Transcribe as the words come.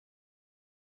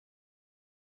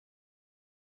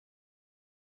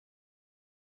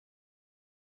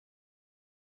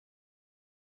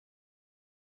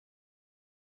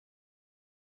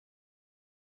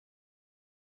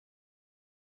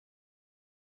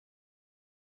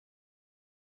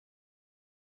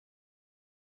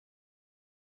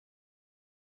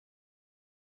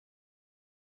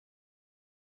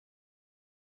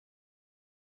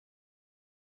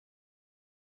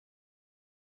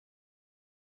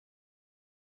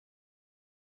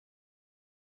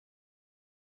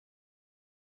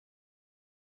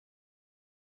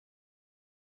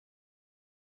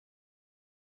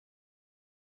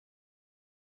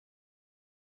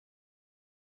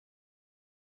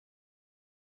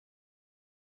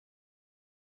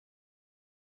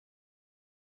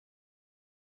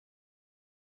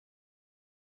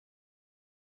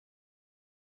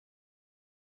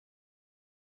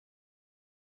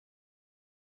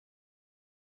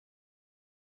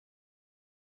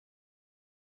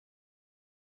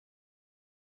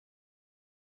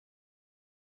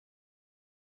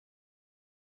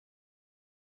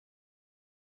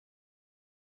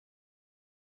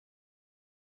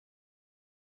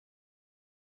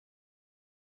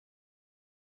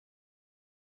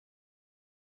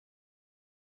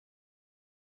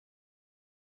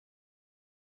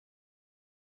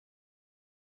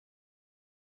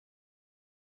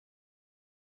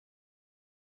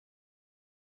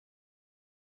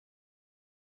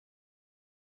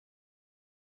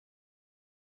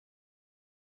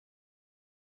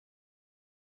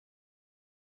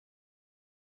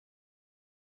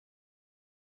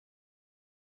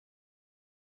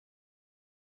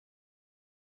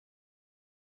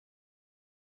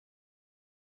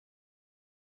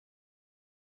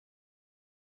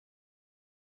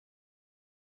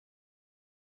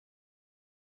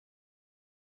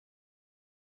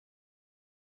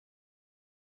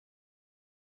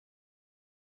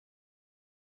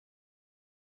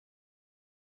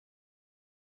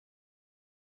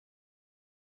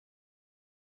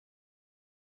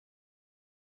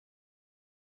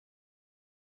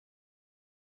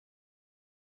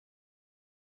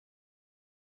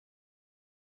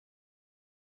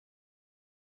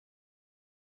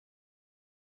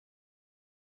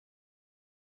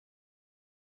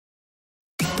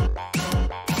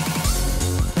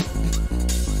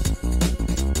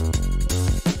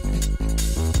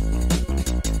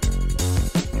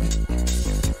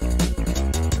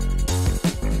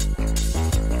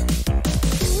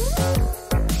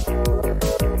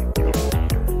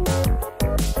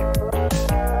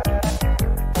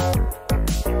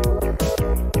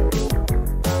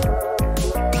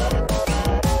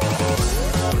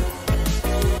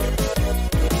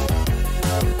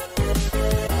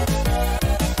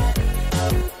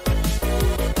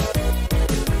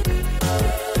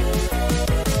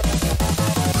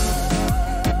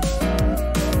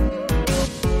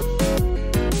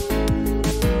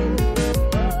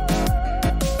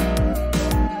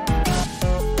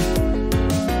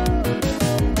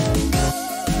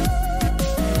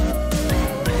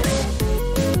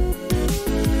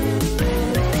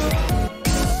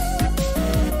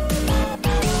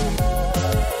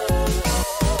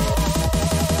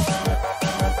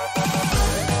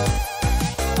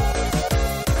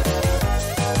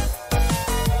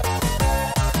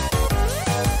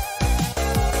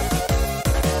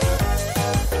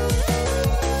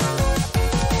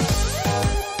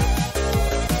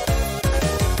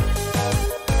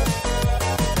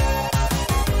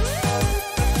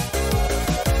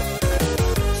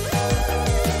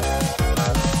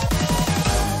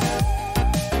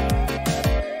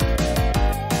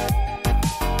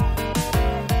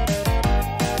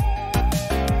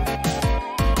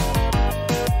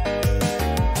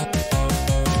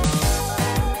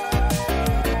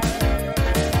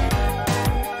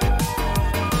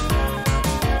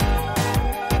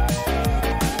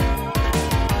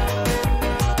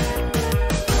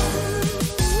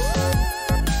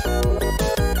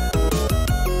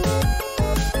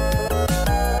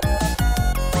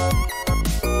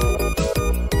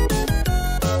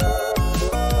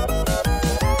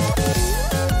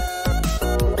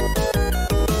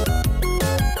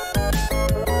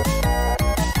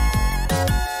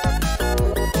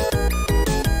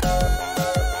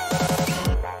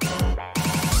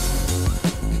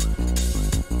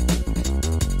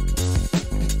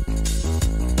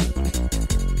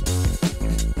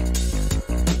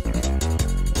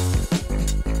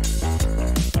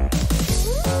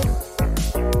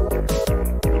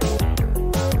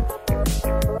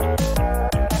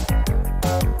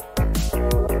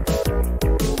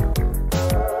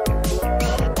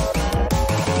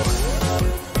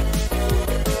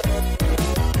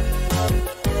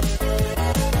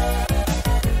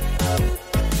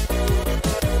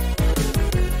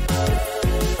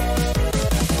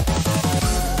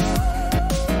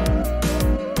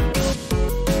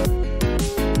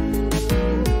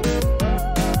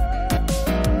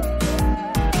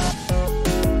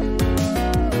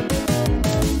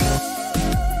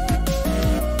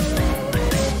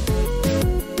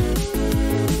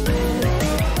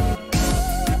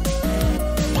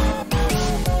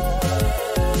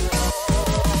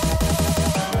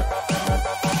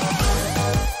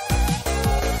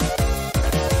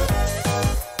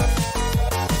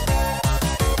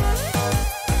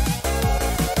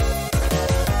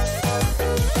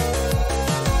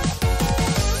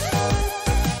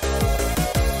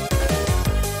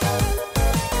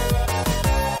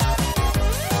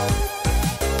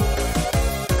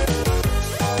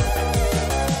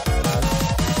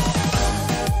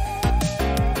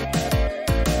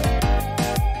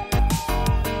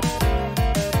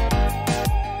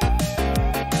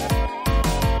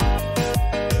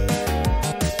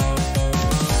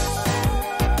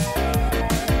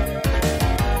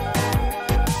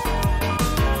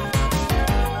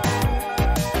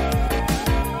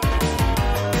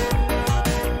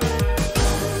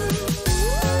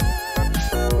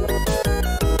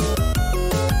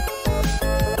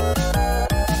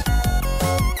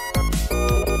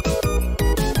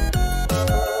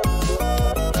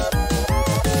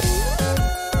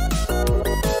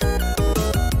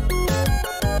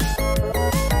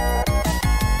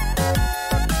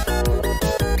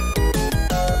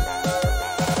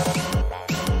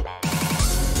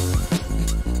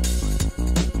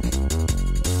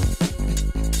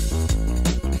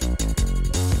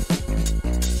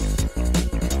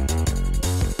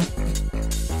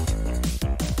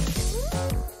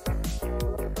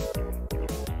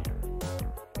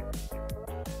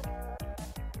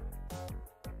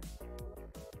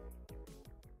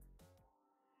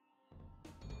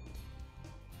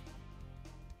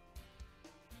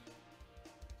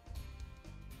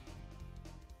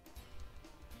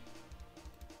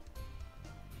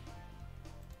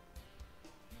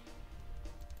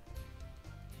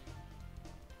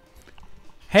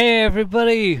Hey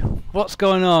everybody, what's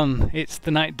going on? It's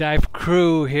the Nightdive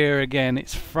crew here again.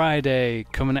 It's Friday,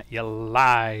 coming at you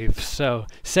live. So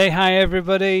say hi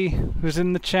everybody who's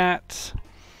in the chat.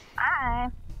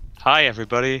 Hi. Hi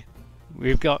everybody.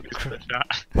 We've got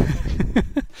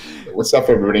What's up,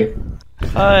 everybody?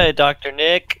 Hi, Dr.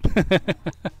 Nick.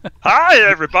 Hi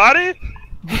everybody.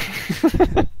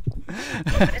 What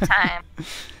a time.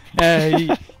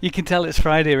 you can tell it's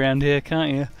Friday around here,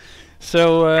 can't you?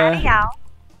 So Howdy, y'all.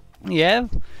 yeah,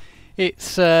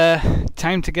 it's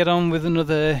time to get on with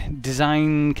another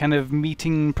design kind of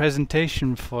meeting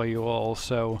presentation for you all.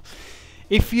 So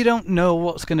if you don't know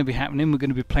what's going to be happening, we're going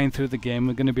to be playing through the game.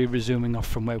 We're going to be resuming off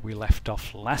from where we left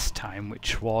off last time,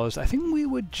 which was, I think we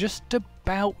were just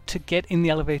about to get in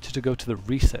the elevator to go to the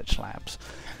research labs.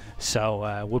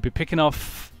 So we'll be picking up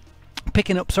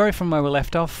from where we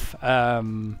left off.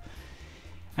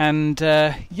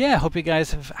 Yeah, hope you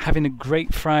guys are having a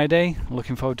great Friday.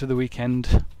 Looking forward to the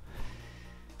weekend.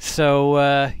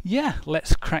 So yeah,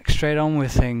 let's crack straight on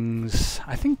with things.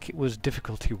 I think it was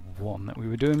difficulty 1 that we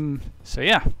were doing. So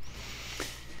yeah,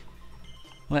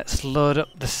 let's load up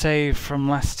the save from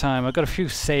last time. I've got a few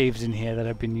saves in here that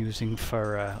I've been using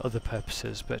for other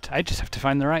purposes, but I just have to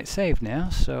find the right save now.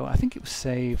 So I think it was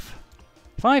save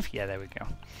 5. Yeah, there we go.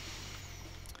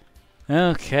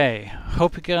 Okay,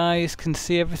 hope you guys can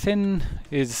see everything.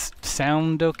 Is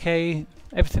sound okay?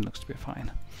 Everything looks to be fine.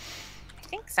 I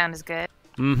think sound is good.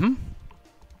 Mm-hmm.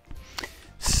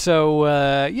 So,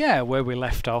 yeah, where we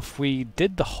left off, we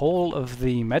did the whole of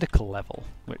the medical level,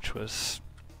 which was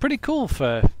pretty cool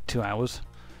for 2 hours.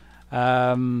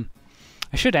 I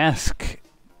should ask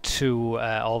to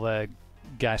all the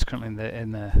guys currently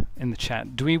in the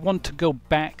chat, do we want to go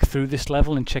back through this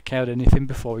level and check out anything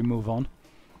before we move on?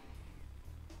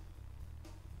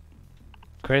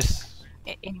 Chris?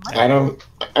 I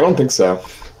don't think so.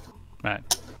 Right.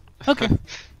 Okay.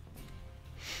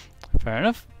 Fair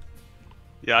enough.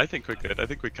 Yeah, I think we're good. I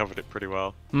think we covered it pretty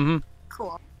well. Mm-hmm.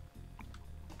 Cool.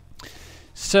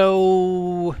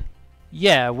 So,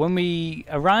 yeah, when we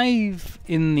arrive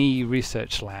in the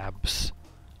research labs,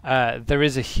 there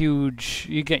is a huge.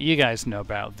 You guys know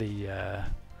about the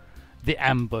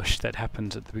ambush that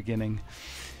happens at the beginning.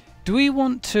 Do we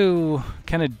want to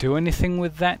kind of do anything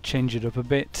with that? Change it up a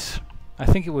bit? I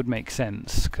think it would make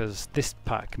sense because this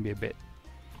part can be a bit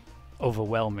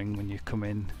overwhelming when you come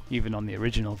in, even on the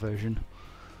original version.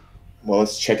 Well,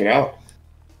 let's check it out.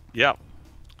 Yeah.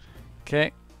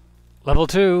 Okay, level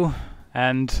 2,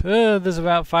 and there's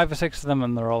about 5 or 6 of them,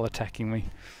 and they're all attacking me.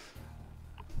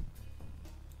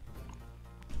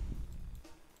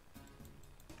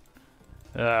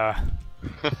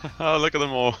 Oh, look at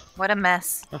them all. What a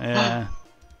mess. Yeah.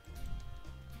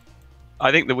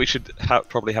 I think that we should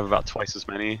probably have about twice as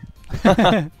many.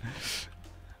 I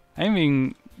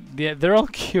mean, yeah, they're all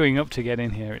queuing up to get in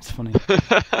here. It's funny.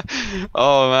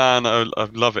 Oh man,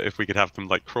 I'd love it if we could have them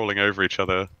like crawling over each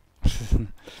other.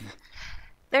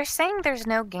 They're saying there's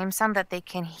no game sound that they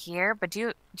can hear, but do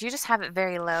you just have it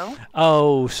very low?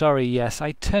 Oh, sorry. Yes,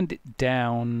 I turned it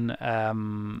down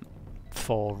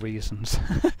for reasons.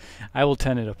 I will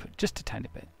turn it up just a tiny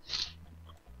bit.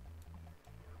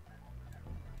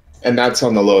 And that's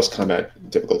on the lowest combat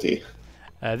difficulty.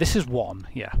 This is 1.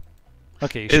 Yeah.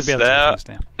 Okay. You should be able to turn this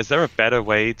down. Is there a better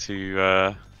way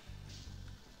to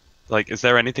like? Is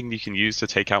there anything you can use to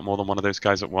take out more than one of those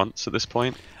guys at once at this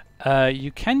point?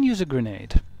 You can use a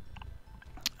grenade.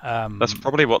 That's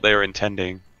probably what they were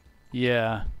intending.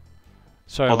 Yeah.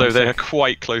 Sorry. Although they're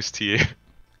quite close to you.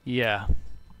 Yeah.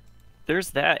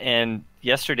 There's that, and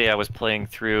yesterday I was playing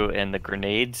through, and the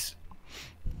grenades,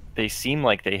 they seem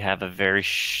like they have a very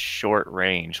short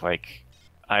range. Like,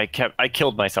 I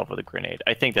killed myself with a grenade.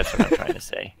 I think that's what I'm trying to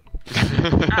say.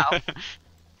 Oh.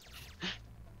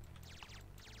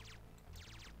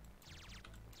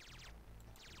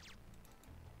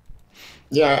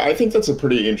 Yeah, I think that's a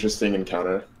pretty interesting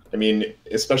encounter. I mean,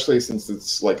 especially since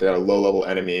it's like a low-level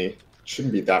enemy, it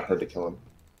shouldn't be that hard to kill him.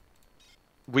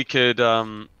 We could,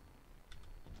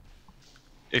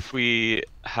 if we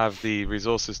have the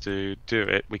resources to do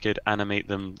it, we could animate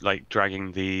them like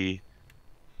dragging the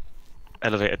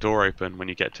elevator door open when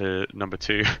you get to number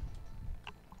 2.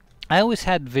 I always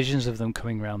had visions of them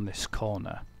coming around this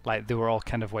corner, like they were all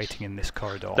kind of waiting in this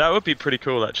corridor. That would be pretty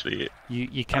cool, actually. You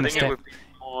I kind of think it would be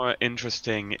more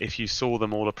interesting if you saw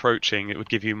them all approaching. It would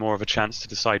give you more of a chance to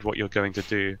decide what you're going to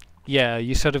do. Yeah,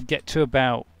 you sort of get to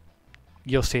about.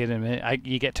 You'll see it in a minute.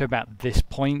 You get to about this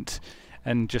point,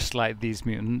 and just like these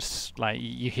mutants, like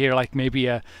you hear like maybe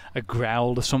a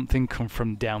growl or something come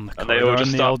from down the corridor,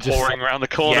 And they all just start pouring around the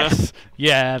corner. Yes,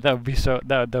 yeah, that would be so.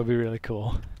 That would be really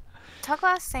cool.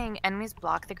 Tuglass saying enemies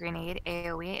block the grenade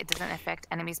AoE. It doesn't affect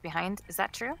enemies behind. Is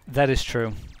that true? That is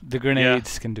true. The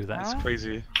grenades can do that. That's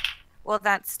crazy. Will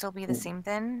that still be the same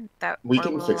then? That We or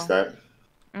can will... fix that.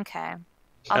 Okay. I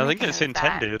I'll think make a it's note of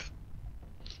that. intended.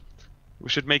 We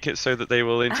should make it so that they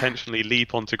will intentionally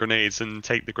leap onto grenades and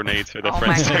take the grenades so their Oh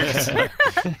my friends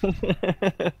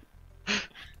don't.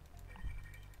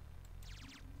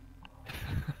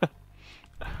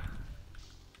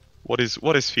 What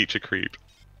is feature creep?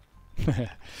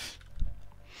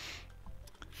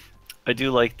 I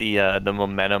do like the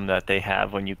momentum that they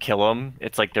have when you kill them.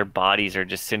 It's like their bodies are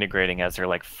disintegrating as they're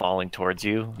like falling towards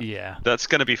you. Yeah. That's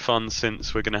going to be fun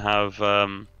since we're going to have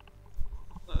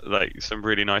like some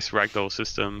really nice ragdoll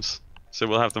systems. So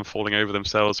we'll have them falling over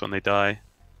themselves when they die.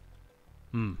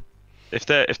 Hmm. If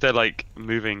they're like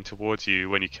moving towards you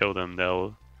when you kill them,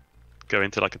 they'll go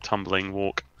into like a tumbling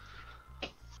walk.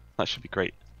 That should be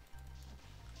great.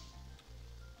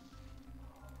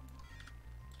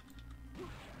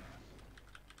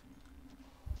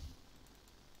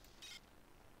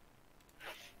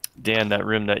 Dan, that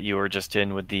room that you were just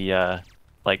in with the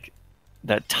like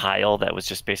that tile that was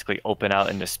just basically open out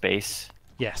into space.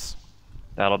 Yes.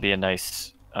 That'll be a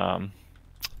nice.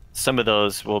 Some of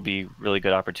those will be really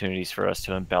good opportunities for us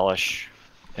to embellish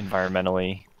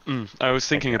environmentally. I was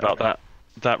thinking about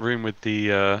that room with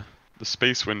the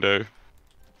space window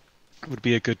would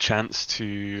be a good chance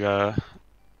to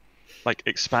like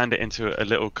expand it into a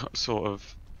little sort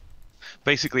of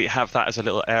basically have that as a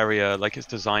little area, like it's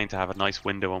designed to have a nice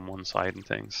window on one side and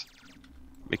things.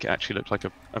 Make it actually look like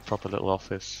a proper little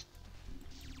office.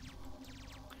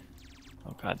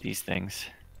 Oh god, these things.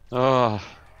 Oh,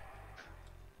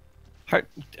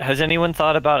 Has anyone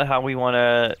thought about how we want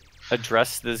to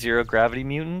address the zero gravity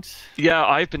mutants? yeah,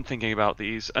 I've been thinking about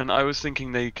these, and I was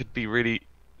thinking they could be really,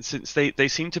 since they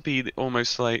seem to be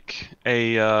almost like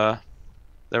they're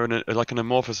like an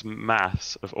amorphous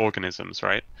mass of organisms,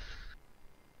 right?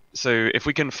 So if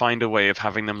we can find a way of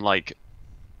having them like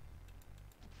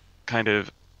kind of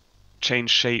change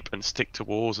shape and stick to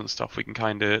walls and stuff, we can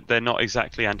kind of, they're not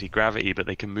exactly anti-gravity, but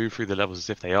they can move through the levels as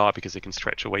if they are because they can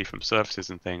stretch away from surfaces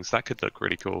and things. That could look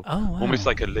really cool. Oh, wow. Almost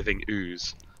like a living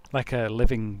ooze. Like a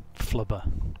living flubber.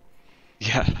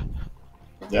 Yeah.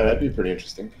 Yeah, that'd be pretty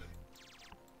interesting.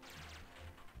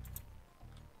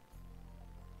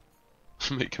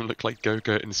 Make them look like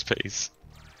Go-Gurt in space.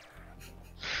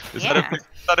 Is Yeah.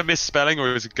 that a misspelling,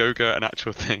 or is Go-Gurt an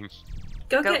actual thing?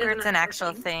 Go-Gurt's an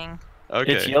actual thing.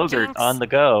 Okay. It's yogurt Jinx. on the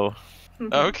go.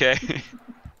 Okay.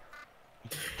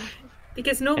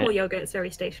 Because normal yogurt is very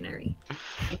stationary.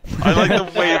 I like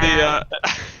the way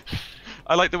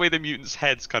I like the way the mutants'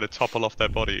 heads kind of topple off their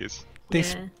bodies. They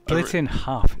Yeah. split in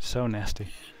half. It's so nasty.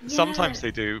 Sometimes Yeah.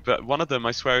 they do, but one of them,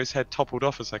 I swear, his head toppled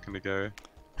off a second ago.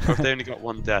 Or if they only got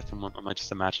one death, am I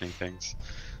just imagining things?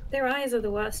 Their eyes are the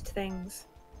worst things.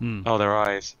 Hmm. Oh, their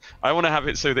eyes. I want to have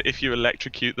it so that if you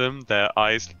electrocute them, their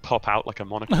eyes pop out like a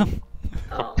monocle.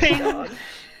 Oh, Ping! God.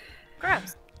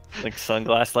 Gross. Like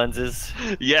sunglass lenses.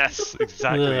 Yes,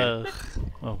 exactly. Ugh.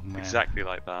 Oh, man. Exactly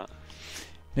like that.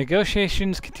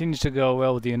 Negotiations continue to go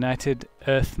well with the United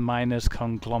Earth Miners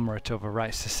conglomerate over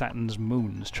rights to Saturn's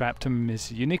moons. Traptum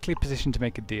is uniquely positioned to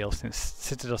make a deal since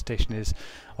Citadel Station is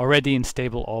already in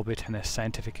stable orbit and has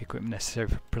scientific equipment necessary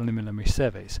for preliminary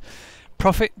surveys.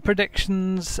 Profit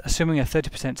predictions, assuming a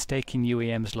 30% stake in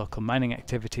UEM's local mining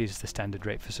activities, the standard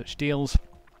rate for such deals,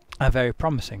 are very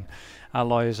promising. Our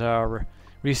lawyers are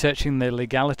researching the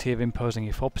legality of imposing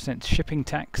a 4% shipping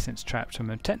tax, since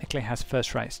Traptum technically has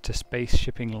first rights to space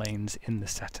shipping lanes in the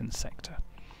Saturn sector.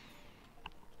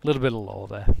 A little bit of law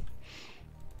there.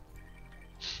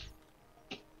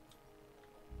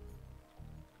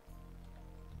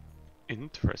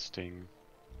 Interesting.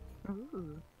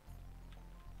 Ooh.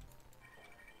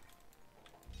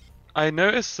 I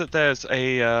noticed that there's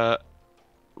a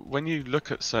when you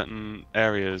look at certain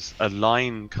areas, a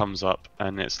line comes up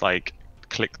and it's like,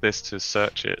 click this to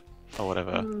search it or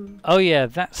whatever. Mm. Oh yeah,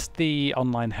 that's the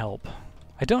online help.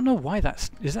 I don't know why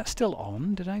is that still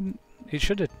on? It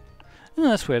should have. Oh,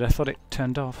 that's weird. I thought it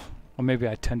turned off. Or maybe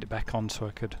I turned it back on so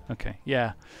I could. Okay,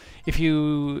 yeah. If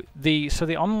you the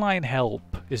online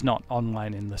help is not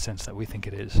online in the sense that we think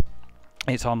it is.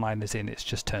 It's online as in it's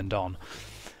just turned on.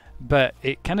 But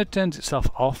it kind of turns itself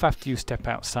off after you step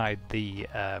outside the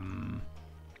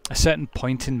a certain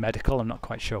point in medical. I'm not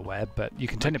quite sure where, but you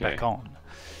can turn it back Okay. on.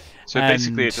 So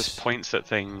basically, it And- just points at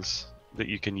things that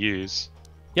you can use.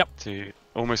 Yep. To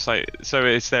almost like, so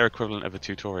it's their equivalent of a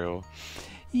tutorial.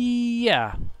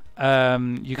 Yeah.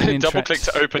 You can Double click interact-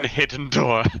 to open hidden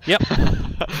door. Yep.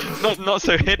 not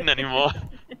so hidden anymore.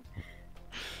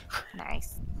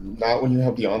 Nice. Not when you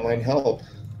have the online help.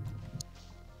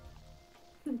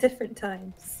 Different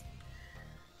times.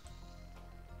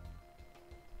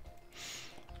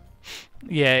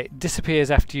 Yeah, it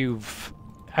disappears after you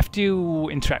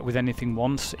interact with anything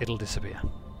once. It'll disappear.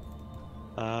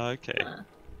 Okay.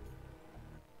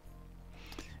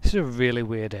 This is a really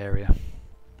weird area.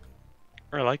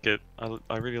 I like it.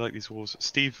 I really like these walls.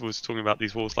 Steve was talking about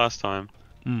these walls last time.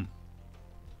 Mm.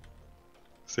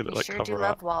 So they look We like sure do cover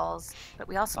love up. walls, but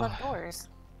we also love doors.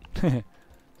 I'm Hey,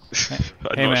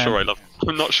 not man. sure.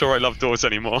 I'm not sure I love doors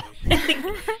anymore. I think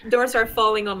doors are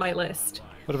falling on my list.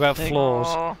 What about floors?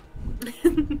 Oh,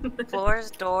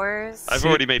 floors, doors. I've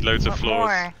already made loads of What floors.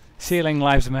 more? Ceiling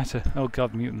lives matter. Oh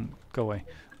god, mutant, go away.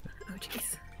 Oh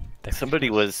jeez. Somebody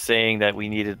was saying that we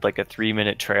needed like a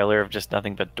 3-minute trailer of just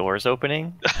nothing but doors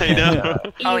opening. I know.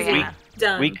 Oh, Easy. yeah.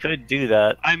 Done. We could do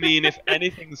that. I mean, if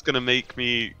anything's gonna make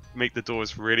the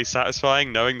doors really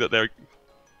satisfying, knowing that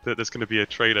there's gonna be a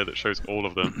trailer that shows all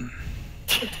of them.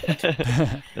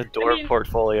 The door I mean-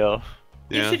 portfolio.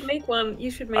 You Yeah. should make one. You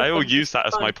should make. I will one use that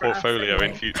as fun my for us portfolio in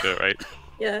anyway. future, right?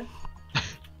 Yeah.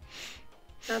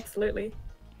 Absolutely.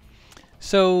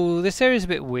 So this area is a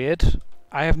bit weird.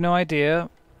 I have no idea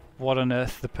what on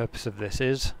earth the purpose of this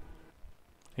is.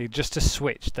 It's just a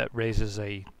switch that raises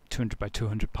a 200 by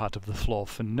 200 part of the floor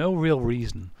for no real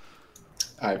reason.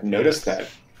 I've noticed that.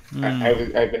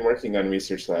 I've been working on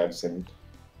research labs, and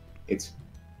it's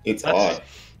That's odd.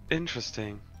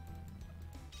 interesting.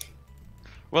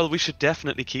 Well, we should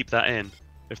definitely keep that in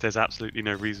if there's absolutely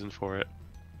no reason for it,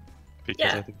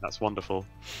 because Yeah. I think that's wonderful.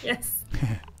 Yes.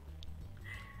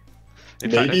 In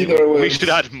fact, I Maybe think there we was- should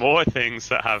add more things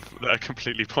that are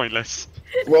completely pointless.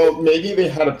 Well, maybe they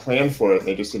had a plan for it.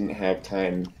 They just didn't have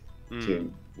time Mm.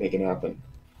 to make it happen.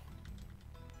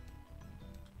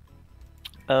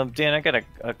 Dan, I got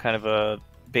a kind of a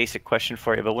basic question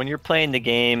for you. But when you're playing the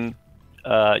game,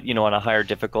 on a higher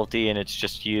difficulty and it's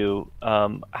just you,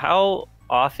 how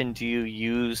often do you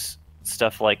use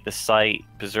stuff like the sight,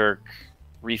 berserk,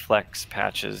 reflex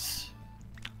patches?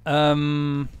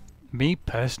 Me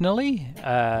personally,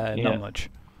 not much.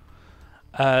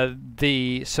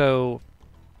 The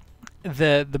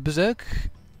berserk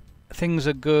things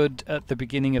are good at the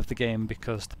beginning of the game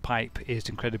because the pipe is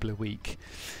incredibly weak.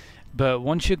 But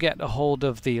once you get a hold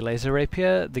of the laser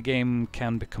rapier, the game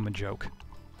can become a joke.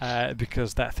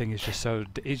 Because that thing is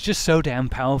just so damn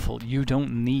powerful. You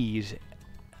don't need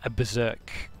a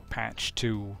berserk patch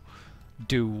to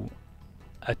do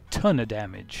a ton of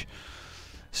damage.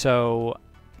 So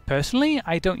personally,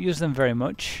 I don't use them very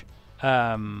much. That,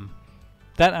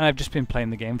 and I've just been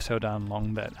playing the game so darn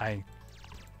long that I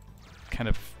kind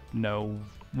of know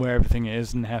where everything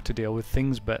is and how to deal with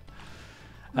things. But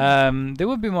they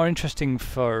would be more interesting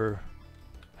for,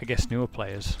 I guess, newer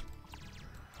players.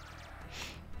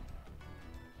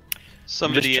 I'm just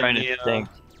Somebody trying in to the, think.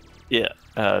 Yeah,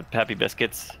 Pappy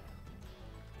Biscuits.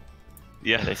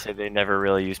 Yeah. They say they never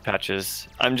really use patches.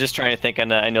 I'm just trying to think,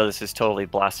 and I know this is totally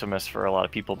blasphemous for a lot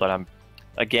of people, but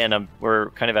we're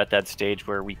kind of at that stage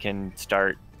where we can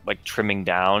start like trimming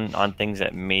down on things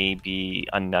that may be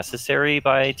unnecessary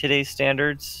by today's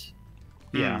standards.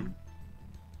 Yeah.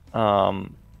 Or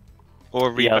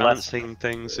Yeah, rebalancing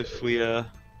things if we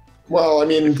Well, I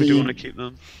mean, if we do want to keep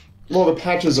them. well, the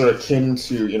patches are akin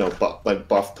to like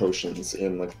buff potions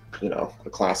in a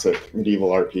classic medieval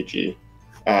RPG.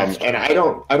 And I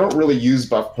don't really use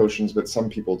buff potions, but some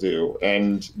people do,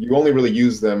 and you only really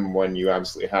use them when you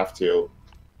absolutely have to.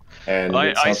 And it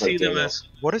I sounds see like them Daniel. as,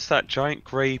 what is that giant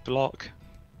grey block?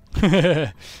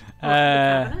 Cabinet?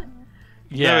 Yeah.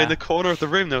 No, in the corner of the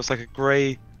room there was like a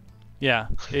grey. Yeah,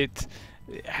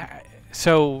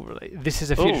 so this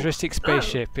is a Oh. futuristic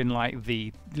spaceship in like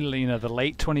the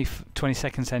late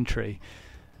 22nd century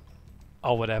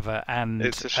or whatever, and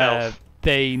It's a shelf.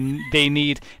 they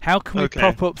need. How can we Okay.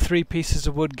 prop up 3 pieces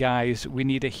of wood, guys? We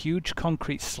need a huge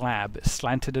concrete slab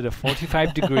slanted at a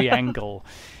 45-degree angle.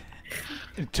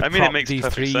 To I mean, it prop makes these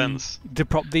perfect three, sense. To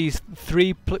prop these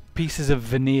 3 pieces of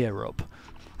veneer up.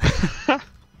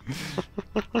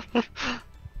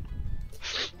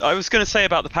 I was going to say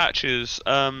about the patches,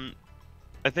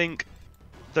 I think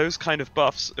those kind of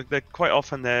buffs, they're quite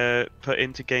often they're put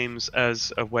into games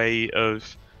as a way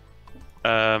of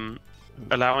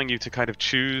allowing you to kind of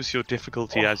choose your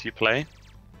difficulty as you play.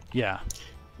 Yeah.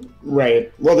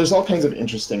 Right. Well, there's all kinds of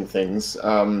interesting things.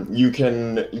 You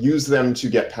can use them to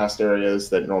get past areas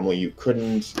that normally you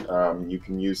couldn't. You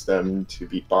can use them to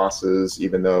beat bosses,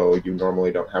 even though you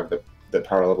normally don't have the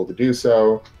power level to do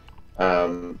so.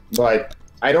 But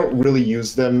I don't really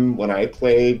use them when I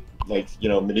play,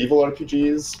 medieval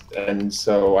RPGs, and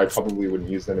so I probably wouldn't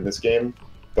use them in this game.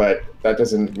 but that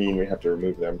doesn't mean we have to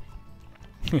remove them.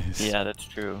 Yeah, that's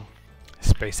true.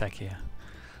 Space IKEA.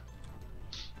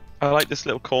 I like this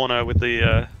little corner with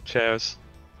the chairs.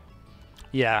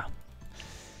 Yeah.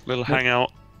 Little Yep.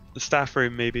 hangout. The staff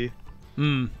room, maybe.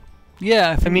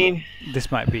 Yeah, I think mean-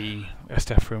 this might be a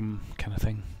staff room kind of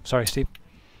thing. Sorry, Steve.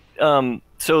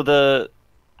 So the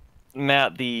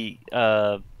Matt, the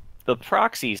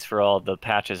proxies for all the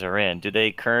patches are in. Do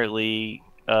they currently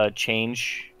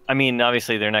change? I mean,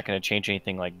 obviously they're not going to change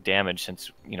anything like damage since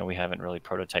we haven't really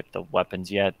prototyped the weapons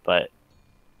yet. But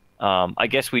I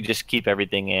guess we just keep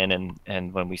everything in,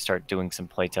 and when we start doing some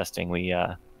playtesting,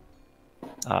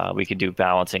 we could do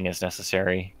balancing as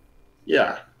necessary.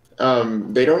 Yeah.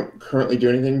 They don't currently do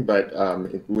anything, but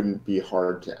it wouldn't be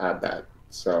hard to add that.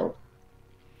 So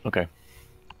Okay.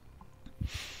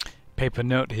 Paper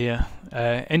note here.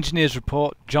 Engineers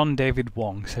report, John David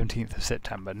Wong, 17th of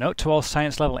September. Note to all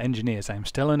science level engineers, I am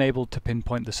still unable to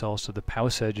pinpoint the source of the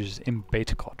power surges in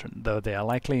Beta Quadrant, though they are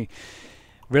likely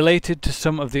related to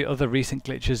some of the other recent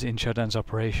glitches in Shodan's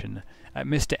operation. At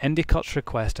Mr. Endicott's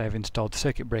request, I have installed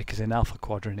circuit breakers in Alpha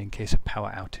Quadrant in case of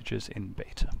power outages in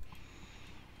Beta,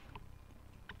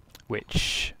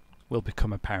 which will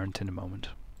become apparent in a moment.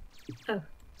 Oh,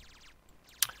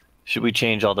 Should we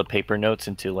change all the paper notes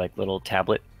into like little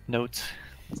tablet notes?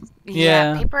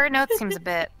 Yeah. Paper notes seems a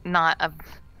bit not a,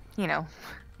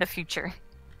 the future.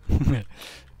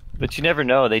 But you never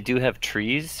know. They do have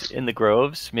trees in the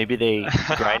groves. Maybe they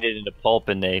grind it into pulp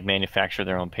and they manufacture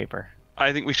their own paper.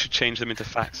 I think we should change them into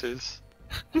faxes.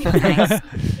 Nice.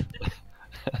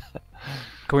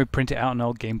 Can we print it out on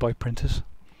old Game Boy printers?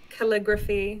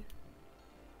 calligraphy.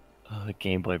 Oh, the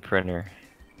Game Boy printer.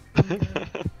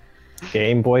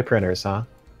 Game Boy printers, huh?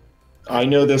 I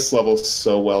know this level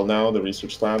so well now, the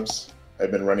research labs. I've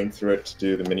been running through it to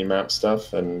do the mini-map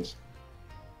stuff, and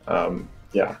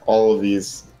yeah, all of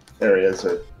these areas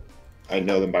I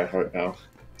know them by heart now,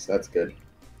 so that's good.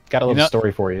 Got a You little know-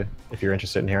 story for you if you're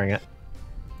interested in hearing it.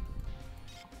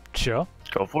 Sure.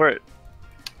 Go for it.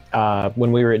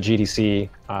 When we were at GDC,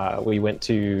 we went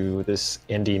to this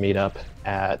indie meetup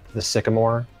at the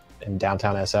Sycamore in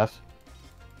downtown SF.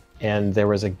 And there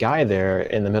was a guy there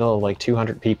in the middle of like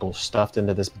 200 people stuffed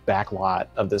into this back lot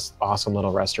of this awesome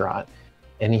little restaurant.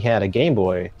 And he had a Game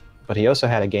Boy, but he also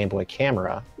had a Game Boy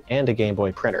camera and a Game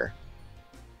Boy printer.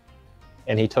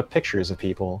 And he took pictures of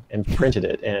people and printed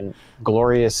it in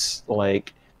glorious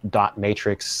like dot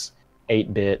matrix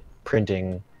 8-bit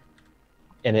printing.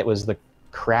 And it was the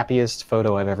crappiest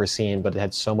photo I've ever seen, but it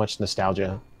had so much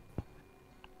nostalgia.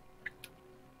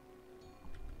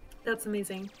 That's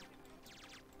amazing.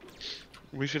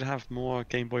 We should have more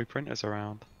Game Boy printers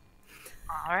around.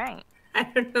 All right. I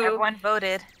don't know. Everyone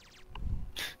voted.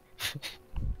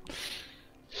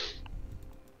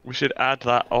 We should add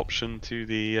that option to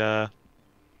the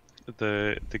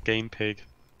Game Pig.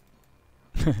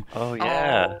 Oh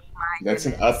yeah. Oh, my That's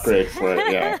an goodness. upgrade for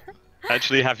it, yeah.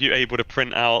 Actually, have you able to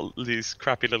print out these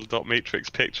crappy little dot matrix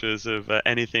pictures of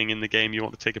anything in the game you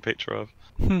want to take a picture of?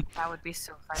 That would be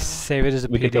so funny. Save it as a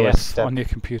We could go a PDF step- on your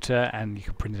computer and you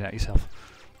can print it out yourself.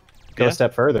 Go Yeah. a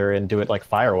step further and do it like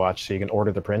Firewatch, so you can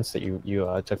order the prints that you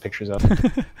took pictures of.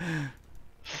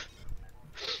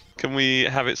 Can we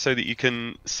have it so that you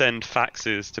can send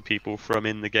faxes to people from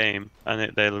in the game,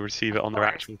 and they'll receive it on their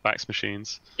course. actual fax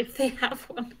machines? If they have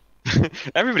one.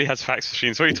 Everybody has fax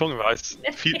machines. What are you talking about? It's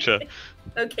future.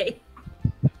 Okay.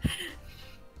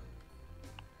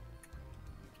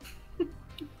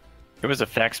 There was a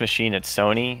fax machine at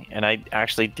Sony, and I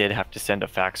actually did have to send a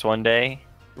fax one day,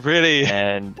 Really?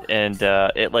 and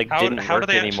it like How didn't do work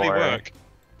they actually anymore. work?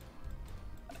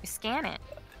 You scan it.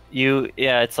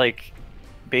 It's like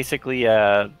basically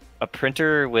a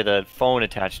printer with a phone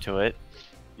attached to it,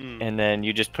 Mm. and then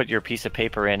you just put your piece of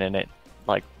paper in, and it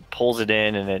like pulls it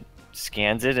in, and it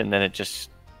scans it, and then it just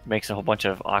makes a whole bunch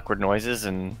of awkward noises,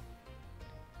 and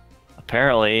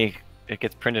apparently it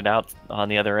gets printed out on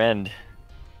the other end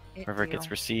wherever it gets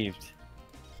received.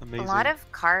 Amazing. A lot of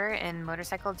car and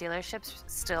motorcycle dealerships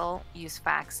still use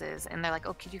faxes, and they're like,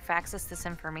 "Oh, could you fax us this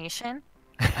information?"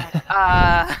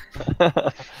 I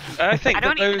think I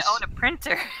don't that even those, own a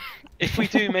printer. if we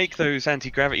do make those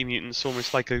anti-gravity mutants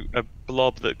almost like a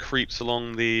blob that creeps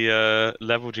along the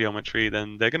level geometry,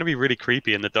 then they're going to be really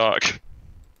creepy in the dark.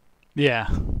 Yeah.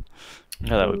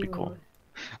 No, that would be cool.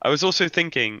 I was also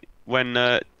thinking, when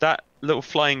that little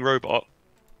flying robot,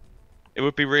 it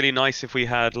would be really nice if we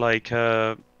had like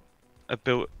a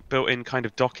built-in kind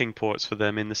of docking ports for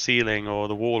them in the ceiling or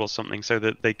the wall or something, so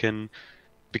that they can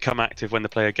become active when the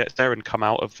player gets there and come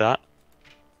out of that.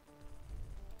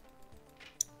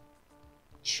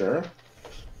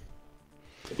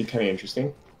 It'd be kind of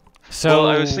interesting. So Well,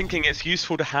 I was thinking it's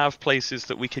useful to have places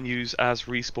that we can use as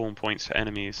respawn points for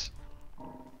enemies.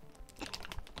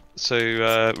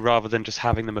 So rather than just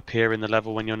having them appear in the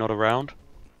level when you're not around.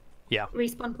 yeah.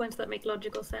 Respawn points that make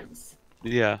logical sense.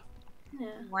 Yeah. Yeah.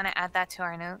 Want to add that to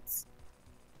our notes?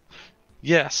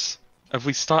 Yes. Have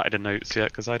we started a notes yet?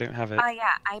 Because I don't have it. Yeah,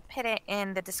 I put it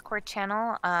in the Discord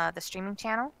channel, the streaming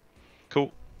channel.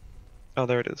 Cool. Oh,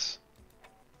 there it is.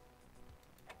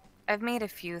 I've made a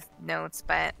few notes,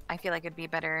 but I feel like it'd be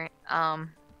better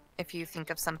if you think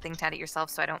of something to add it yourself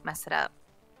so I don't mess it up.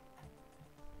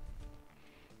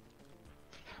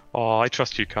 Oh, I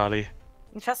trust you, Carly.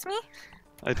 You trust me?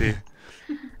 I do.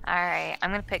 Alright, I'm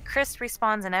gonna put Chris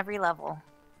respawns in every level.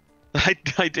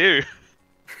 I do.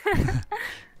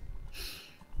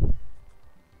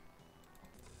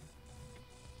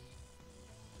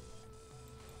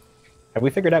 Have we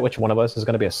figured out which one of us is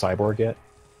going to be a cyborg yet?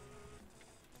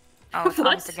 Oh, it's What?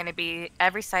 obviously gonna be,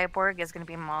 every cyborg is gonna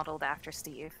be modeled after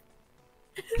Steve.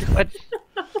 What?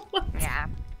 Yeah,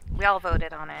 we all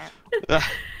voted on it.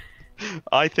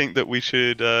 I think that we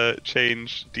should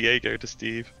change Diego to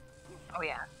Steve. Oh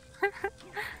yeah.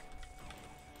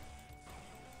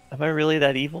 Am I really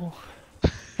that evil?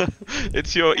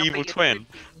 It's your Nobody evil gets twin.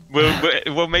 to-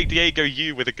 We'll make Diego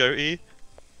you with a goatee.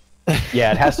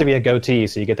 Yeah, it has to be a goatee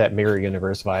so you get that mirror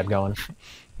universe vibe going.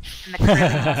 And the curly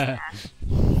mustache.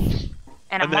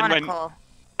 And a And then when- monocle.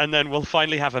 And then we'll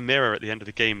finally have a mirror at the end of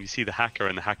the game. You see the hacker,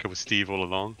 and the hacker was Steve all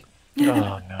along.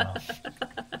 Oh no.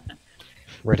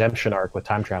 Redemption arc with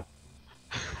time travel.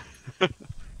 So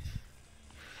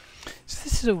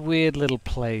this is a weird little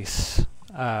place.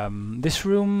 This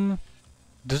room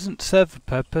doesn't serve a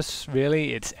purpose,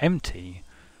 really. It's empty.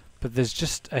 But there's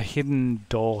just a hidden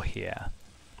door here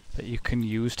that you can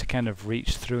use to kind of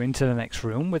reach through into the next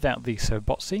room without the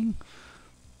bot seeing.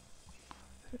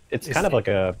 It's Is kind of it- like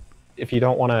a, if you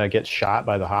don't want to get shot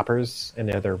by the hoppers in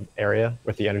the other area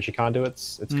with the energy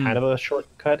conduits, it's kind of a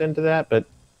shortcut into that. But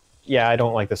yeah, I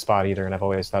don't like the spot either, and I've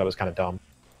always thought it was kind of dumb.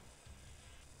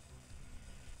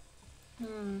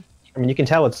 I mean, you can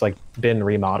tell it's like been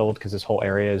remodeled because this whole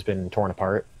area has been torn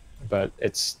apart. But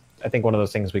it's, I think, one of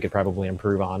those things we could probably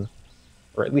improve on,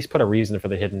 or at least put a reason for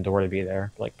the hidden door to be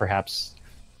there. Like perhaps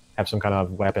have some kind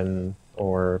of weapon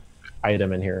or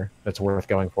item in here that's worth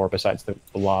going for besides the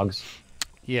logs.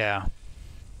 Yeah.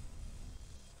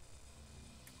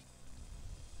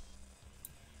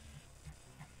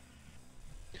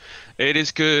 It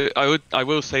is good. I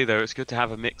will say though, it's good to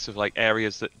have a mix of like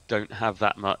areas that don't have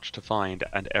that much to find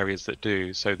and areas that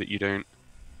do, so that you don't,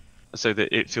 so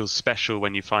that it feels special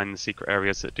when you find the secret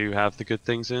areas that do have the good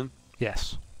things in,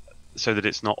 Yes. so that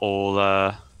it's not all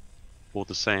the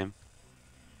same.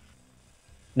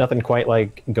 Nothing quite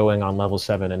like going on level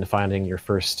 7 and finding your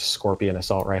first Scorpion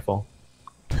assault rifle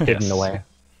hidden Yes. away.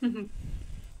 And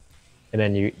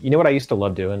then you know what I used to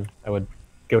love doing? I would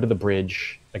go to the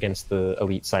bridge against the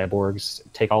elite cyborgs,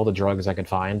 take all the drugs I could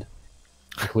find,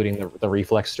 including the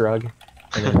reflex drug,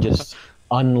 and then just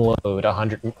unload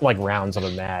 100 like rounds of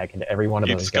a mag into every one of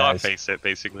You'd those guys. Scarface it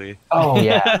basically. Oh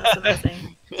yeah, That's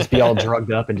amazing. just be all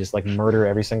drugged up and just like murder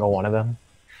every single one of them.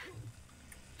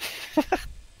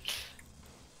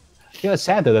 You know, it's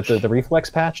sad though that the reflex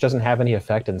patch doesn't have any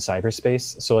effect in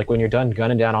cyberspace. So like when you're done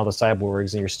gunning down all the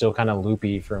cyborgs and you're still kind of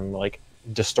loopy from like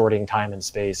distorting time and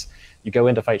space, you go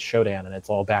in to fight Shodan and it's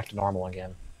all back to normal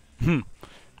again.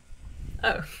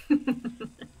 Oh.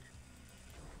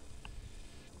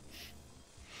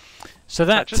 So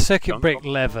that just circuit junk break off?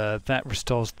 lever that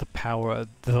restores the power,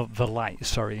 the light.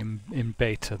 Sorry, in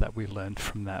beta that we learned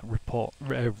from that report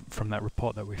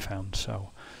that we found. So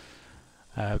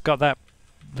got that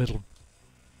little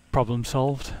problem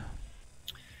solved.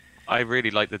 I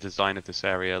really like the design of this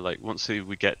area. Like once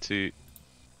we get to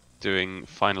doing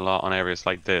final art on areas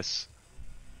like this,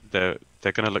 they're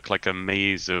going to look like a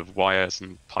maze of wires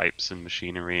and pipes and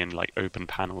machinery and like open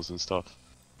panels and stuff.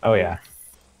 Oh yeah.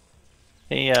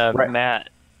 Hey, Right. Matt,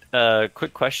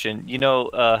 quick question. You know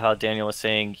how Daniel was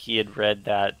saying he had read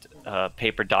that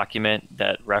paper document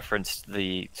that referenced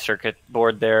the circuit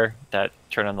board there that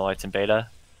turned on the lights in beta?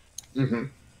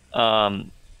 Mm-hmm.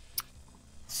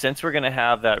 Since we're going to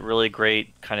have that really great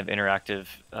kind of interactive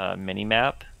mini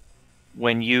map,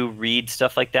 when you read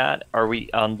stuff like that, are we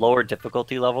on lower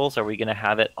difficulty levels? Are we going to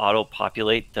have it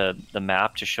auto-populate the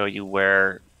map to show you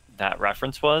where that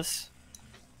reference was?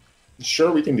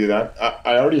 Sure, we can do that.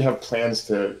 I already have plans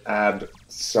to add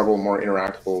several more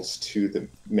interactables to the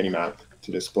minimap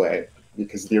to display,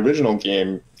 because the original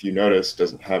game, if you notice,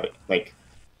 doesn't have it like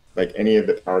any of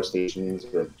the power stations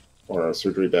or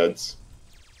surgery beds.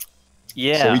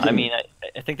 Yeah, So we I can- mean,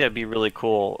 I think that'd be really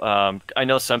cool. I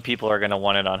know some people are going to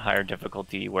want it on higher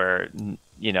difficulty where,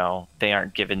 you know, they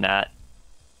aren't given that,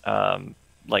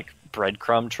 like,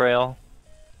 breadcrumb trail.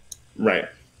 Right.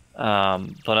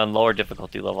 But on lower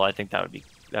difficulty level, I think that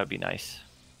would be nice.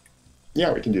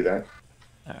 Yeah, we can do that.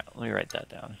 All right, let me write that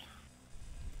down.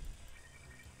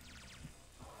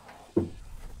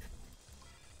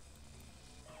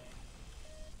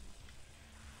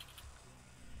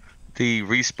 The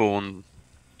respawn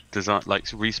design, like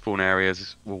respawn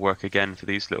areas, will work again for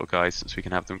these little guys since we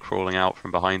can have them crawling out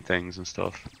from behind things and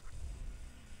stuff.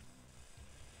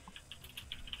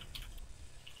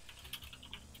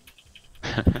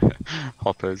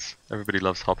 Hoppers. Everybody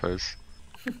loves hoppers.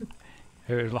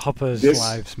 Hopper's This-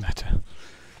 lives matter.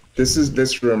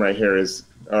 This room right here is.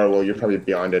 Oh well, you're probably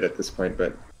beyond it at this point,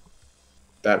 but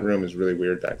that room is really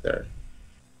weird back there,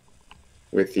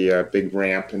 with the big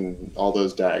ramp and all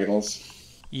those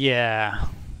diagonals. Yeah.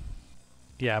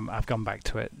 Yeah, I've gone back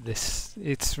to it.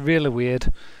 It's really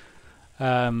weird.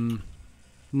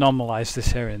 Normalised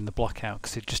this area in the block out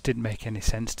because it just didn't make any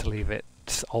sense to leave it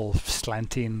all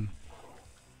slanty and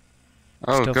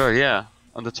Oh stuff. god, yeah.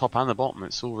 On the top and the bottom,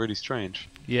 it's all really strange.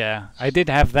 Yeah, I did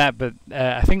have that, but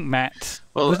I think Matt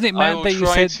Well, wasn't it I Matt will that you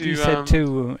try said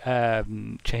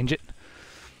to change it?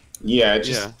 Yeah,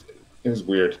 it was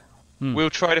weird. We'll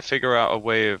try to figure out a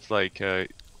way of like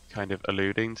kind of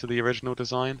alluding to the original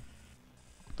design,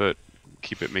 but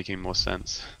keep it making more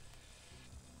sense.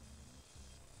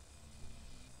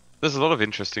 There's a lot of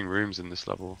interesting rooms in this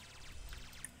level.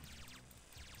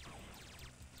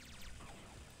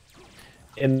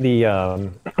 In the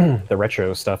the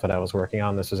retro stuff that I was working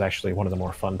on, this was actually one of the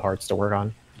more fun parts to work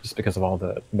on, just because of all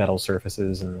the metal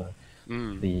surfaces and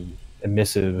the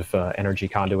emissive energy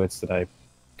conduits that I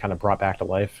kind of brought back to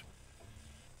life.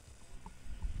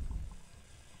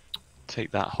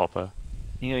 Take that, Hopper.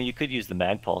 You know, you could use the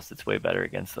mag pulse. It's way better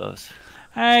against those.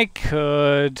 I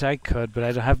could, but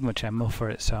I don't have much ammo for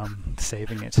it, so I'm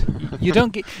saving it. You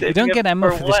don't get ammo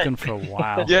for for this what? gun for a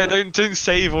while. Yeah, don't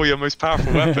save all your most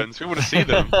powerful weapons. We want to see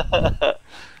them.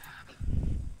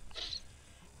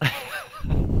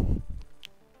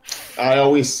 I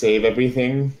always save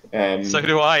everything. So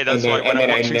do I. That's and why then- when and I'm then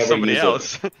I watching never somebody use it.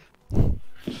 else.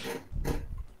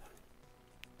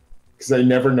 Because I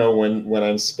never know when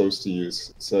I'm supposed to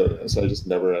use, so I just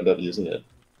never end up using it.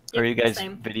 Are you guys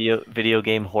Same. video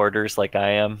game hoarders like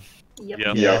I am? Yep.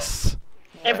 Yeah. Yes.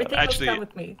 Everything Actually- will come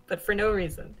with me, but for no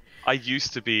reason. I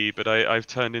used to be, but I've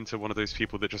turned into one of those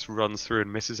people that just runs through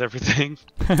and misses everything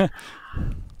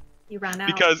You ran out.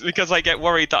 because I get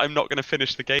worried that I'm not going to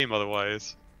finish the game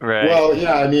otherwise. Right. Well,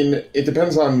 yeah, I mean, it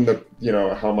depends on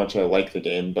how much I like the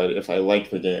game. But if I like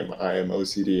the game, I am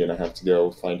OCD and I have to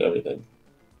go find everything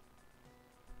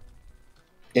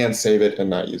and save it and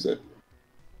not use it.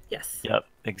 Yes. Yep,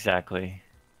 exactly.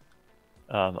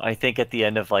 I think at the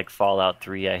end of like Fallout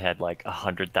 3, I had like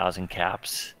 100,000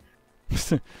 caps.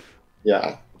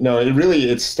 Yeah, no,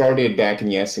 it started back in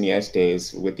the SNES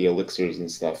days with the elixirs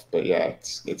and stuff. But yeah,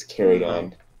 it's carried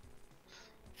on.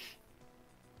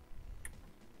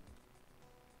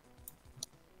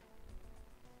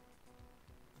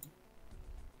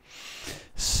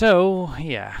 So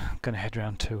yeah, I'm gonna head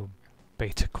round to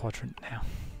Beta Quadrant now,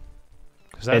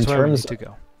 because that's In where we need terms- to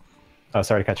go. Oh,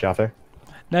 sorry to cut you off there.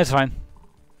 No, it's fine.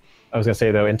 I was gonna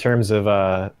say though, in terms of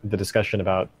the discussion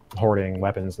about hoarding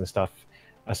weapons and stuff,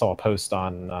 I saw a post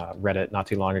on Reddit not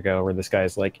too long ago where this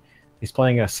guy's like, he's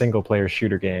playing a single-player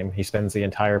shooter game. He spends the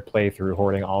entire playthrough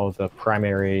hoarding all of the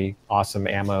primary awesome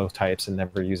ammo types and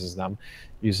never uses them.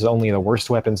 Uses only the worst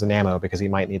weapons and ammo because he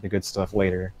might need the good stuff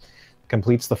later.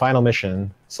 Completes the final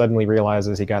mission, suddenly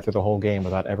realizes he got through the whole game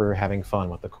without ever having fun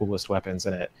with the coolest weapons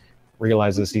in it.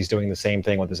 Realizes he's doing the same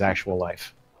thing with his actual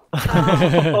life.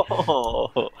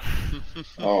 Oh.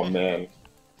 Oh man.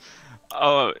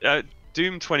 Oh,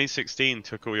 Doom 2016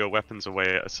 took all your weapons away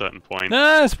at a certain point.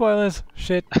 Nah, spoilers.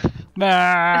 Shit.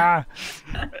 Nah.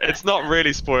 It's not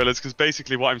really spoilers because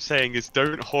basically what I'm saying is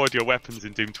don't hoard your weapons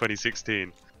in Doom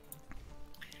 2016.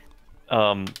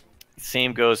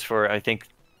 Same goes for, I think,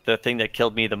 the thing that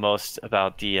killed me the most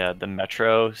about the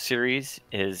Metro series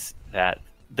is that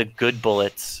the good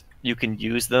bullets, you can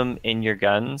use them in your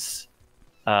guns,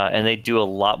 and they do a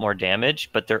lot more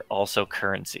damage, but they're also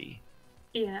currency.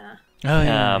 Yeah. Oh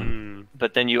yeah.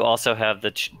 But then you also have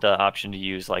the option to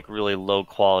use like really low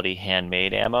quality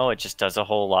handmade ammo. It just does a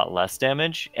whole lot less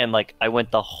damage. And like I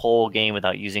went the whole game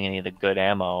without using any of the good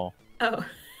ammo Oh.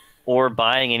 or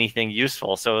buying anything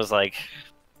useful. So it was like,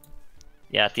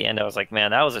 yeah, at the end I was like,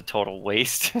 man, that was a total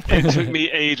waste. It took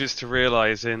me ages to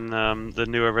realize in the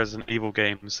newer Resident Evil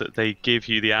games that they give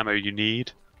you the ammo you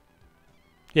need.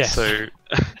 Yes. So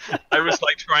I was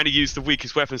like trying to use the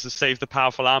weakest weapons to save the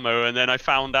powerful ammo, and then I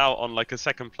found out on like a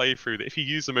second playthrough that if you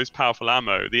use the most powerful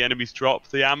ammo, the enemies drop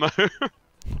the ammo.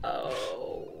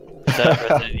 Oh. Is that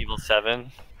Resident Evil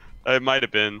 7? It might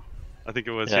have been. I think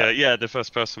it was. Yeah. Yeah, the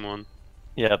first person one.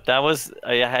 Yeah, that was.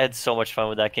 I had so much fun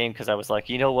with that game because I was like,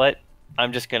 you know what?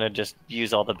 I'm just gonna just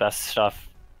use all the best stuff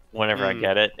whenever I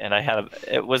get it, and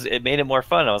it made it more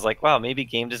fun. I was like, wow, maybe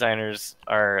game designers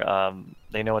are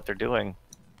they know what they're doing.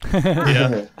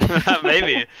 Yeah,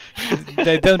 maybe.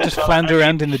 They don't just flounder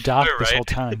around in the dark You're this right. whole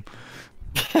time.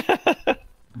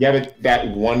 Yeah, but that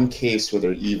one case where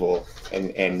they're evil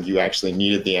and you actually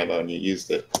needed the ammo and you used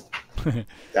it,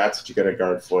 that's what you got to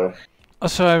guard for.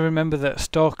 Also, I remember that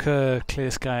Stalker Clear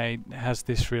Sky has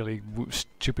this really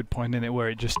stupid point in it where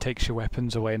it just takes your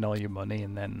weapons away and all your money,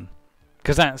 and then...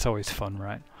 Because that's always fun,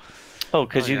 right? Oh,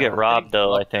 because Oh, you yeah. get robbed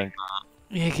though, I think.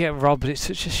 You get robbed, but it's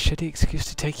such a shitty excuse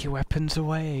to take your weapons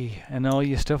away. And all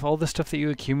your stuff, all the stuff that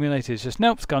you accumulate is just,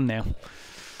 nope, it's gone now.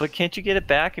 But can't you get it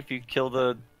back if you kill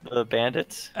the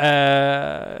bandits?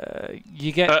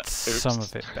 You get some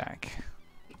oops. of it back.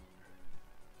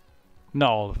 Not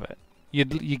all of it. You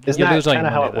Isn't that lose all your kind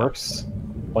of how money, it though. works?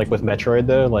 Like with Metroid,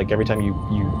 though, like every time you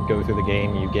go through the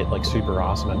game, you get like super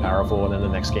awesome and powerful, and then the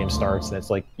next game starts, and it's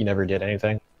like you never did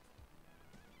anything.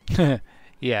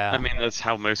 Yeah. I mean, that's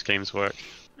how most games work.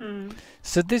 Mm.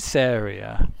 So this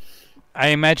area, I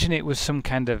imagine it was some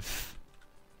kind of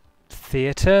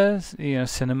theater,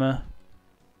 cinema.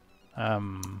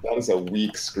 That is a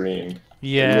weak screen.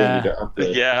 You really Yeah. need to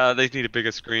upgrade. Yeah, they need a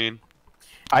bigger screen.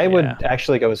 I would Yeah.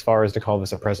 actually go as far as to call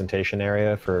this a presentation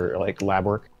area for like lab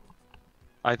work.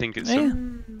 I think it's Yeah. a,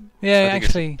 Yeah, I think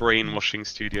actually, it's a brainwashing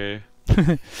studio.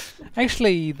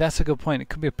 actually, that's a good point. It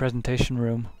could be a presentation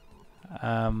room.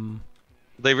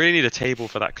 They really need a table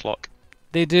for that clock.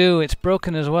 They do. It's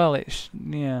broken as well. It's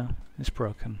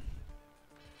broken.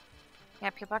 Yeah,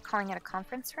 people are calling it a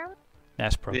conference room.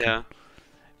 That's broken. Yeah.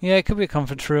 Yeah, it could be a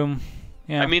conference room.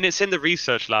 Yeah. I mean, it's in the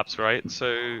research labs, right?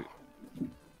 So,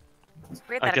 It's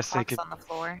weird I that guess a they clock's could- on the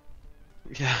floor.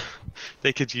 yeah,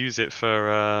 they could use it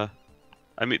for.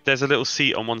 I mean, there's a little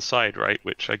seat on one side, right?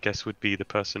 Which I guess would be the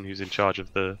person who's in charge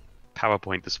of the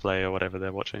PowerPoint display or whatever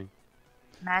they're watching.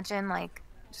 Imagine like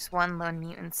just one lone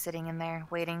mutant sitting in there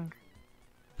waiting.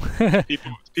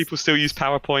 People still use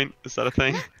PowerPoint. Is that a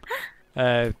thing?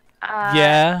 Yeah,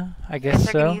 I If guess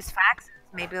they're gonna so. use faxes,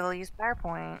 maybe they'll use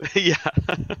PowerPoint.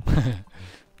 Yeah.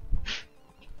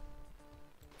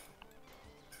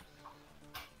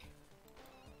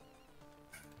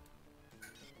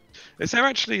 Is there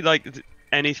actually like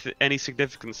any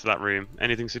significance to that room?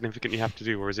 Anything significant you have to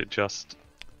do, or is it just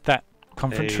That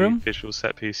conference a room? visual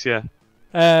set piece? Yeah,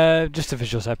 Just a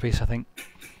visual set piece, I think.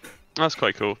 that's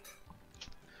quite cool.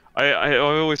 I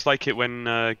always like it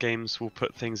when games will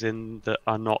put things in that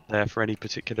are not there for any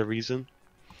particular reason.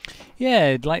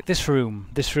 Yeah, like this room.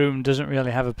 This room doesn't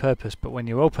really have a purpose, but when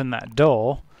you open that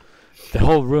door, the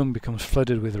whole room becomes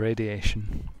flooded with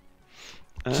radiation.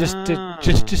 Just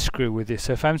to screw with you.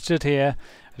 So if I'm stood here,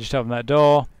 I just open that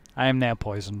door, I am now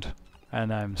poisoned,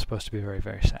 and I'm supposed to be very,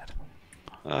 very sad.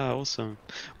 Ah, awesome.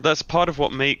 That's part of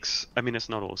what makes. I mean, it's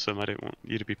not awesome. I don't want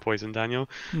you to be poisoned, Daniel.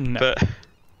 No, But.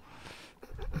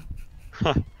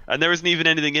 Huh. And there isn't even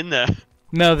anything in there.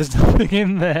 no, there's nothing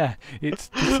in there. It's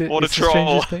What a it's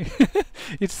troll. The strangest thing.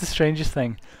 It's the strangest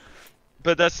thing.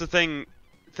 But that's the thing.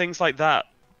 Things like that,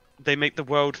 they make the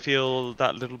world feel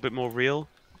that little bit more real,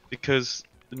 because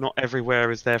not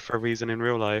everywhere is there for a reason in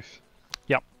real life.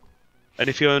 Yep. And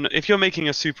if you're making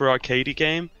a super arcadey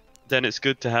game, then it's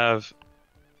good to have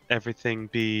everything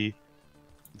be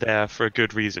there for a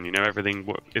good reason. You know,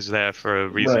 everything is there for a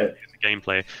reason Right. in the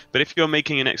gameplay. But if you're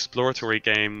making an exploratory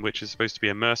game which is supposed to be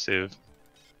immersive,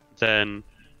 then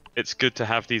it's good to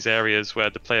have these areas where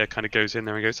the player kind of goes in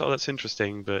there and goes, "Oh, that's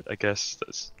interesting, but I guess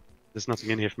there's nothing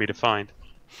in here for me to find."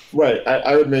 Right.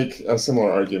 I would make a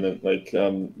similar argument. Like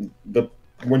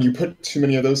when you put too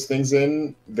many of those things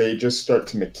in, they just start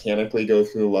to mechanically go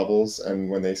through the levels, and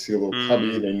when they see a little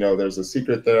cubby, they know there's a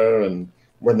secret there, and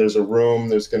when there's a room,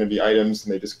 there's going to be items,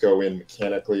 and they just go in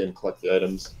mechanically and collect the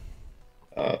items.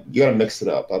 You got to mix it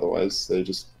up, otherwise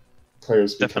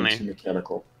players become Definitely. too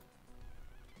mechanical.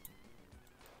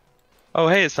 Oh,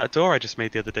 hey, it's that door I just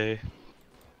made the other day.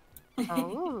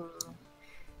 Oh.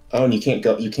 Oh, and you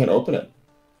can't open it.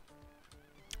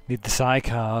 Need the psi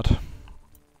card.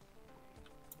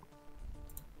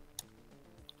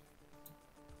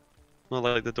 Not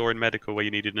like the door in medical where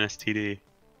you needed an STD.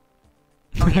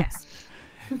 Oh yes.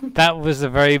 That was a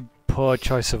very poor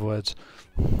choice of words.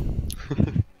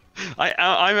 I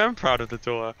am proud of the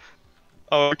door.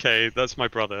 Oh, okay, that's my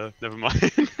brother. Never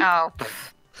mind. Oh.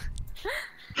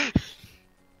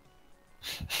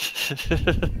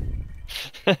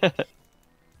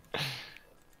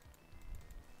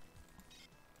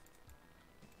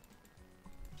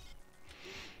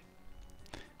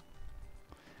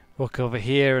 Look over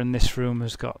here, and this room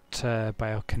has got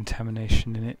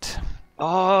biocontamination in it.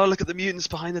 Oh, look at the mutants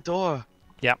behind the door.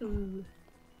 Ooh.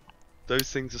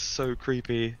 Those things are so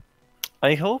creepy.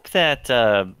 I hope that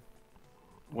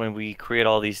when we create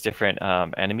all these different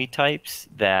enemy types,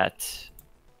 that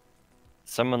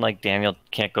someone like Daniel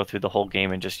can't go through the whole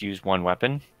game and just use one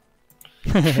weapon.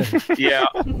 Yeah.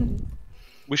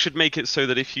 We should make it so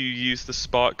that if you use the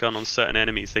spark gun on certain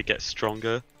enemies, they get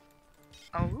stronger.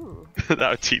 Oh. That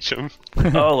would teach them.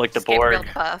 Oh, like the Just get real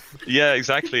Borg. buff. Yeah,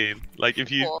 exactly. Like if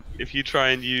you Cool. try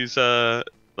and use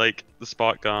like the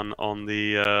spark gun on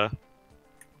the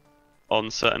on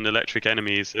certain electric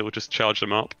enemies, it will just charge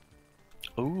them up.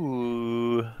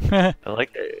 Ooh. I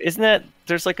like. Isn't that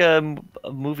there's like a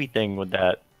movie thing with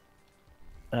that?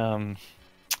 I'm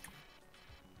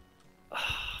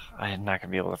not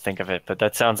gonna be able to think of it, but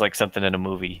that sounds like something in a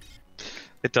movie.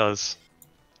 It does.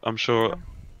 I'm sure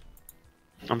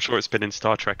it's been in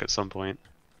Star Trek at some point.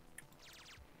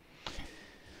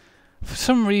 For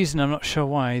some reason, I'm not sure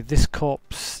why, this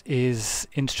corpse is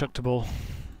indestructible.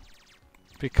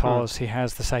 Because he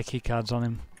has the psyche cards on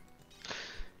him.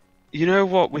 You know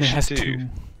what we And it has should do? 2,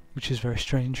 which is very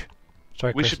strange.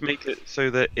 Sorry, We Chris. should make it so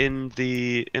that in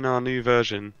our new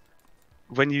version,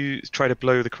 when you try to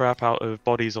blow the crap out of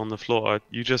bodies on the floor,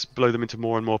 you just blow them into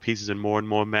more and more pieces and more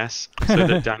mess, so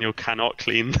that Daniel cannot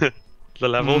clean the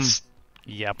levels.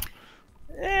 Yep.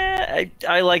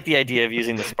 I like the idea of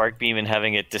using the spark beam and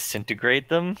having it disintegrate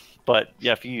them, but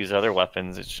yeah, if you use other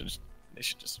weapons, they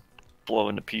should just blow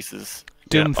into pieces.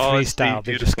 Doom Yeah. Oh, 3 it's the style,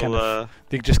 they just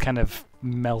beautiful, kind of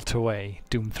melt away.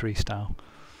 Doom 3 style.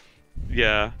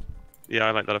 Yeah,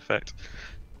 I like that effect.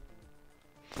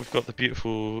 We've got the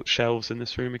beautiful shelves in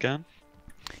this room again.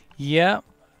 Yeah.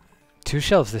 2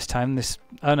 shelves this time.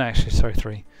 Oh no, actually, sorry,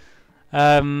 3.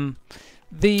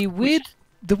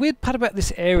 The weird part about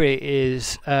this area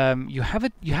is you have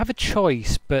a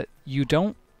choice, but you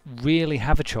don't really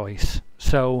have a choice.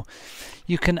 So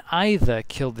you can either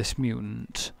kill this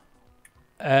mutant,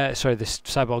 this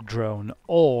cyborg drone,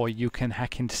 or you can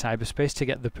hack into cyberspace to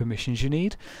get the permissions you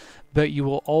need. But you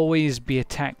will always be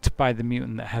attacked by the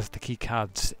mutant that has the key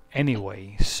cards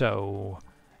anyway. So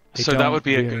So that would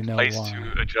be a really good know place why.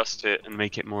 to adjust it and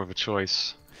make it more of a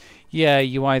choice. Yeah,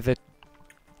 you either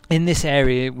in this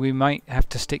area we might have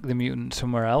to stick the mutant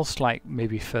somewhere else, like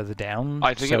maybe further down.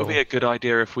 I think it would be so- a good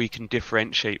idea if we can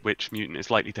differentiate which mutant is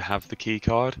likely to have the key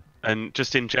card. And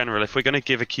just in general, if we're going to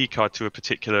give a key card to a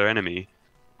particular enemy,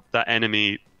 that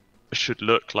enemy should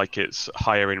look like it's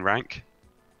higher in rank.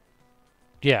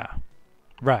 Yeah.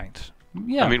 Right.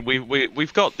 Yeah. I mean,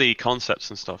 we've got the concepts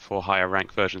and stuff for higher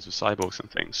rank versions of cyborgs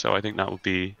and things, so I think that would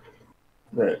be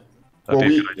Right. that'd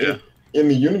be a good idea. In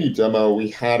the Unity demo, we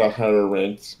had a higher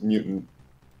ranked mutant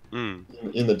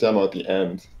Mm. in the demo at the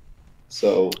end.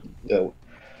 So, yeah,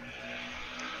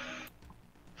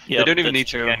 Yeah, They don't even that's need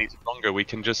to true. be any stronger. We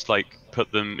can just like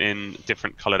put them in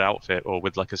different colored outfit or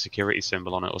with like a security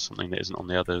symbol on it or something that isn't on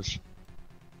the others.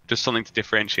 Just something to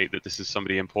differentiate that this is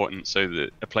somebody important, so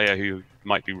that a player who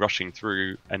might be rushing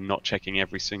through and not checking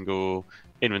every single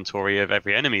inventory of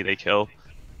every enemy they kill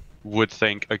would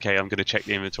think, okay, I'm going to check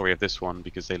the inventory of this one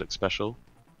because they look special.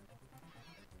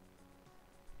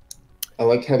 I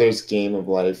like how there's Game of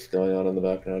Life going on in the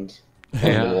background on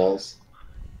Yeah. the walls.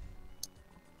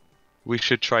 We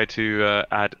should try to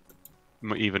add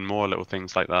even more little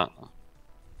things like that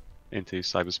into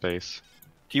cyberspace.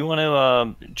 Do you want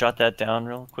to jot that down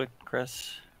real quick,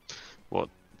 Chris?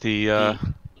 The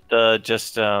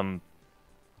Just I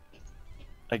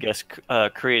guess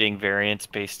creating variants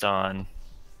based on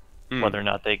whether or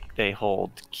not they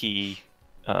hold key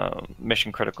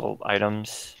mission critical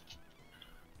items.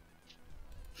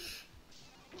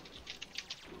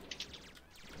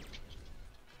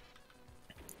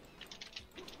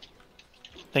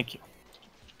 Thank you.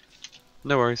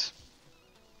 no worries.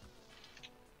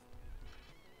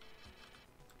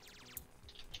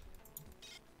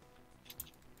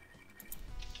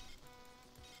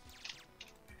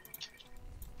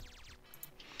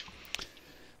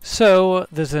 So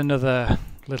there's another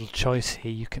little choice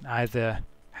here. You can either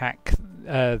hack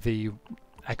the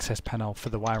access panel for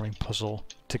the wiring puzzle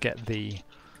to get the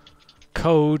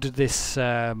code this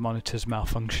monitor's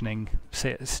malfunctioning.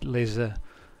 Say it's laser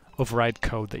override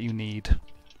code that you need.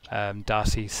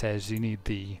 Darcy says you need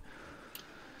the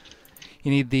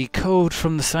code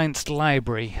from the science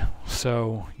library.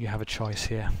 So you have a choice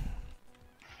here.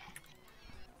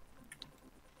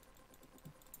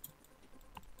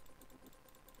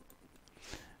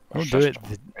 We'll do it.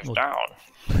 It's down.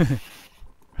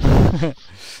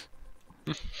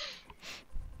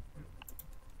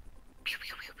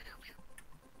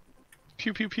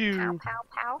 Pew pew Pow, pew. pow,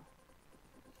 pow.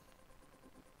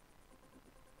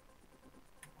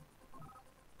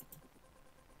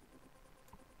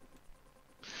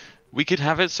 We could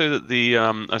have it so that the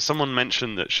as someone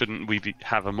mentioned that shouldn't we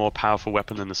have a more powerful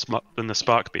weapon than the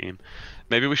spark beam?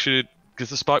 Maybe we should, because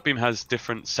the spark beam has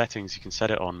different settings you can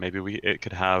set it on. Maybe it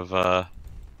could have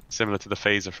similar to the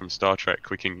phaser from Star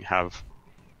Trek. We can have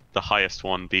the highest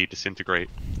one be disintegrate.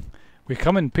 We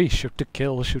come in peace, shoot to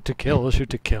kill, shoot to kill, shoot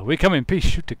to kill. We come in peace,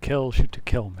 shoot to kill,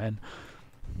 man.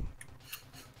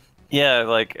 Yeah,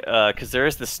 like, because there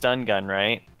is the stun gun,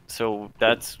 right? So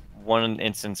that's one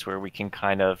instance where we can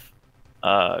kind of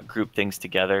group things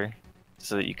together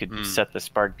so that you could set the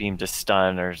spark beam to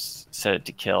stun or set it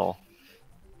to kill,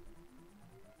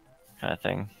 kind of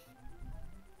thing.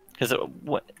 Because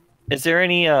what is there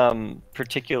any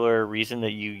particular reason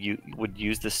that you would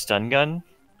use the stun gun?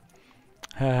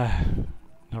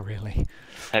 Not really.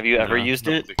 Have you ever used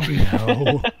it?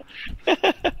 No.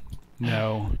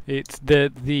 No. It's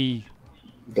the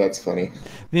That's funny.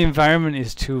 the environment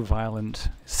is too violent.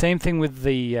 Same thing with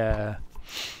the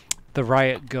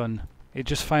riot gun. It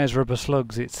just fires rubber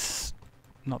slugs. It's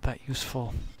not that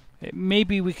useful.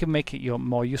 Maybe we can make it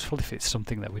more useful if it's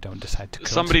something that we don't decide to cut.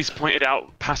 Somebody's pointed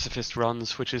out pacifist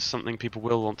runs, which is something people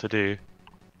will want to do.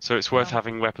 So it's worth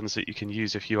having weapons that you can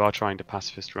use if you are trying to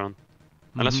pacifist run.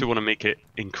 Unless we want to make it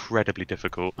incredibly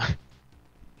difficult.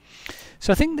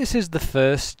 So I think this is the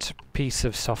first piece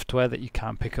of software that you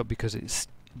can't pick up because it's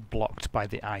blocked by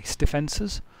the ice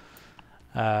defenses.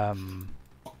 The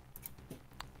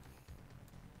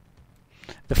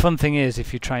fun thing is,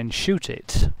 if you try and shoot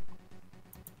it,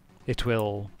 it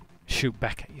will shoot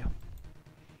back at you.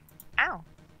 Ow.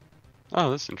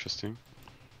 Oh, that's interesting.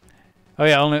 Oh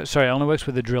yeah, it only works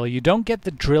with the drill. You don't get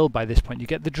the drill by this point. You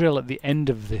get the drill at the end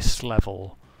of this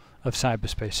level of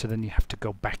cyberspace, so then you have to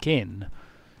go back in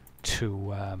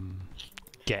to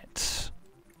get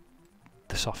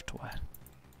the software.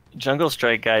 Jungle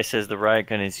Strike guy says the riot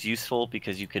gun is useful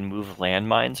because you can move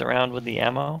landmines around with the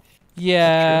ammo.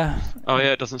 Yeah. Oh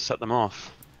yeah, it doesn't set them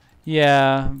off.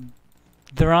 Yeah.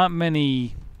 There aren't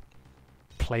many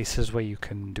places where you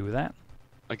can do that.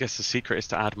 I guess the secret is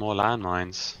to add more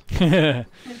landmines.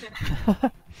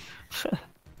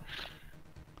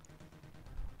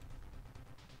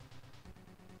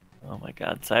 Oh my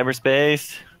god,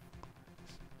 cyberspace!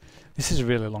 This is a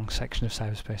really long section of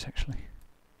cyberspace, actually.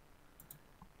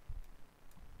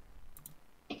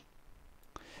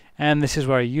 And this is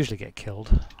where I usually get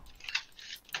killed.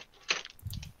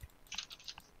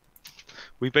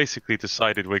 We basically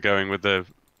decided we're going with the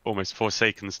almost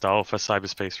Forsaken style for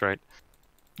cyberspace, right?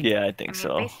 Yeah, I I think mean,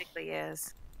 so. it basically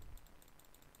is.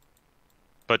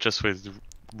 But just with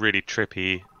really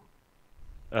trippy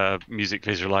music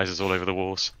visualizers all over the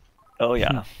walls. Oh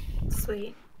yeah,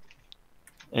 Sweet.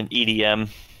 and EDM.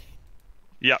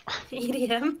 Yeah.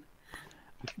 EDM.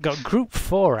 Got Group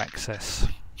 4 access.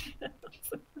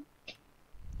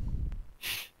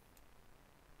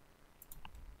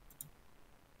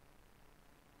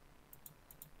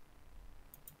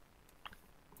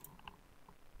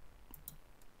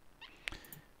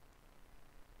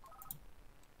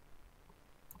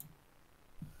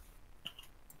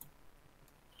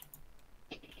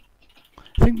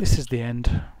 I think this is the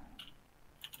end.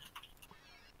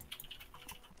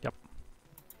 Yep.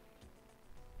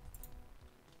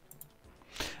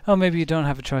 Oh, maybe you don't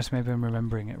have a choice. Maybe I'm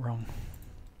remembering it wrong.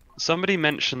 Somebody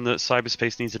mentioned that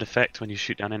cyberspace needs an effect when you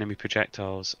shoot down enemy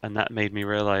projectiles, and that made me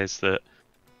realize that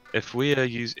if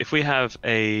we have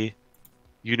a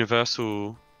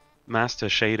universal master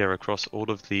shader across all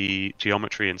of the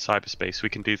geometry in cyberspace, we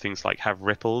can do things like have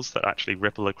ripples that actually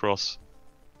ripple across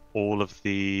all of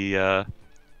the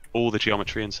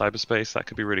geometry in cyberspace. That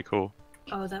could be really cool.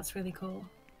 Oh, that's really cool.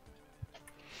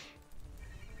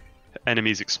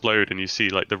 Enemies explode and you see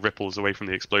like the ripples away from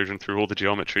the explosion through all the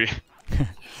geometry.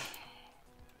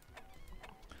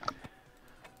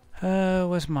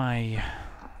 Where's my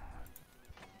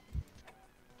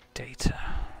data?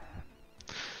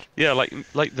 Yeah,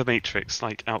 like the Matrix,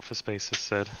 like Alpha Space has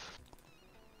said.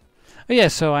 Oh yeah,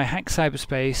 so I hacked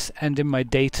cyberspace, and in my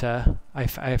data, I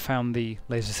found the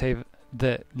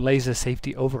laser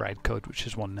safety override code, which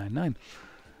is 199.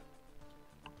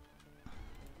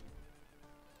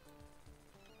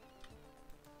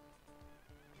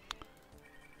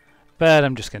 But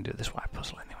I'm just going to do this wire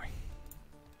puzzle anyway.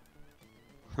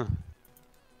 Huh.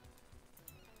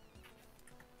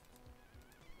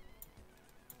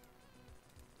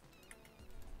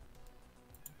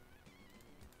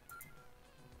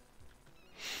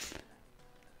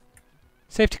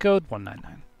 Safety code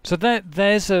 199. So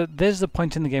there's the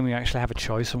point in the game where you actually have a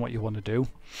choice on what you want to do.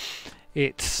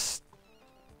 It's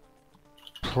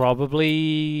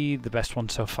probably the best one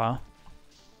so far.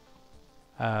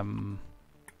 But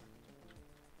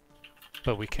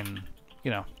we can,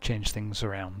 change things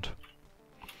around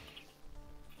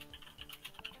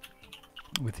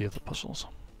with the other puzzles.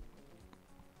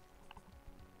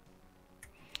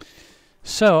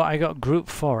 So I got group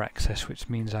 4 access, which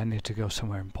means I need to go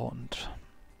somewhere important.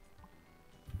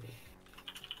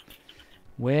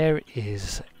 Where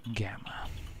is Gamma?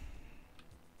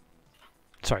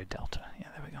 Sorry, Delta. Yeah,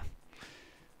 there we go.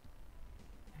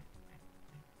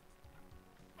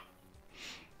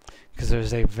 Because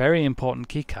there's a very important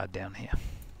keycard down here.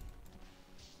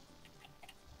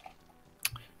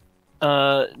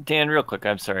 Dan, real quick,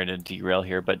 I'm sorry to derail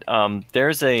here, but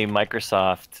there's a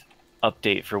Microsoft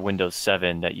update for Windows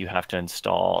 7 that you have to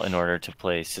install in order to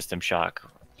play System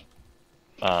Shock,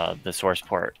 the source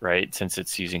port, right? Since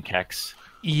it's using Kex.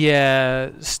 Yeah,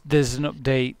 there's an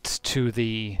update to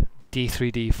the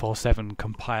D3D47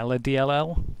 compiler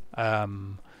DLL.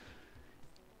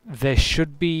 There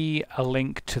should be a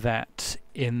link to that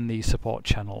in the support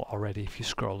channel already if you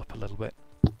scroll up a little bit.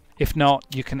 If not,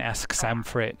 you can ask Sam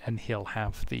for it and he'll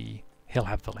have the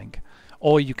link.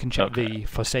 Or you can check the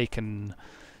Forsaken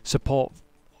support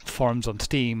forums on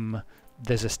Steam.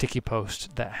 There's a sticky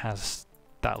post that has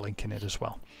that link in it as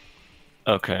well.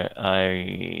 Okay,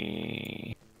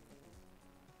 I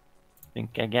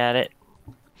think I got it.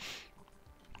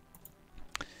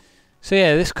 So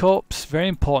yeah, this corpse, very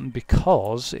important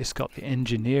because it's got the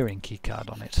engineering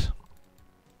keycard on it.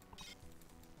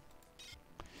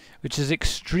 Which is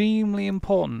extremely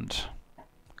important,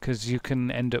 because you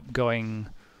can end up going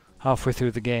halfway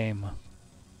through the game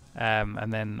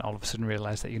and then all of a sudden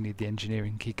realise that you need the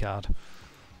engineering keycard.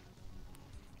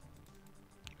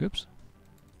 Oops.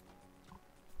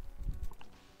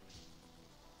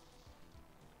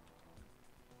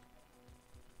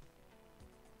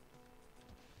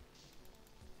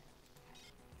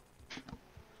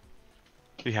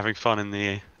 Are you having fun in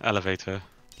the elevator?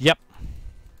 Yep.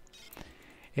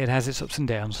 It has its ups and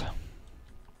downs.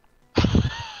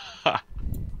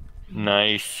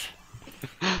 Nice.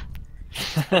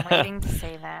 I'm waiting to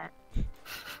say that.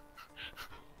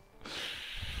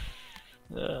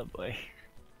 Oh boy.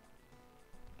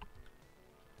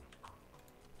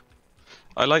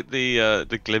 I like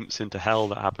the glimpse into hell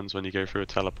that happens when you go through a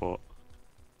teleport.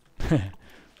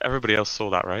 Everybody else saw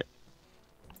that, right?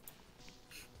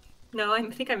 No, I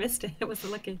think I missed it. It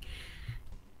wasn't looking.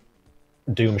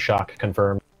 Doom shock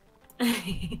confirmed.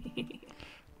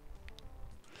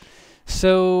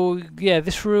 So yeah,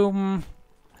 this room,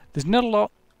 there's not a lot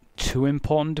too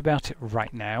important about it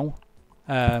right now,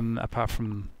 apart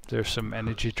from there's some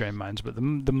energy drain mines, but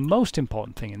the most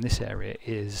important thing in this area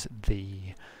is the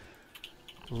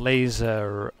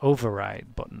laser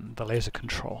override button, the laser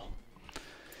control.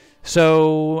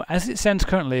 So as it stands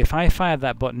currently, if I fire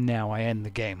that button now, I end the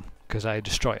game because I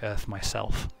destroy Earth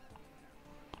myself.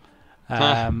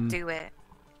 Do it.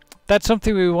 That's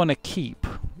something we want to keep,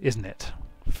 isn't it?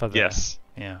 For the, Yes.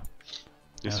 Yeah.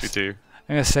 Yes, we do.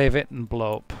 I'm gonna save it and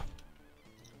blow up.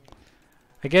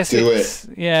 I guess Do it's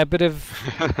a bit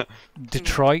of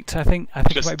Detroit. I think it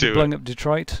Just might be do blowing it. up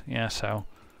Detroit. Yeah, so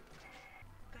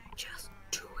Just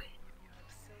do it.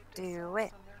 Do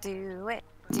it. Do it.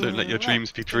 Don't let your do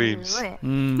dreams be it, dreams. do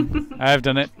it. I've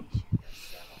done it.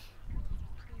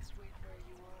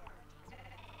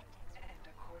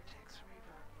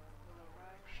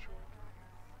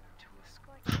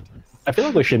 I feel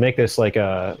like we should make this like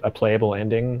a playable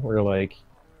ending where like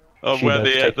Oh, She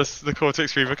where does the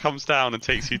Cortex Reaver comes down and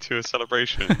takes you to a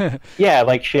celebration. yeah,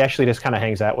 like she actually just kind of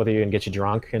hangs out with you and gets you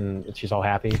drunk and she's all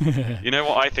happy. You know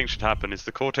what I think should happen is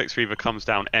the Cortex Reaver comes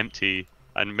down empty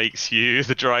and makes you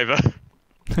the driver,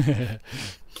 and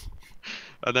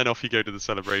then off you go to the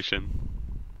celebration.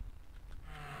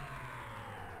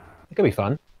 It could be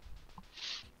fun.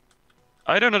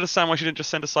 I don't understand why she didn't just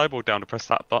send a cyborg down to press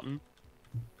that button.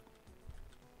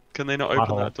 Can they not Plot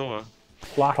open hole. that door?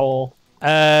 Plot hole.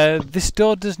 This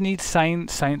door does need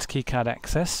science keycard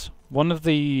access. One of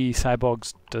the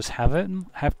cyborgs does have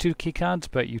 2 keycards,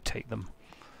 but you take them.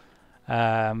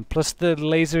 Plus the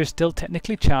laser is still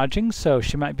technically charging, so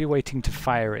she might be waiting to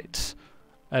fire it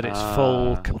at its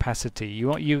full capacity.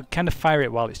 You kind of fire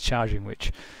it while it's charging,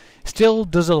 which still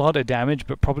does a lot of damage,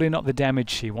 but probably not the damage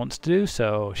she wants to do,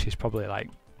 so she's probably like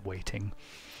waiting.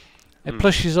 And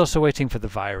plus she's also waiting for the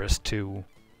virus to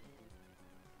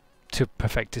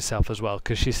perfect itself as well,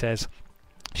 because she says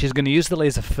She's going to use the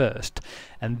laser first,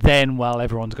 and then while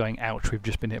everyone's going, ouch, we've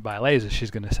just been hit by a laser,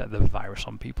 she's going to set the virus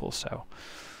on people. So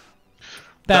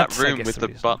That I room guess, with the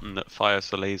reason. button that fires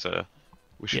the laser,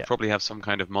 we should Yeah. probably have some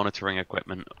kind of monitoring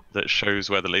equipment that shows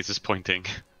where the laser's pointing,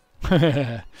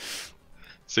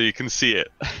 so you can see it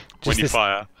when Just you this-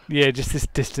 fire. Yeah, just this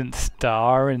distant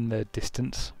star in the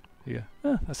distance. Yeah,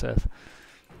 that's Earth.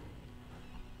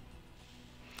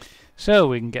 So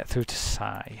we can get through to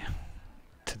Psi,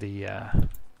 to the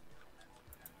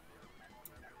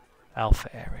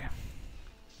Alpha area.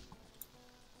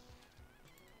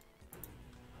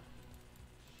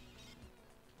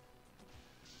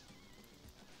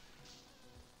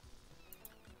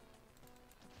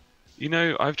 You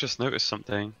know, I've just noticed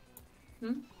something.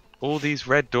 Hmm? All these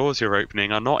red doors you're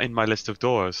opening are not in my list of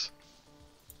doors.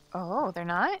 Oh, they're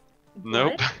not?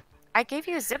 Nope, What? I gave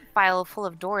you a zip file full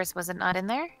of doors. Was it not in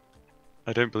there?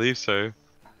 I don't believe so.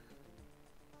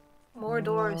 More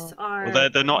doors are. Well,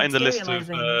 they're not in the list of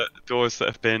materializing. doors that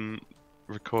have been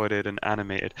recorded and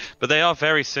animated, but they are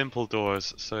very simple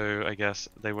doors, so I guess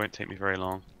they won't take me very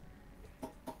long.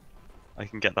 I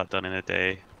can get that done in a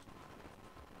day.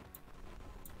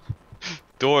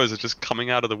 Doors are just coming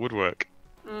out of the woodwork.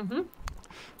 Mm-hmm.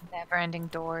 Never-ending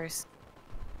doors.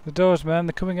 The doors, man,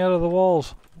 they're coming out of the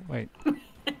walls. Wait.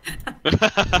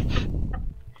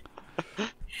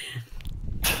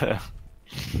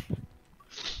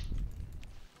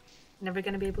 Never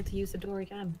gonna be able to use the door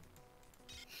again.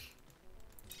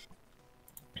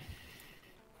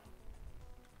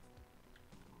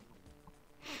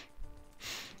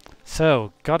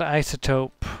 So, got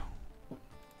isotope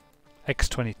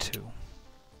X22.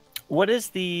 What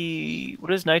does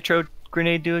nitro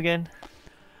grenade do again?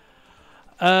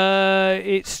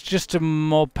 It's just a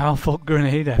more powerful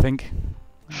grenade, I think.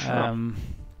 Let me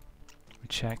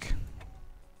check.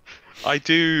 I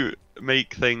do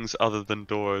make things other than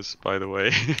doors, by the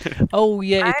way. Oh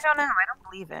yeah, I don't know. I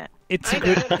don't believe it. it's I a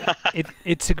don't.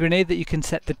 it's a grenade that you can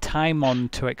set the time on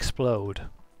to explode.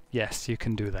 Yes, you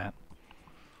can do that.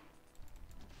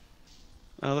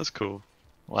 Oh, that's cool.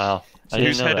 Wow, So I didn't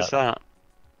whose know head that. is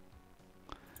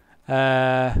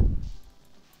that?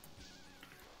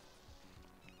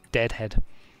 Deadhead.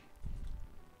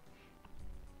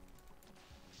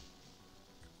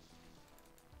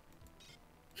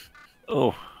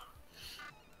 Oh,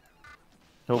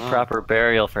 no Wow. proper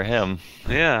burial for him.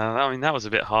 Yeah, I mean that was a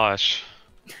bit harsh.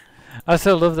 I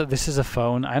also love that this is a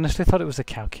phone. I honestly thought it was a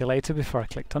calculator before I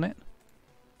clicked on it.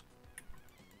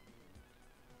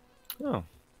 Oh,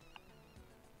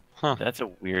 Huh. that's a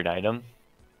weird item.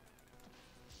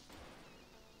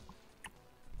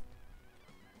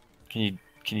 Can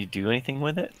you do anything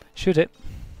with it? Shoot it.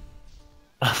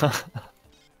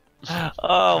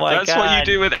 Oh my god! That's what you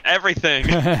do with everything.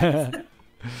 I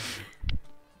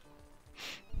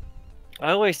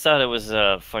always thought it was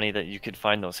funny that you could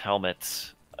find those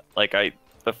helmets. Like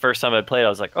the first time I played, I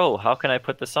was like, "Oh, how can I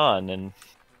put this on?" And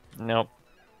nope,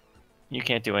 you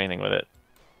can't do anything with it.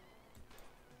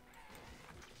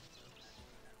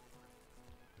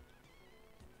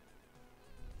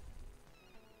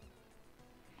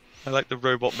 I like the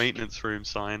robot maintenance room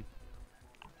sign.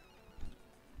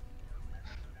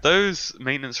 Those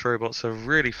maintenance robots are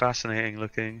really fascinating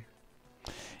looking.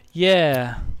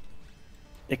 Yeah.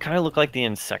 They kind of look like the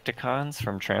Insecticons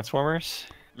from Transformers.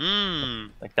 Mmm.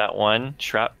 Like that one,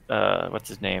 what's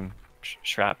his name?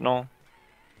 Shrapnel?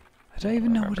 I don't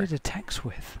even know what remember. it attacks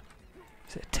with.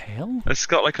 Is it a tail? It's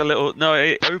got like a little. No,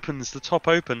 it opens. The top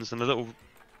opens and a little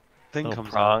thing Little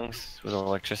comes out. prongs with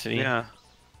electricity. Yeah.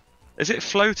 Is it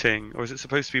floating or is it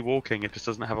supposed to be walking? It just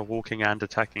doesn't have a walking and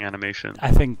attacking animation.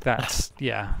 I think that's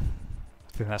yeah.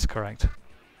 I think that's correct.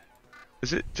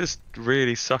 Is it just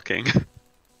really sucking?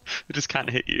 It just can't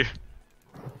hit you.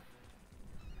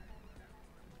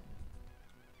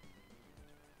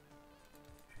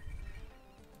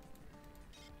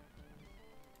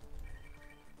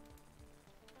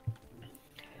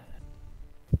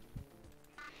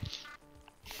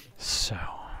 So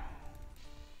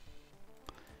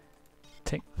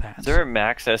take that. Is there a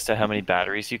max as to how many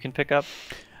batteries you can pick up?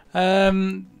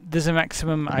 There's a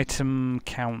maximum item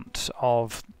count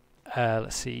of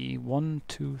let's see, 1,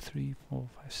 2, 3, 4,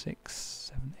 5, 6,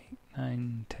 7, 8,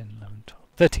 9, 10, 11, 12,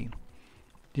 13.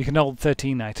 You can hold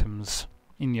 13 items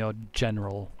in your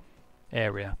general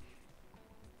area.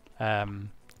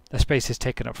 The space is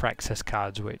taken up for access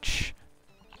cards, which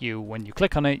when you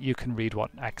click on it, you can read what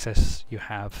access you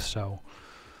have, so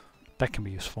that can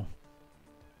be useful.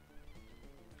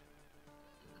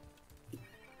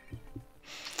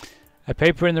 A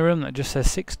paper in the room that just says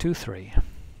 623.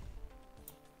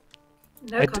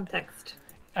 No I d- context.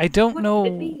 I don't What know.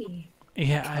 could it be?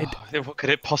 Yeah, What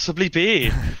could it possibly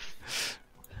be?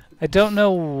 I don't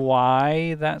know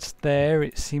why that's there.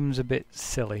 It seems a bit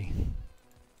silly.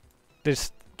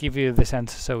 Just give you this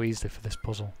answer so easily for this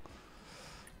puzzle.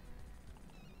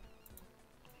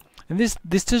 And this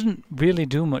doesn't really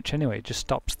do much anyway. It just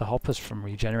stops the hoppers from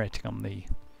regenerating on the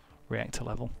reactor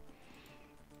level.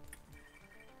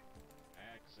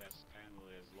 Access panel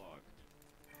is locked.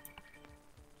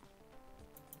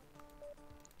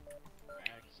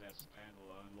 Access panel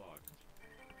unlocked.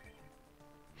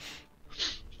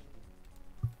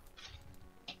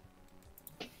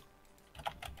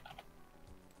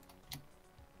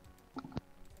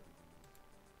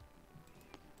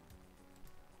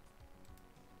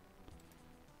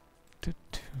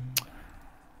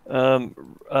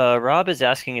 Rob is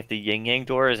asking if the yin yang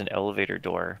door is an elevator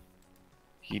door.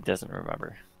 He doesn't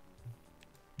remember.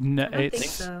 No, I don't think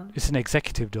it's so. it's an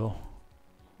executive door.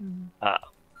 Mm. Robot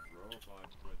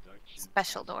production.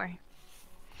 Special door.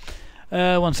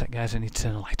 1 sec, guys. I need to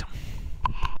turn the light on.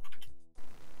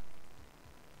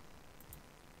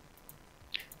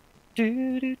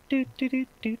 Do do do do do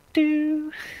do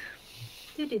do.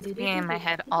 Be in my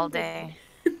head all day.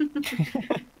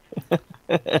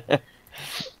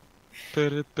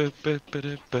 Doing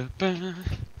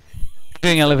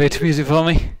elevator music for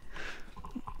me.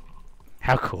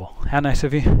 How cool. How nice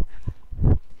of you.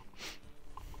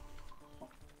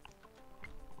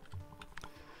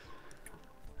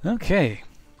 Okay.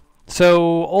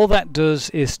 So all that does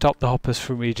is stop the hoppers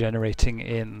from regenerating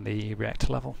in the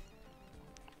reactor level.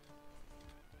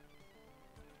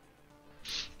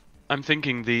 I'm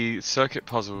thinking the circuit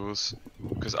puzzles,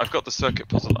 because I've got the circuit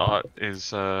puzzle art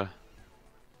is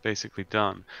basically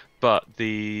done, but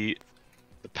the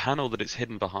panel that it's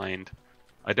hidden behind,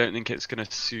 I don't think it's going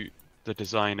to suit the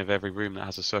design of every room that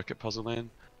has a circuit puzzle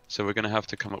in. So we're going to have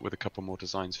to come up with a couple more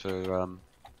designs for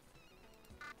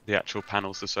the actual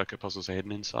panels the circuit puzzles are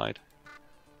hidden inside.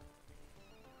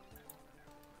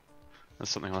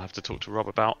 That's something I'll have to talk to Rob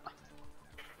about.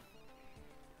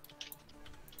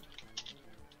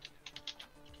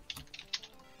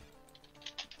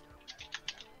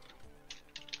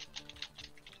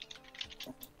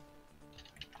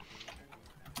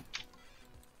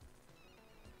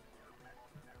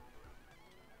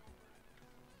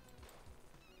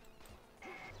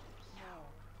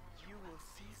 You will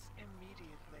cease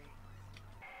immediately.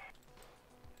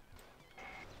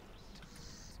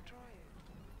 Destroy it,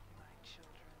 my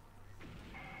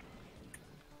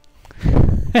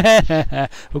children.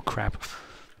 Oh crap.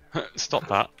 Stop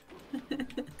that.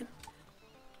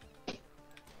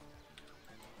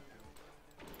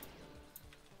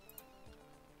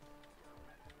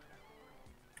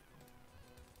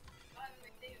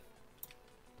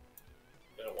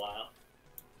 Been a while.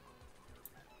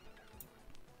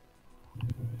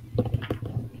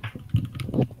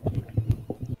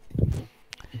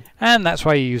 And that's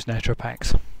why you use nitro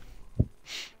packs.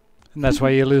 And that's why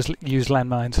you use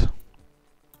landmines.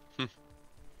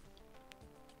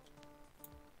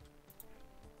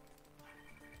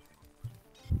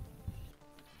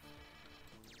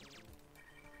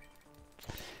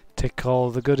 Take all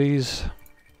the goodies.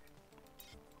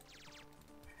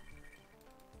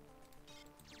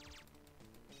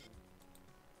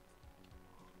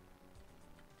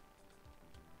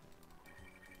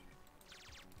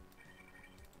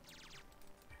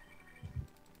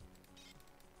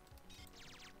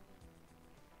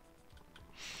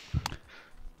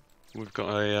 We've got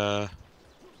a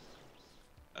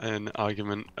an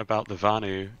argument about the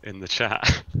Vanu in the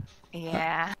chat.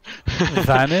 Yeah.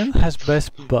 Vanu has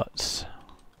best butts.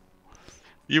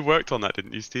 You worked on that,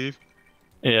 didn't you, Steve?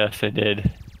 Yes, I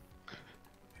did.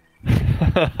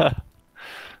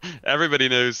 Everybody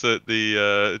knows that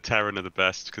the Terran are the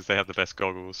best because they have the best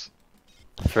goggles.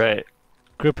 That's right.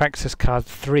 Group access card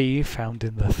 3 found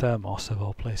in the Thermos of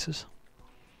all places.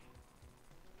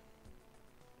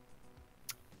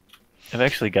 I've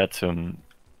actually got some.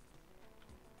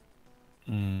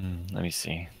 Let me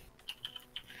see.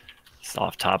 It's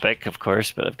off topic, of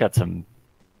course, but I've got some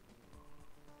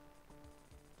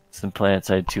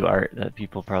PlanetSide 2 art that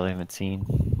people probably haven't seen.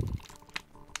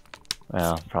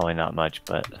 Well, probably not much,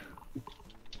 but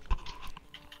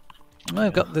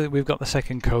Well, we've got the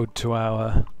second code to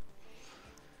our.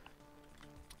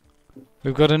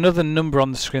 We've got another number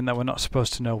on the screen that we're not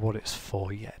supposed to know what it's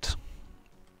for yet,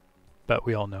 but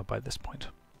we all know by this point.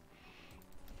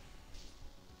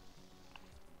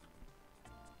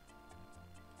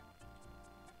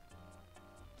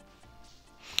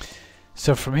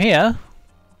 So from here,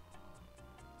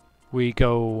 we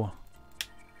go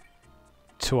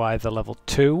to either level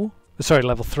 2. Sorry,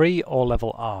 level 3 or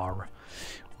level R.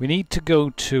 We need to go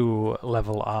to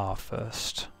level R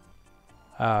first,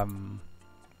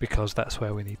 because that's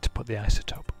where we need to put the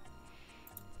isotope.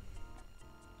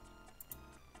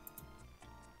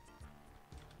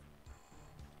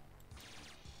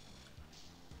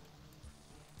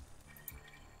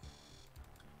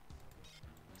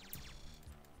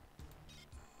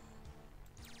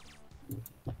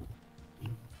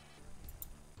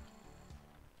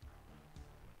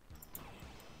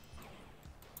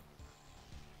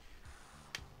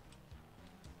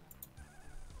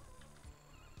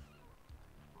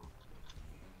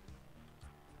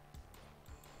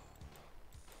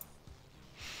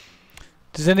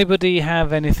 Does anybody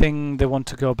have anything they want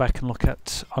to go back and look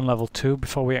at on level 2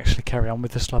 before we actually carry on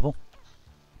with this level?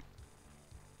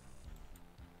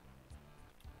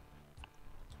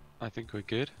 I think we're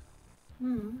good. I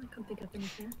can't think of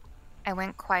anything. I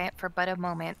went quiet for but a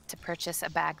moment to purchase a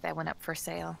bag that went up for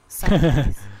sale. So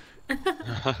nice.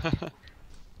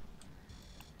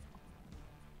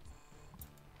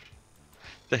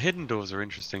 The hidden doors are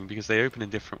interesting because they open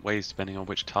in different ways depending on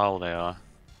which tile they are.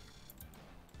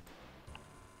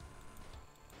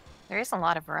 There is a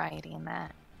lot of variety in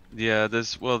that. Yeah,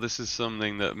 this is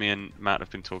something that me and Matt have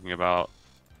been talking about,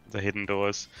 the hidden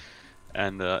doors,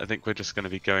 and I think we're just going to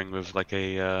be going with like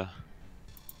a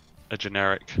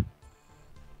generic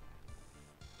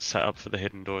setup for the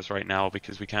hidden doors right now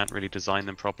because we can't really design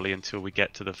them properly until we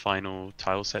get to the final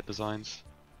tile set designs.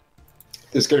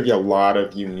 There's going to be a lot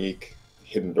of unique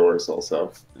hidden doors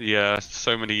also. Yeah,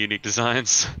 so many unique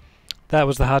designs. That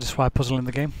was the hardest wire puzzle in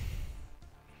the game.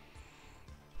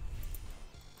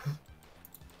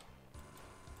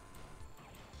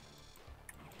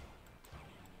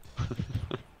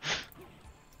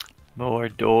 More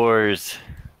doors.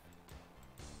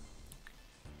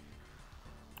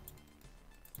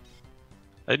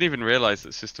 I didn't even realize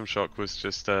that System Shock was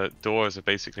just doors are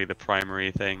basically the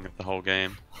primary thing of the whole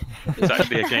game. It's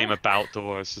actually a game about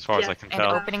doors, as far as I can And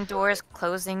tell. opening doors,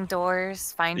 closing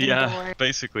doors, finding Yeah, doors.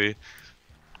 basically.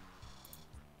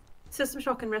 System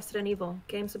Shock and Resident Evil,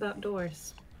 games about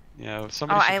doors. Yeah, Oh,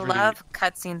 somebody I should really... love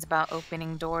cutscenes about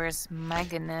opening doors. My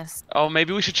goodness. Oh,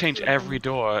 maybe we should change every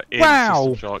door in Wow.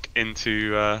 System Shock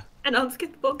into An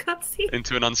unskippable cutscene.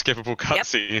 into an unskippable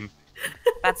cutscene.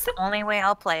 That's the only way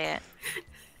I'll play it.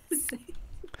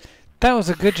 That was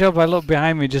a good job. I looked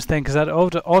behind me just then because that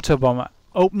Autobomb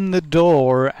opened the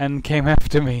door and came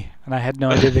after me, and I had no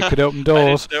idea they could open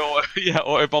doors. Yeah,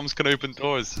 autobombs can open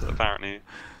doors, apparently.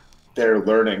 They're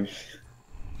learning.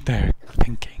 They're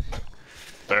thinking.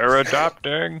 They're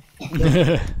adapting.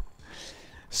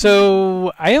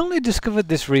 So I only discovered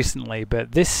this recently,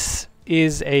 but this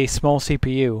is a small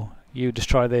CPU. You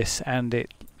destroy this, and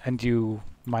you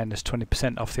minus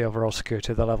 20% off the overall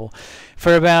security of the level.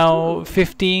 For about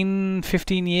 15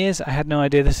 years, I had no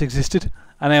idea this existed,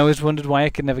 and I always wondered why I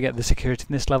could never get the security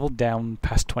in this level down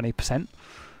past 20%.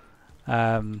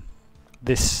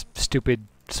 This stupid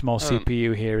small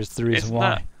CPU here is the reason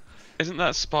why. Isn't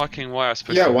that sparking wire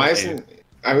supposed Yeah, to why hit you? isn't...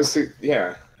 I was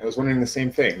wondering the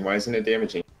same thing. Why isn't it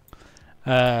damaging?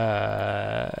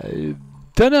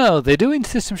 Don't know. They do in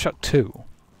System Shock 2.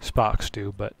 Sparks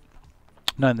do, but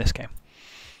not in this game.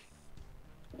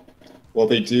 Well,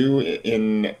 they do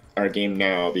in our game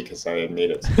now because I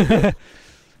made it.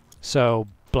 So,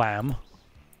 blam.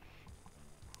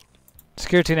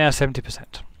 Security now 70%.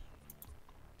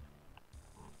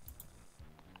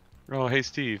 Oh, hey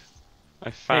Steve.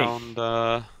 I found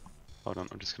hold on,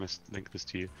 I'm just gonna link this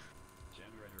to you.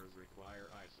 Generators require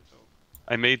isotope.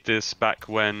 I made this back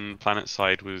when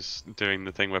PlanetSide was doing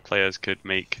the thing where players could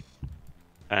make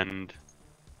and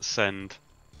send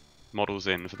models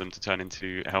in for them to turn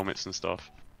into helmets and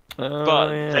stuff.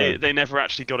 But they never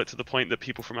actually got it to the point that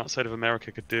people from outside of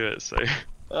America could do it, so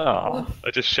Oh,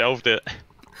 I just shelved it.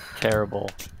 terrible.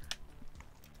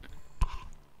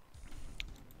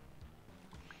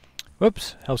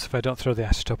 Whoops. Helps if I don't throw the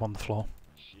isotope on the floor.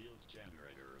 Shield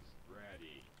generators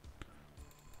ready.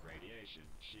 Radiation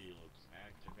shields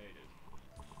activated.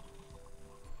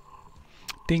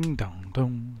 Ding dong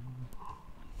dong.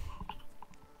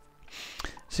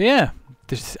 So yeah,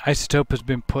 this isotope has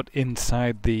been put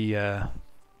inside the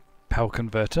power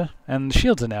converter, and the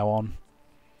shields are now on.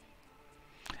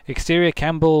 Exterior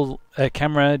camera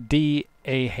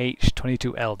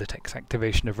DAH-22L detects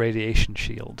activation of radiation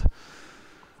shield.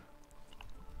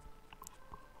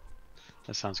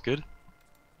 That sounds good.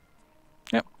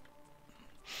 It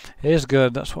is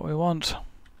good. That's what we want.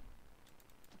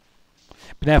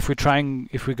 But now, if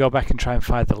we go back and try and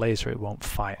fire the laser, it won't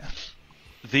fire.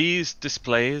 These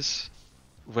displays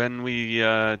when we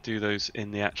do those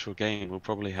in the actual game, we'll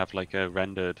probably have like a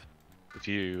rendered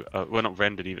view. Well, not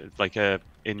rendered even, like a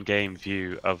in-game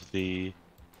view of the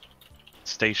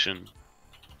station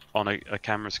on a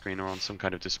camera screen or on some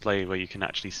kind of display where you can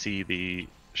actually see the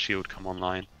shield come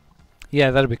online.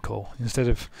 Yeah, that'd be cool. Instead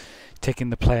of taking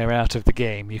the player out of the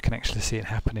game, you can actually see it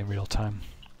happen in real time.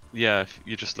 Yeah, if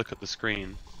you just look at the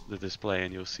screen, the display,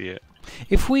 and you'll see it.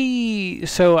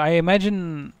 So I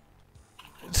imagine,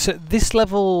 so this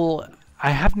level,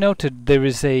 I have noted there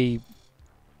is a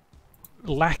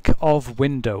lack of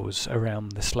windows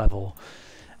around this level.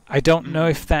 I don't know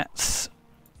if that's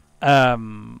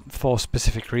for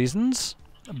specific reasons,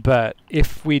 but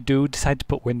if we do decide to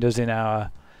put windows in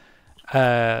our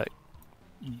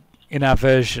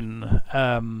version,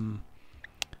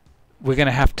 we're going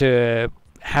to have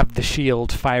the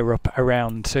shield fire up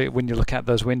around, so when you look at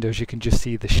those windows you can just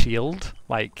see the shield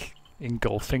like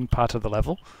engulfing part of the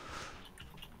level.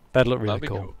 That'd look really That'd be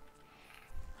cool.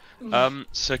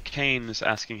 So Kane is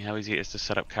asking how easy it is to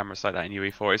set up cameras like that in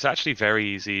UE4. It's actually very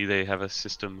easy. They have a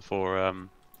system for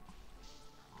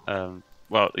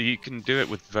well, you can do it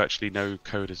with virtually no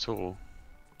code at all.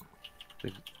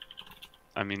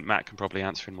 I mean, Matt can probably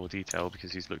answer in more detail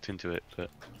because he's looked into it, but...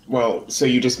 Well, so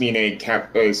you just mean a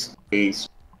camera screen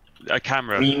system,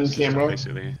 camera,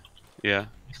 basically. Yeah.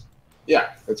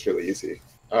 Yeah, that's really easy.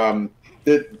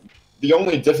 The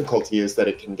only difficulty is that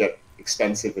it can get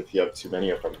expensive if you have too many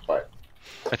of them. But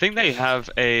I think they have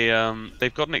a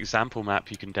they've got an example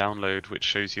map you can download which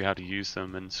shows you how to use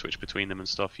them and switch between them and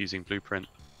stuff using Blueprint.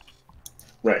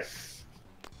 Right.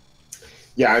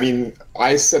 Yeah, I mean,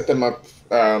 I set them up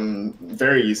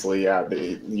very easily. Yeah,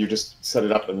 you just set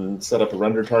it up and set up a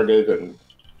render target and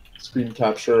screen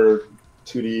capture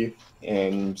 2D,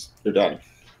 and you're done.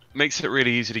 Makes it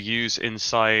really easy to use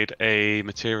inside a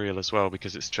material as well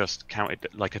because it's just counted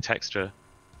like a texture,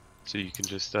 so you can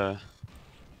just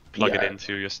plug it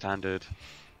into your standard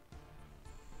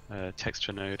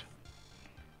texture node.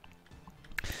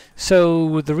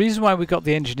 So the reason why we got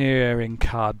the engineering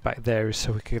card back there is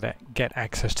so we could get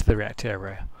access to the reactor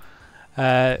area.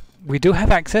 We do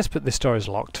have access, but this door is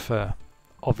locked for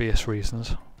obvious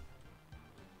reasons.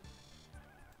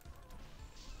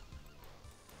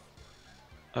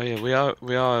 Oh yeah,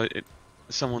 we are.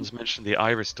 Someone's mentioned the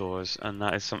iris doors, and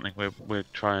that is something we're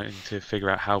trying to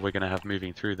figure out how we're going to have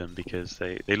moving through them because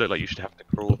they look like you should have to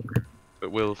crawl through,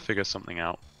 but we'll figure something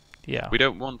out. Yeah. We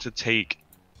don't want to take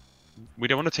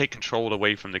control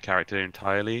away from the character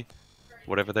entirely,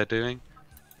 whatever they're doing.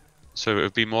 So it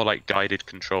would be more like guided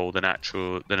control than an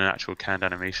actual canned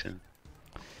animation.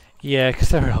 Yeah, because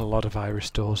there are a lot of iris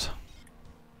doors.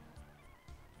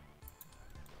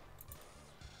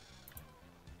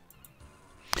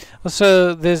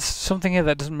 Also, there's something here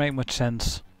that doesn't make much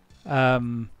sense.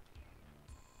 Sorry.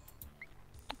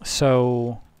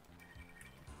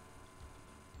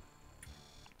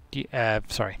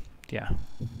 Yeah.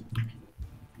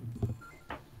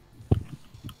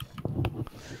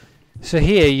 So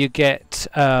here you get,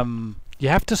 you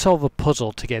have to solve a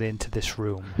puzzle to get into this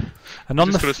room. And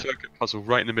on just got a circuit puzzle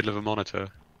right in the middle of a monitor.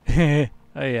 Oh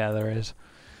yeah, there is.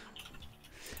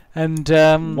 And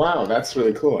wow, that's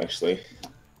really cool, actually.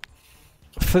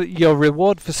 For your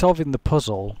reward for solving the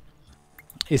puzzle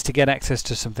is to get access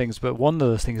to some things, but one of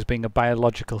those things being a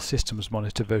biological systems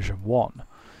monitor version 1.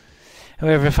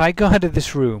 However, if I go out of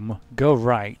this room, go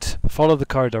right, follow the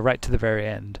corridor right to the very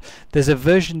end, there's a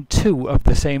version 2 of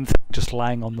the same thing just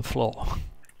lying on the floor.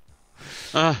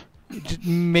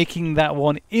 Making that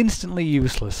one instantly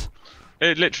useless.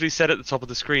 It literally said at the top of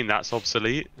the screen, that's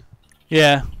obsolete.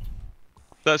 Yeah.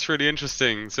 That's really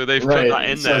interesting. So they've put that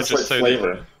in there just so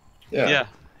flavor. Yeah.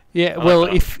 Yeah, well,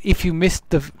 if you missed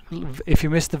the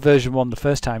version 1 the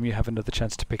first time, you have another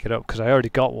chance to pick it up because I already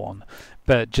got one,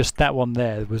 but just that one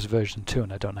there was version 2,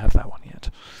 and I don't have that one yet.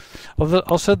 Although,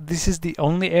 also, this is the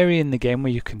only area in the game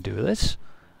where you can do this.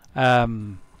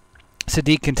 It's a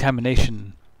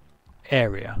decontamination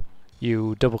area.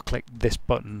 You double-click this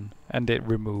button, and it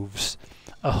removes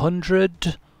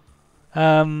 100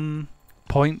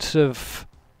 points of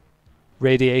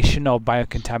radiation or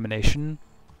biocontamination.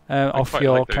 Off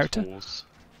your character.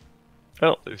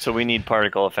 Oh, so we need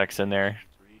particle effects in there.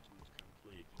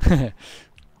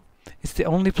 It's the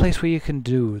only place where you can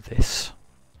do this.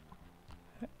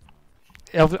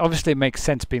 Obviously, it makes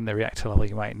sense being the reactor level.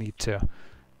 You might need to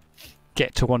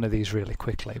get to one of these really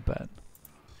quickly, but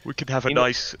we could have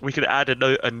we could add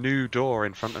a new door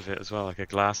in front of it as well, like a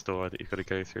glass door that you've got to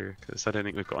go through. Because I don't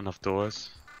think we've got enough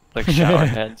doors. Like shower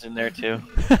heads in there too.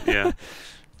 Yeah.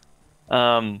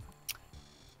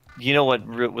 You know what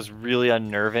was really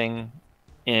unnerving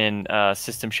in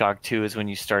System Shock 2 is when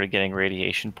you started getting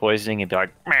radiation poisoning and be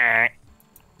like, "Meh,"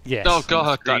 Yes. Oh and the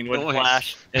god, that screen would noise.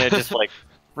 flash, and it just like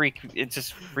freaks me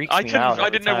out. I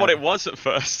every didn't know what time. it was at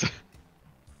first.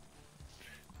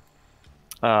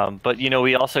 But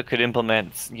we also could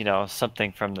implement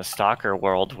something from the Stalker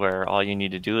world where all you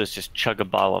need to do is just chug a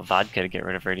bottle of vodka to get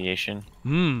rid of radiation.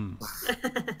 Mmm.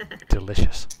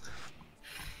 Delicious.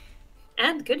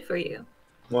 And good for you.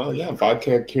 Well, yeah,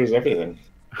 vodka cures everything.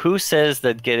 Who says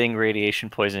that getting radiation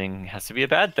poisoning has to be a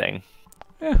bad thing?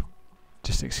 Yeah.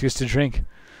 Just an excuse to drink.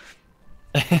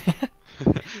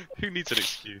 Who needs an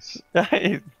excuse?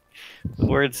 The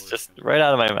words just right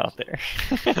out of my mouth there.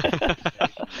 Safety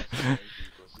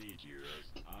procedures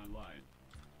online.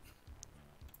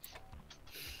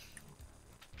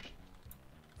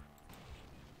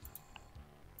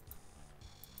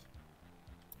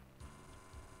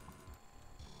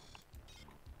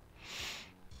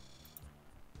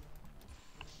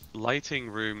 Lighting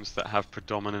rooms that have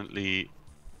predominantly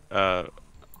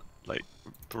like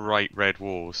bright red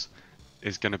walls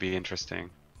is going to be interesting.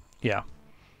 Yeah.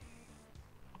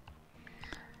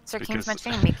 Sir King's Because-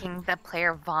 mentioning making the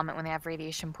player vomit when they have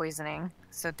radiation poisoning,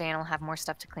 so Dan will have more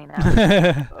stuff to clean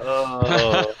up.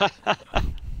 Oh.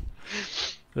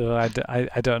 So I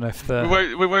don't know if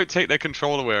the We won't take their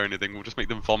controller away or anything. We'll just make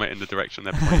them vomit in the direction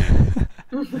they're pointing.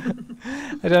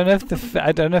 I don't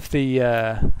know if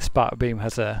the Spark Beam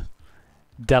has a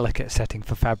delicate setting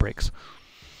for fabrics.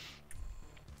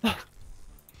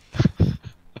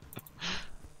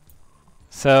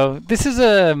 So this is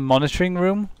a monitoring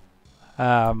room.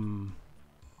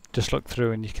 Just look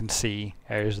through and you can see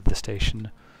areas of the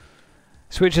station.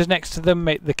 Switches next to them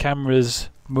make the cameras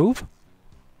move.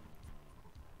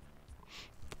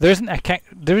 There isn't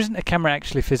a camera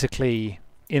actually physically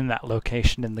in that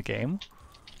location in the game,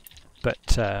 but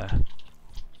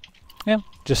yeah,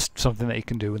 just something that you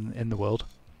can do in the world.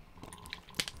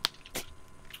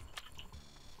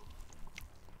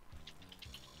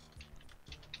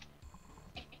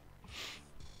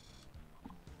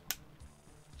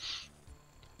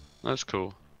 That's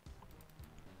cool.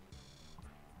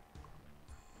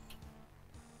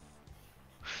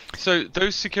 So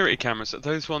those security cameras, are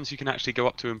those ones you can actually go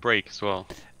up to and break as well?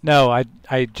 No,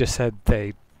 I just said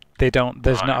they don't.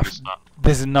 There's Oh, I not missed that.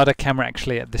 there's not a camera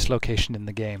actually at this location in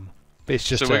the game. It's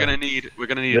just So we're gonna need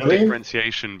Really? a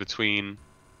differentiation between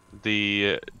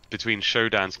between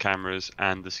Showdown's cameras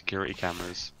and the security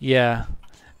cameras. yeah.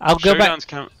 I'll go back. Showdown's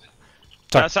Sorry.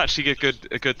 That's actually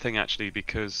a good thing actually,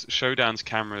 because Showdown's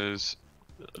cameras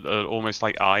are almost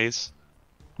like eyes.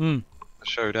 Hmm.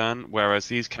 Showdown, whereas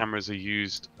these cameras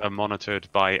are monitored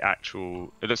by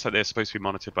actual. It looks like they're supposed to be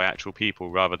monitored by actual people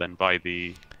rather than by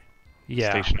the Yeah.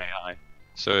 station AI.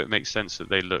 So it makes sense that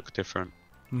they look different.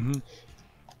 hmm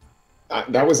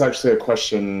That was actually a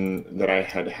question that I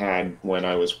had when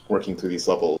I was working through these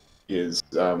levels. Is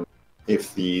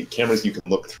if the cameras you can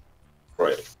look through,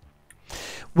 right?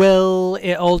 Well,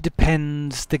 it all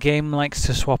depends. The game likes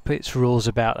to swap its rules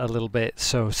about a little bit,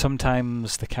 so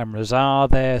sometimes the cameras are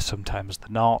there, sometimes they're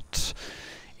not.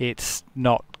 It's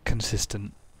not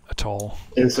consistent at all.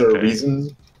 Is there Okay. a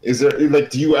reason? Is there like,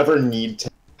 do you ever need to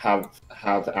have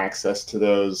access to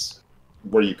those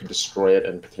where you can destroy it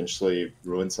and potentially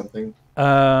ruin something?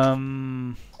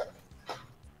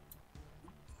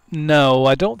 No,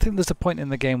 I don't think there's a point in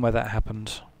the game where that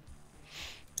happens.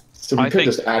 So we I could think-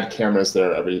 just add cameras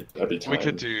there every time. We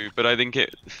could do, but I think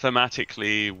it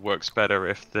thematically works better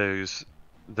if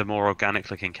the more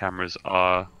organic looking cameras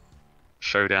are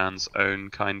Showdown's own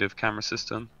kind of camera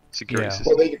system, security Yeah.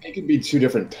 system. Well, they could be two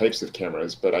different types of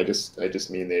cameras, but I just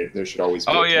mean there should always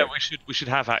be. Oh a yeah, camera. we should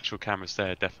have actual cameras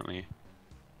there, definitely.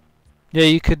 Yeah,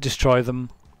 you could destroy them.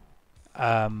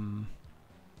 You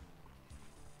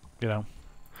know.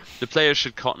 The players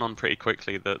should cotton on pretty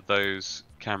quickly that those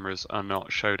cameras are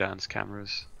not Showdown's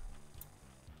cameras.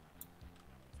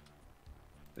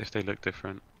 If they look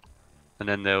different. And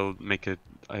then they'll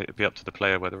it'll be up to the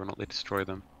player whether or not they destroy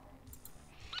them.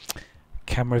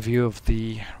 Camera view of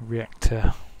the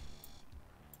reactor.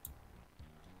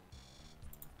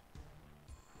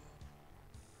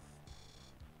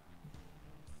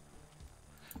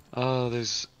 Oh,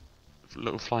 there's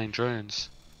little flying drones.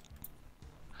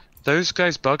 Those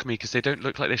guys bug me because they don't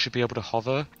look like they should be able to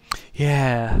hover.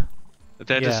 Yeah.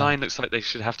 Their Yeah. design looks like they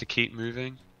should have to keep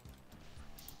moving.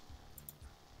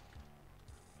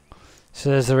 So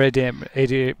there's a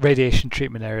radiation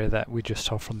treatment area that we just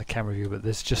saw from the camera view, but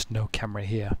there's just no camera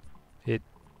here.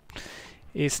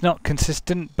 It's not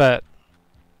consistent, but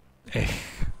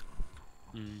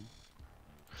Mm.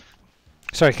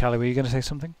 sorry, Callie, were you going to say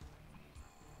something?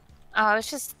 I was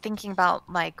just thinking about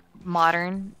like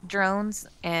modern drones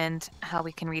and how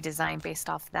we can redesign based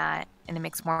off that, and it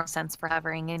makes more sense for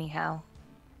hovering anyhow.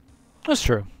 That's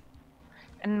true.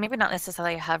 And maybe not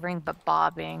necessarily hovering, but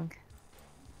bobbing.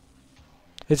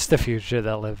 It's the future.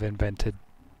 They'll have invented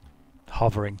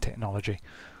hovering technology.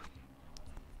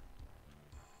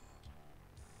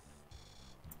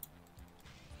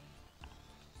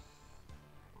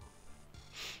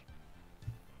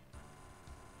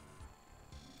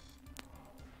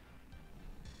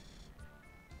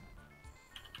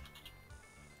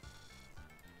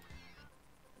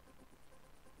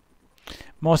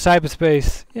 More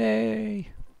cyberspace! Yay!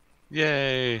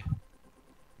 Yay!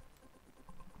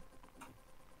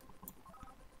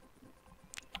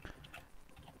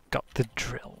 Got the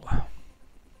drill.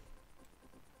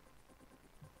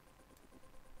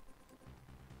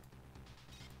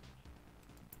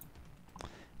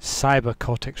 Cyber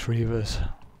Cortex Reavers.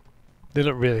 They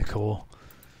look really cool.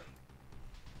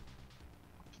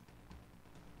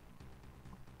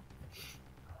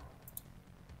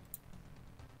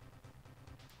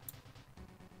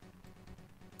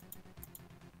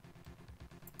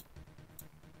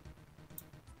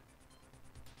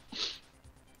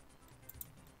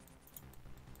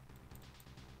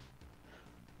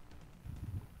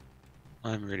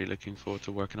 I'm really looking forward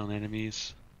to working on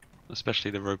enemies,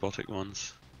 especially the robotic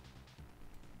ones.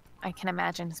 I can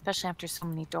imagine, especially after so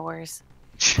many doors.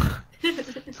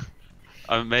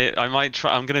 I might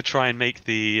try. I'm gonna try and make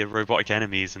the robotic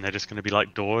enemies, and they're just gonna be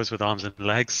like doors with arms and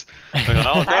legs. I'm going,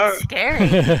 oh That's no! scary.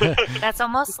 That's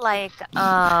almost like You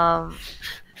try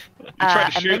to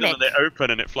a shoot them mimic. and they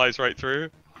open and it flies right through.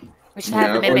 We should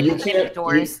have the or mimic mimic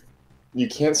doors. You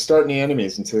can't start any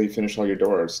enemies until you finish all your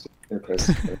doors. Here, Chris.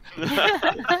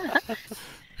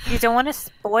 You don't want to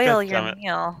spoil God damn your it.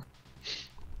 meal.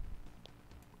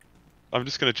 I'm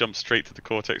just gonna jump straight to the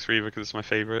Cortex Reaver because it's my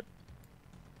favorite.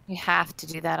 You have to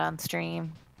do that on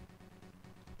stream.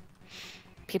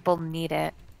 People need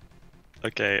it.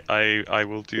 Okay, I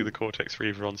will do the Cortex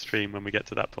Reaver on stream when we get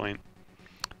to that point.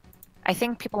 I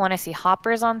think people want to see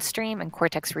Hoppers on stream and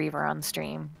Cortex Reaver on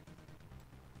stream.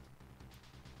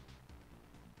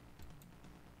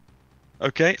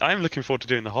 Okay, I'm looking forward to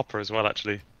doing the Hopper as well,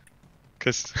 actually.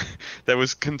 Because there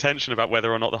was contention about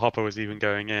whether or not the Hopper was even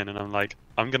going in, and I'm like,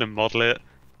 I'm going to model it,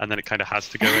 and then it kind of has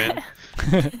to go in.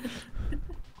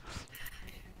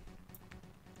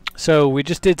 So we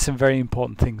just did some very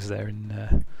important things there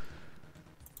in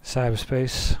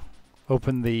cyberspace.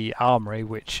 Open the armory,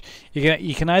 which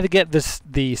you can either get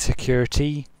the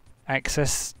security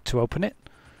access to open it,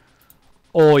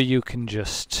 or you can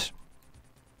just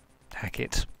hack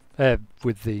it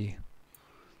with the.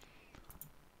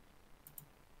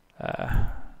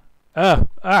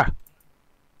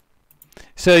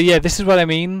 So yeah, this is what I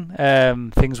mean.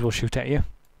 Things will shoot at you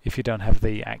if you don't have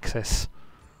the access.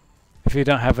 If you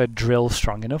don't have a drill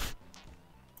strong enough.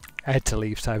 I had to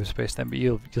leave cyberspace then, but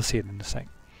you'll see it in a sec.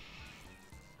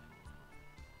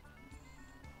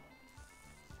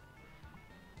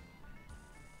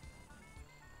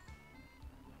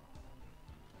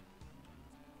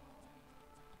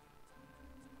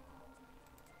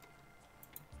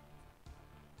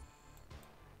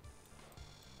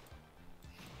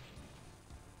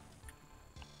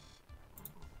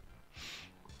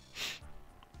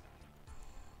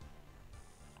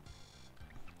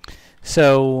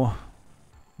 So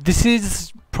this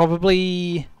is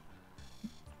probably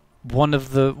one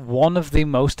of the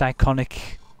most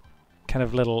iconic kind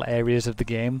of little areas of the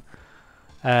game.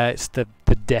 It's the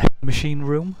death machine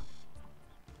room.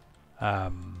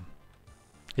 Are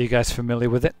you guys familiar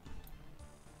with it?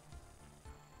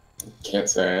 Can't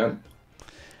say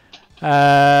I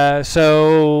am.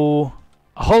 So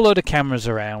a whole load of cameras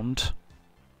around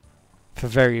for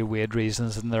very weird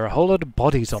reasons, and there are a whole load of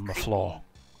bodies on the floor.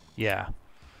 Yeah.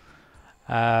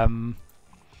 There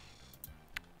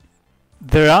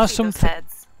are some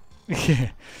heads.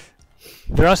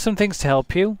 there are some things to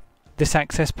help you. This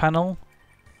access panel.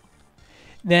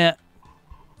 Now,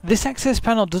 this access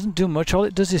panel doesn't do much. All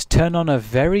it does is turn on a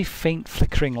very faint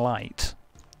flickering light,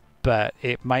 but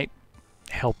it might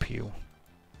help you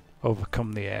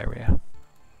overcome the area.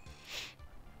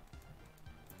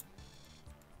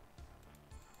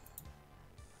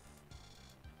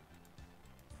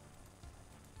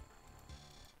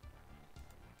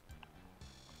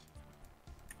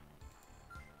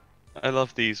 I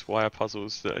love these wire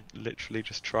puzzles that are literally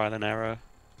just trial and error.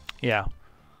 Yeah.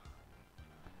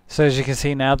 So as you can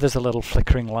see now, there's a little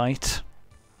flickering light.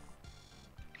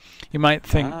 You might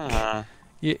think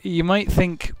you might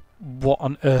think, what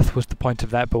on earth was the point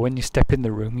of that? But when you step in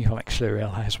the room, you'll actually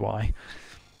realise why.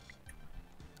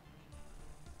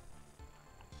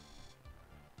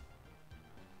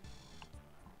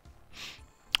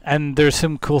 And there are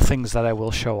some cool things that I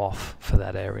will show off for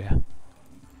that area.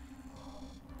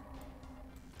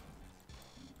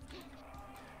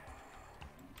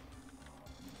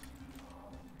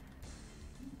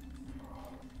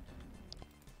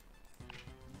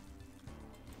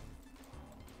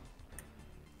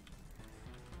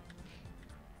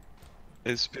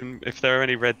 It's been, if there are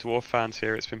any Red Dwarf fans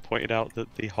here, it's been pointed out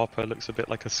that the hopper looks a bit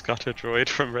like a scutter droid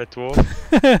from Red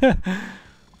Dwarf.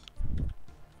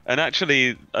 And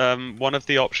actually, one of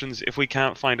the options, if we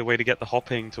can't find a way to get the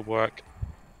hopping to work,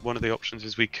 one of the options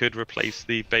is we could replace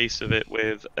the base of it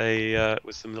with a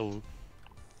with some little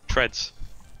treads,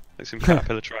 like some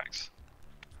caterpillar tracks.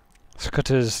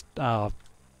 Scutters are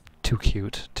too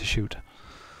cute to shoot.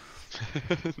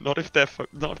 Not if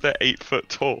they're 8 foot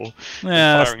tall,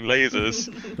 Yeah, and firing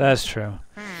lasers. that's true.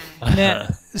 Now,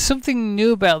 something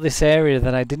new about this area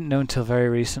that I didn't know until very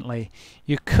recently.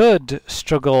 You could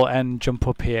struggle and jump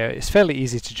up here. It's fairly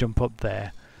easy to jump up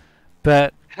there,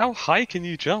 but How high can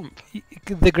you jump?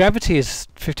 the gravity is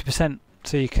 50%,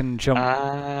 so you can jump.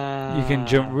 You can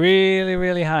jump really,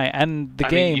 really high, and the I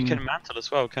game. mean, you can mantle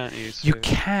as well, can't you? You So-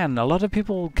 can. A lot of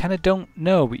people kind of don't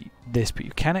know this, but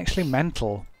you can actually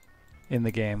mantle in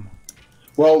the game.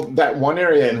 Well, that one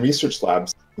area in research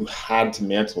labs, you had to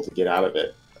mantle to get out of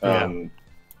it. Yeah.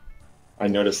 I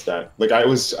noticed that. Like I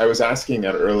was asking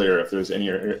that earlier if there's any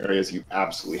areas you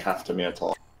absolutely have to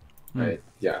mantle. Right?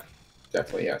 Yeah,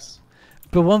 definitely yes.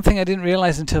 But one thing I didn't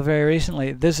realize until very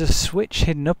recently, there's a switch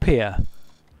hidden up here.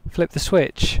 Flip the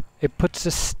switch. It puts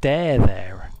a stair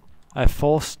there. A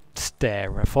forced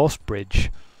stair, a forced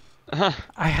bridge.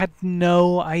 I had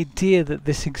no idea that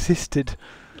this existed.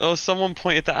 Oh, someone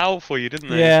pointed that out for you, didn't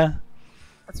they? Yeah.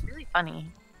 That's really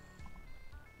funny.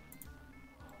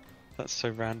 That's so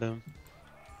random.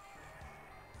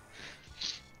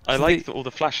 I So like all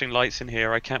the flashing lights in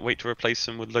here. I can't wait to replace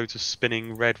them with loads of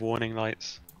spinning red warning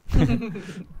lights.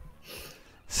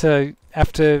 So,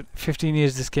 after 15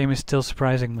 years, this game is still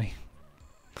surprising me.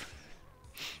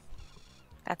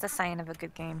 That's a sign of a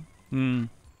good game.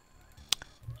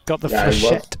 Got the Yeah, I love-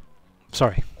 flechette.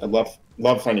 Sorry. I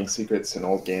love finding secrets in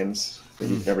old games that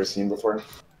you've never seen before.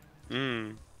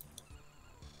 Mm.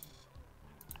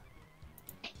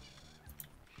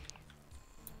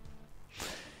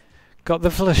 Got the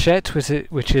flechette,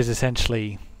 which is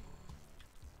essentially...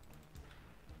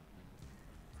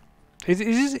 It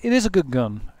is a good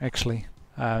gun, actually.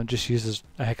 Just uses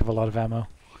a heck of a lot of ammo.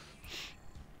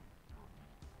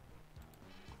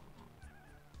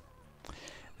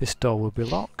 This door will be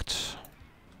locked.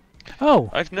 Oh!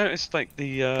 I've noticed like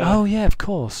the. Oh yeah, of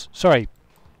course. Sorry.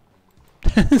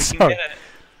 Sorry.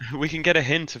 We can get a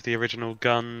hint of the original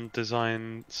gun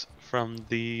designs from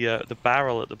the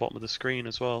barrel at the bottom of the screen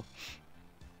as well,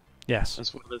 Yes.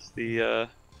 as well as the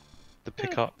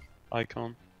pickup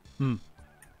icon.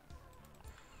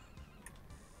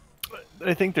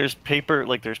 I think there's paper,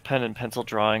 like there's pen and pencil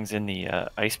drawings in the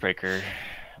icebreaker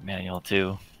manual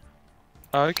too.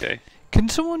 Oh, okay. Can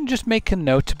someone just make a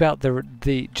note about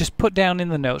the just put down in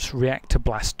the notes react to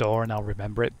blast door and I'll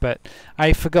remember it, but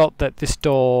I forgot that this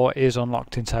door is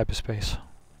unlocked in cyberspace.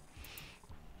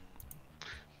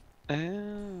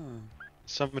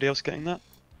 Somebody else getting that?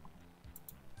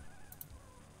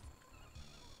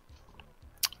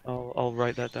 I'll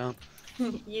write that down.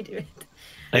 You do it.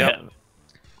 Yeah.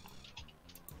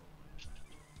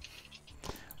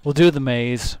 We'll do the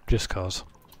maze just cause.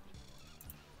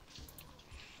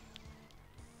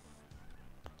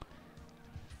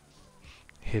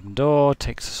 Hidden door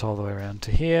takes us all the way around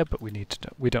to here, but we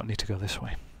don't need to go this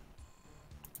way.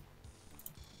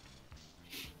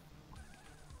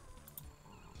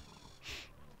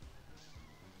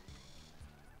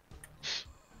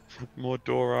 More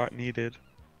door art needed.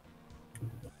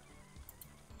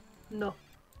 No.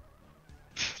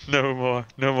 No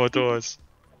more doors.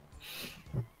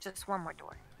 Just one more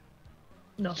door.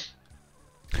 No.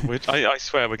 Which I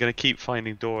swear we're gonna keep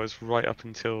finding doors right up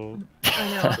until. I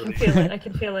know. I can feel it. I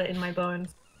can feel it in my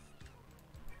bones.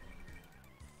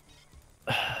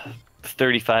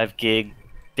 35 gig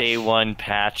day one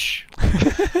patch.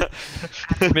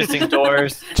 Missing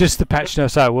doors. Just the patch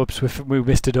notes out. Whoops, we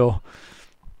missed a door.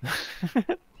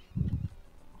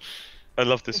 I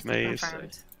love this It's maze.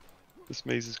 confirmed. This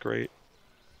maze is great.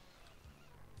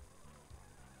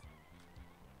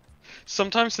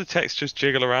 Sometimes the textures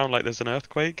jiggle around like there's an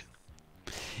earthquake.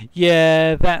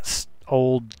 Yeah, that's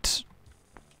old.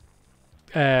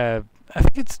 I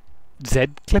think it's Z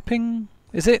clipping.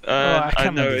 Is it? I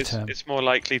can't know remember the term. it's more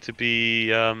likely to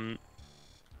be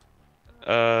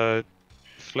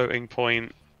floating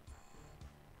point.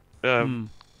 Hmm.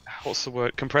 What's the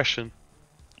word? Compression.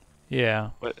 Yeah.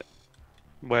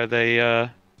 where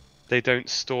they don't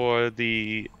store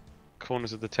the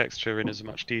corners of the texture in as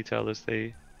much detail as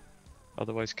they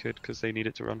otherwise could because they need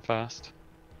it to run fast.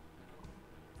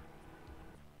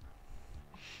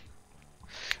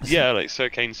 Yeah, like so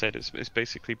Kane said, it's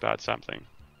basically bad sampling,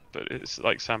 but it's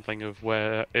like sampling of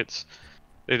where it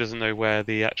doesn't know where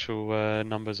the actual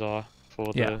numbers are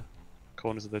for the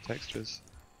corners of the textures.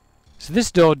 So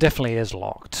this door definitely is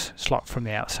locked. It's locked from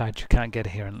the outside. You can't get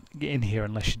in here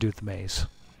unless you do the maze.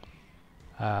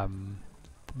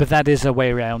 But that is a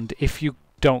way around if you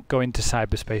don't go into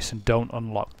cyberspace and don't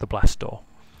unlock the blast door.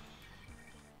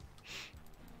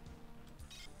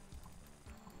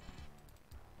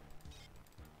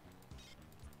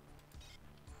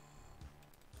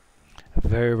 A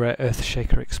very rare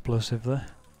Earthshaker explosive there.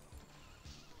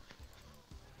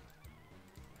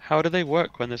 How do they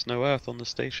work when there's no Earth on the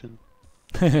station?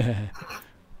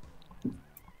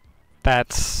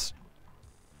 That's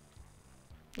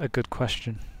a good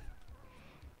question.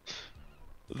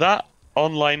 That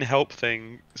online help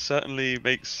thing certainly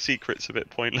makes secrets a bit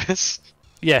pointless.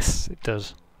 Yes, it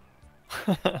does.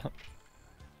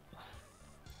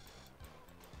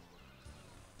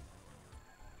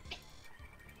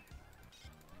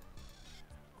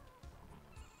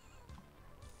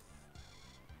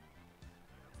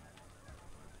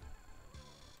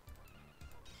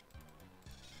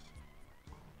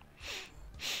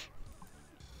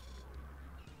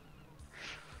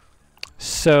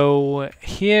 So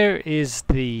here is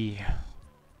the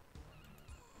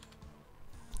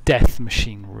death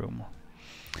machine room.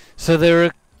 So there are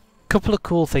a couple of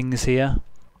cool things here.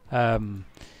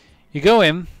 You go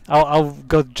in. I'll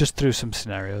go just through some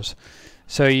scenarios.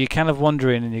 So you kind of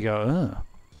wander in and you go, oh,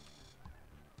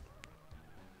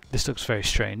 this looks very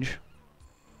strange.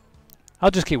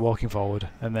 I'll just keep walking forward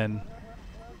and then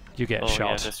you get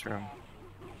shot. Yeah, this room.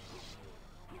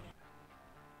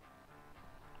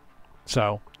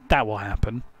 So that will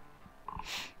happen.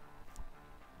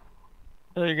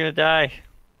 Oh, you're gonna die.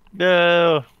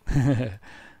 No.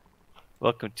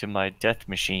 Welcome to my death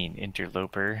machine,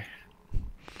 interloper.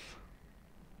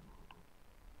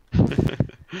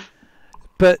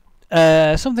 But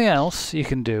something else you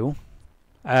can do.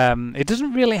 It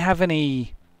doesn't really have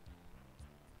any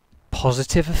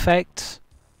positive effects,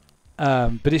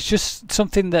 but it's just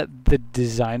something that the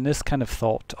designers kind of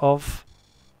thought of.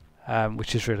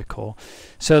 Which is really cool.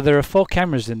 So there are 4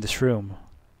 cameras in this room.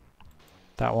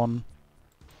 That one,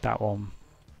 that one,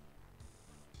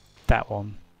 that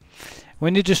one.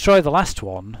 When you destroy the last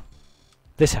one,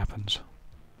 this happens.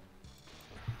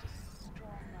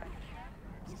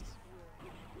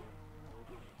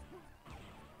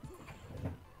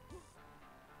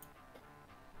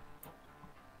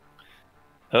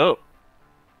 Oh.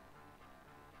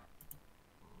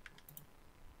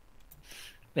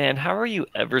 Man, how are you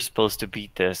ever supposed to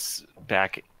beat this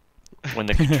back when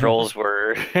the controls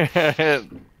were...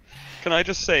 Can I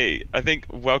just say, I think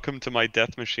Welcome to My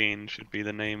Death Machine should be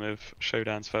the name of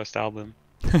Shodan's first album.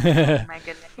 Oh my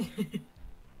goodness.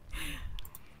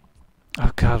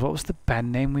 Oh god, what was the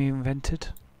band name we invented?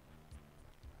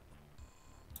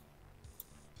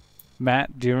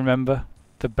 Matt, do you remember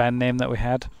the band name that we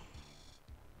had?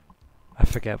 I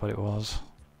forget what it was.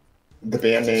 The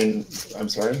band name, I'm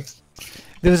sorry?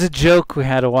 There was a joke we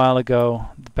had a while ago.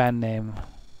 The band name,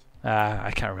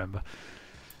 I can't remember.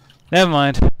 Never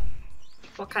mind.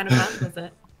 What kind of band was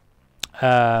it?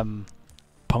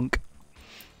 Punk.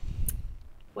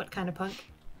 What kind of punk?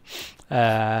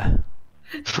 I'd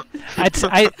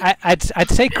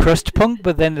say crust punk,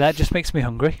 but then that just makes me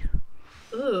hungry.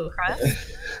 Ooh.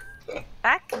 Crust?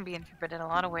 That can be interpreted in a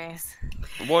lot of ways.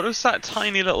 What is that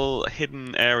tiny little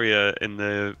hidden area in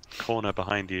the corner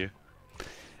behind you?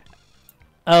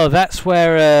 Oh, that's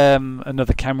where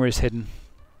another camera is hidden.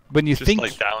 When you Just think,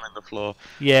 like down in the floor.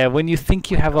 yeah, when you think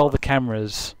you have all the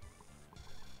cameras,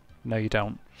 no, you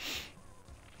don't.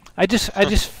 I just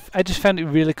found it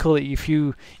really cool that if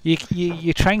you're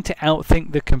trying to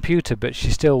outthink the computer, but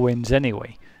she still wins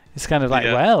anyway. It's kind of like,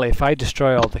 Yeah. well, if I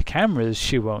destroy all the cameras,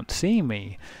 she won't see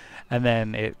me, and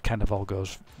then it kind of all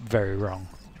goes very wrong.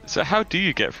 So how do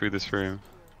you get through this room?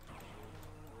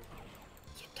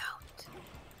 You don't.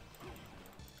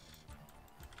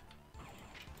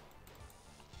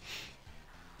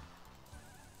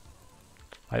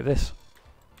 Like this.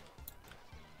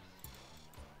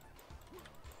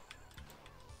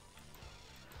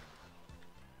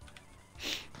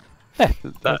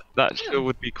 That sure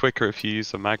would be quicker if you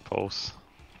use the mag pulse.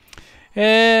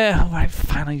 Right,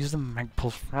 fine, I'll use the mag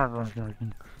pulse. Fine.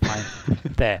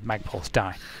 There, mag pulse,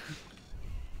 die.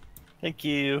 Thank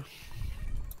you.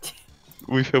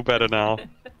 We feel better now.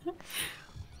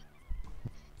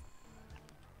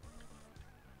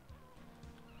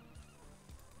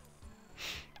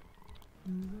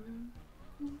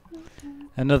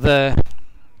 Another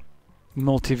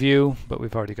multi-view, but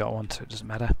we've already got one, so it doesn't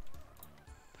matter.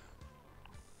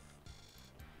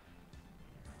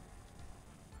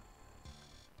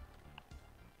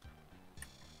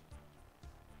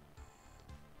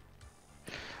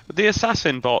 The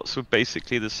assassin bots were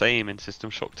basically the same in System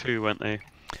Shock 2, weren't they?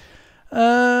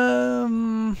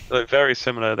 Like, very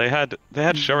similar. They had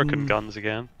shuriken guns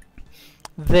again,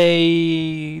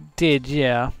 They did,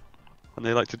 yeah. and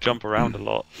they like to jump around a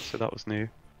lot, so that was new.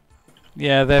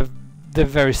 Yeah, they're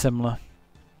very similar.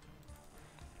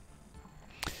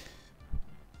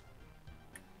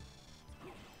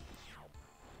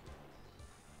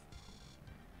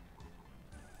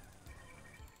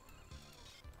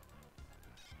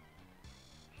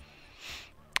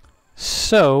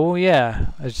 So, yeah,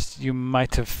 as you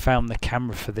might have found the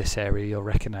camera for this area, you'll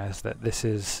recognise that this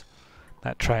is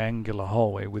that triangular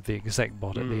hallway with the exec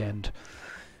bod at the end.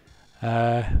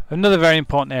 Another very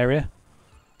important area.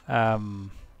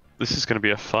 This is going to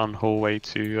be a fun hallway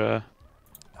to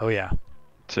Oh yeah.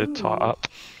 to tar up.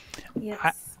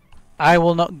 Yes. I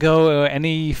will not go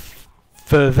any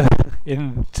further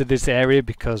into this area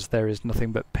because there is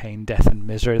nothing but pain, death, and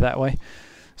misery that way.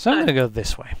 So I'm going to go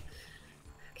this way.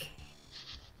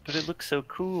 But it looks so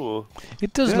cool.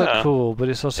 It does look cool, but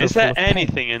it's also. Is full there of pain.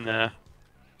 anything in there?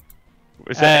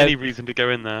 Is there any reason to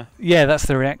go in there? Yeah, that's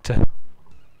the reactor.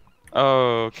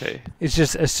 Oh, okay. It's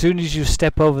just as soon as you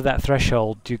step over that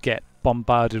threshold, you get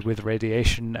bombarded with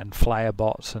radiation and flyer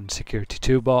bots and security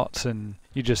 2 bots, and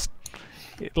you just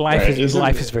life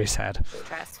is very sad.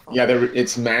 Stressful. Yeah,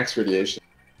 it's max radiation.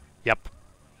 Yep.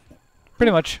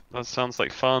 Pretty much. That sounds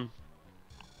like fun.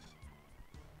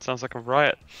 Sounds like a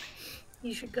riot.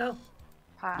 You should go.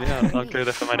 Yeah, I'll go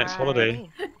there for my next holiday.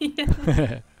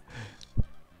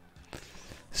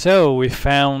 So we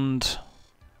found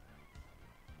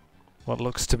what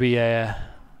looks to be a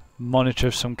monitor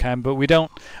of some kind, but we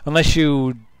don't, unless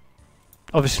you,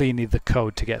 obviously you need the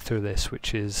code to get through this,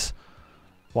 which is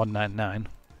 199.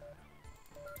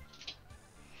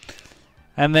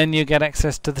 And then you get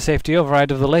access to the safety override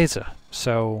of the laser.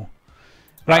 So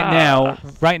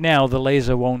right now the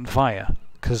laser won't fire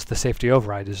because the safety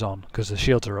override is on, because the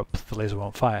shields are up, the laser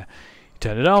won't fire. You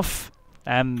turn it off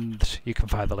and you can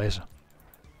fire the laser.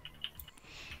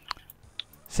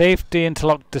 Safety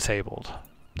interlock disabled.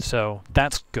 So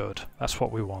that's good. That's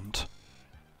what we want.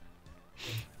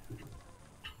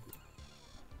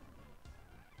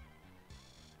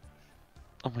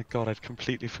 Oh my god, I'd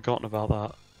completely forgotten about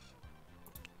that.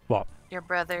 What? Your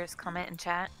brothers comment in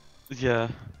chat. Yeah.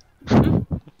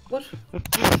 What?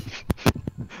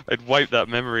 I'd wipe that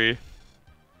memory.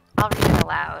 I'll read it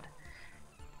aloud.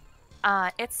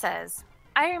 It says,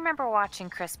 I remember watching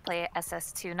Chris play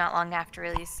SS2 not long after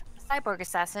release. A cyborg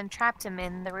assassin trapped him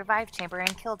in the revive chamber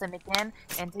and killed him again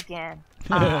and again.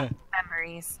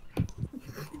 Memories.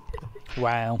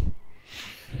 Wow.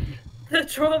 The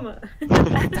trauma.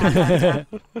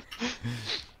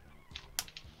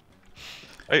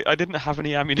 I didn't have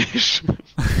any ammunition.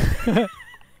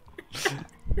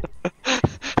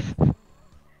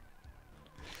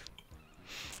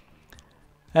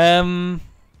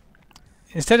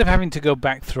 Instead of having to go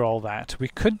back through all that, we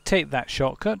could take that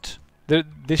shortcut.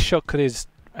 This shortcut is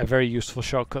a very useful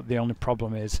shortcut. The only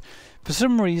problem is, for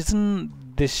some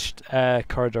reason, this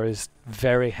corridor is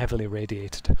very heavily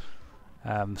radiated.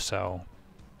 So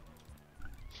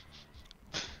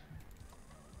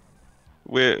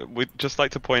We'd just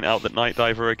like to point out that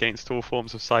Nightdive are against all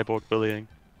forms of cyborg bullying.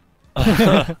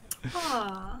 Aw.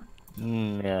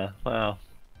 Yeah, wow.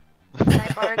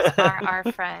 Cyborgs are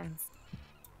our friends.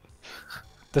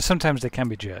 though sometimes they can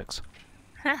be jerks.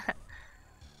 I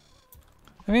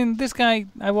mean, this guy,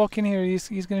 I walk in here, he's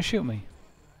going to shoot me.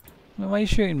 Well, why are you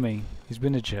shooting me? He's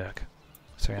been a jerk.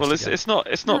 So he has Well, to go.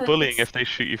 it's not No, bullying it's- if they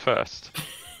shoot you first.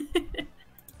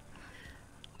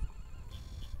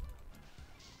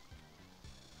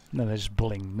 No, they're just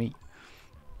bullying me.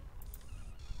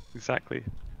 Exactly.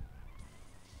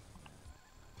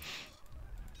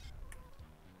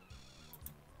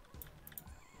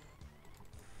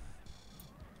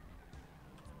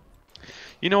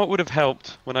 You know what would have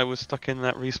helped when I was stuck in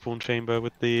that respawn chamber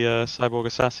with the cyborg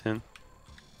assassin?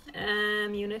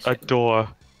 Ammunition. A door.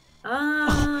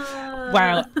 Ah.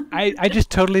 Wow, I just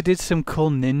totally did some cool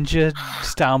ninja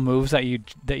style moves that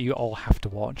you all have to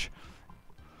watch.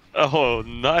 Oh,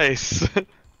 nice.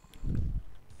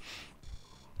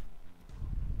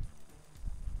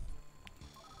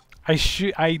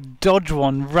 I dodge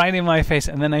one right in my face,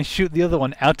 and then I shoot the other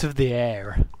one out of the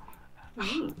air.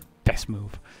 Ooh. Best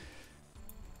move.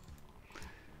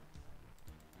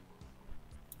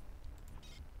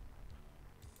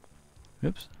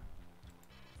 Oops.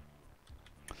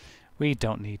 We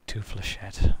don't need two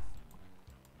flechette.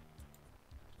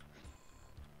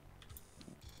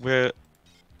 We're...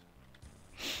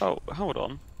 Oh, hold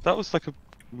on. That was like a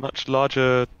much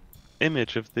larger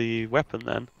image of the weapon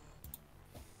then.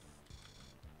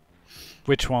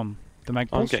 Which one? The mag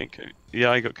I'm balls? getting... Yeah,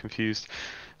 I got confused.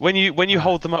 When you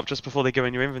hold them up just before they go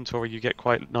in your inventory, you get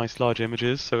quite nice large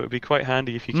images, so it would be quite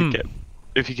handy if you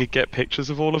could get pictures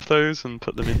of all of those and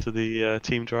put them into the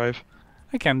team drive.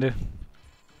 I can do.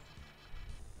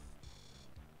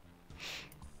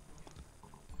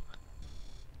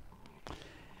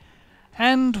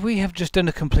 And we have just done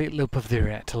a complete loop of the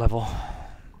reactor level.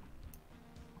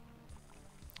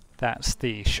 That's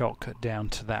the shortcut down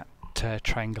to that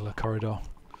triangular corridor.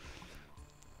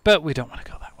 But we don't want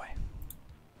to go that way.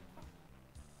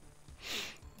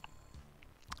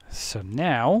 So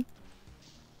now,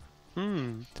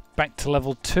 back to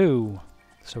level 2,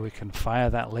 so we can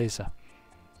fire that laser.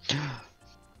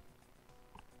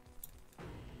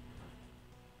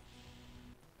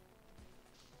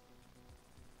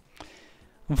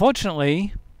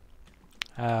 Unfortunately,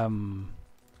 that's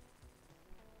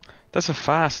a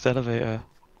fast elevator.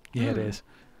 Yeah, it is.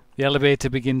 The elevator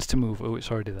begins to move. Oh,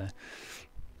 it's already there.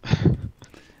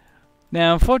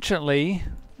 Now, unfortunately,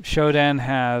 Shodan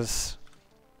has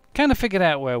kind of figured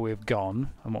out where we've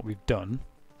gone and what we've done.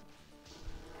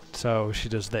 So she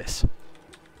does this.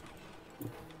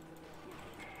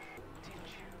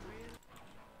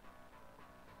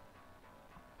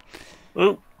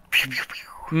 Ooh.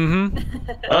 Mm-hmm.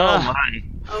 Oh my.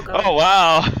 Oh god. Oh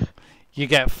wow! You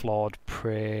get floored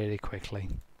pretty quickly.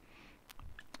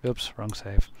 Oops, wrong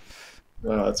save.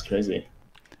 Wow, that's crazy.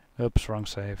 Oops, wrong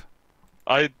save.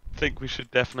 I think we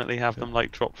should definitely have them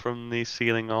like drop from the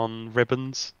ceiling on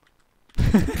ribbons.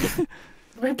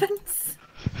 Ribbons?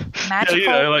 Magical, you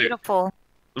know, like- beautiful.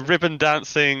 Ribbon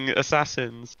dancing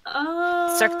assassins.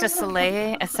 Oh. Cirque du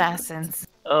Soleil assassins.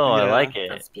 Oh, I Yeah. like it.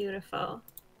 That's beautiful.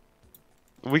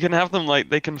 We can have them like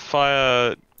they can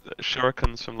fire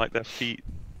shurikens from like their feet.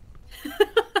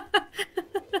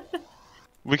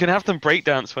 We can have them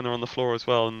breakdance when they're on the floor as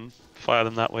well and fire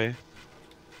them that way.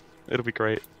 It'll be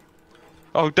great.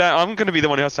 Oh damn, I'm gonna be the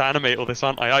one who has to animate all this,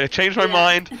 aren't I? I changed my Yeah.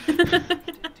 mind! Run to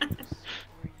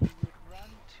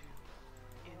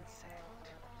insect.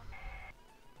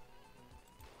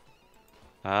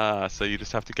 Ah, so you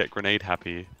just have to get grenade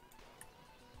happy.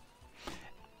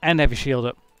 And have your shield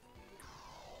up.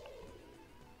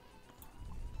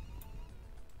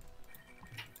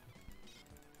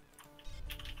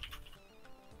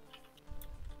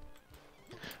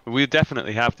 We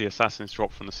definitely have the assassins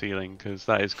drop from the ceiling, because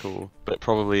that is cool. But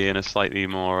probably in a slightly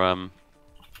more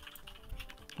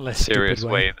Less serious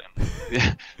stupid way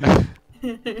than...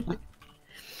 Yeah.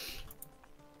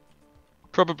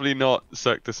 Probably not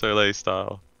Cirque du Soleil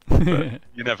style, but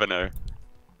you never know.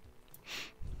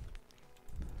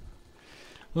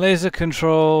 Laser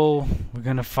control. We're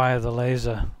gonna fire the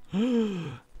laser.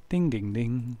 Ding ding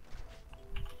ding.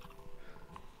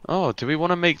 Oh, do we want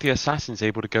to make the assassins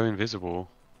able to go invisible?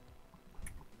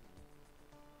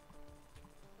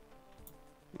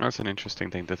 That's an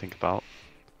interesting thing to think about.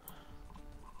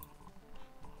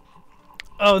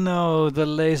 Oh no, the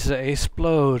laser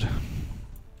explode.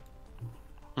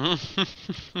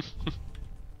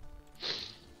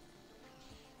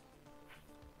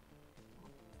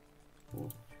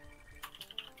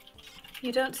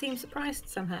 You don't seem surprised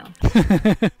somehow. I see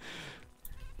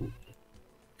there's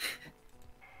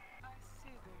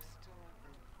still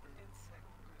insect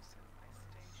groups at my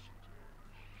station.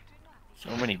 Do not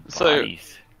So many So-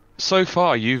 bodies. So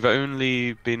far, you've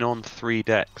only been on 3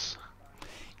 decks.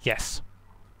 Yes.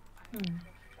 Hmm.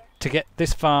 To get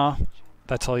this far,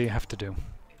 that's all you have to do.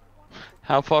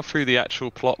 How far through the actual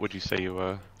plot would you say you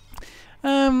were?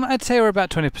 I'd say we're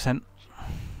about 20%.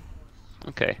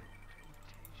 Okay.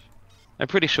 I'm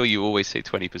pretty sure you always say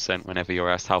 20% whenever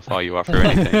you're asked how far you are through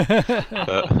anything.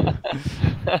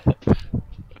 But...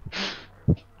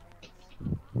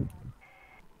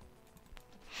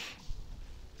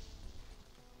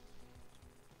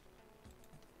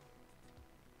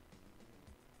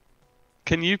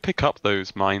 Can you pick up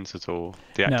those mines at all?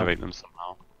 Deactivate them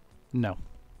somehow? No.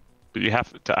 But you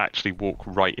have to actually walk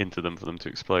right into them for them to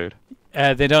explode.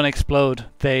 They don't explode.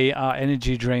 They are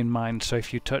energy drain mines, so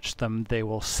if you touch them, they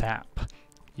will sap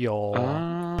your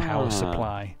power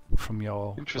supply from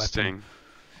your Interesting. weapon.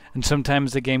 And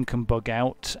sometimes the game can bug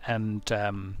out and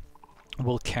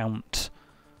will count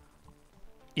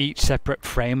each separate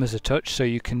frame as a touch, so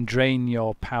you can drain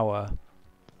your power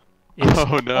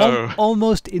Oh no!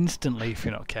 almost instantly if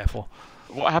you're not careful.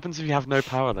 What happens if you have no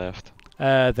power left?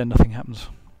 Then nothing happens.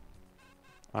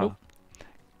 Oh.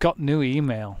 got new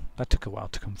email. That took a while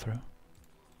to come through.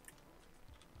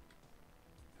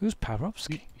 Who's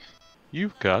Parovsky?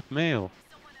 You've got mail.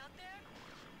 Someone out there?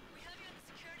 We have you on the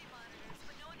security monitors,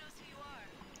 but no one knows who you are.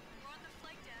 We're on the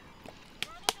flight deck.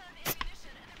 We're almost out of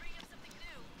ammunition, and they're bringing up something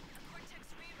new. A Cortex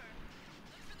Reaver.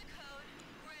 Look for the code,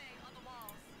 gray, on the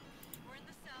walls. We're in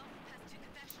the south, past 2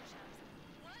 convection shafts.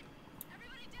 What?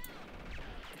 Everybody down!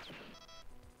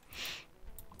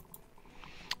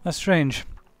 That's strange.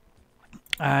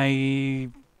 I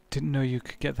didn't know you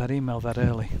could get that email that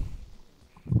early.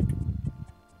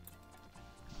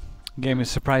 Game is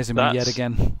surprising me yet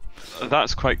again.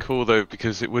 That's quite cool though,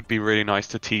 because it would be really nice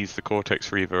to tease the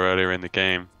Cortex Reaver earlier in the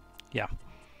game. Yeah.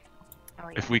 Oh,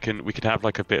 yeah. If we could have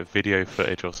like a bit of video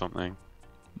footage or something.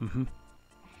 Mm-hmm.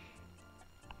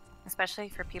 Especially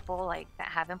for people like that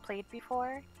haven't played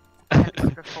before. That'd be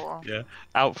super cool. Yeah.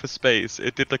 Out for space.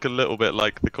 It did look a little bit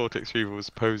like the Cortex Reaver was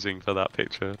posing for that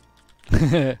picture.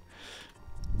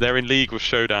 They're in league with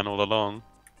Shodan all along.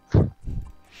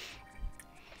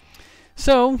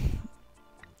 So,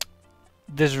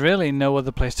 there's really no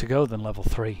other place to go than level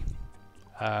 3.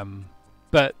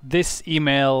 But this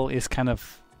email is kind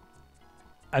of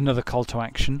another call to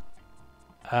action.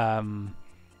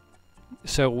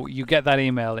 So you get that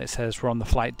email, it says we're on the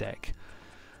flight deck.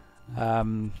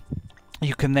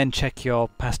 You can then check your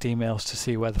past emails to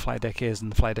see where the flight deck is,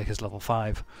 and the flight deck is level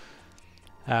 5.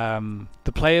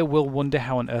 The player will wonder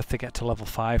how on earth they get to level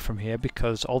 5 from here,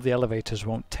 because all the elevators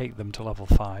won't take them to level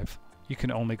 5. You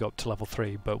can only go up to level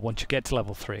 3, but once you get to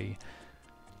level 3,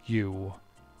 you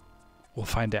will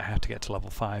find out how to get to level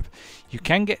 5. You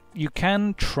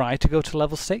can try to go to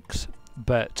level 6,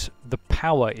 but the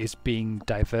power is being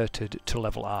diverted to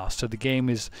level R. So the game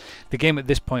at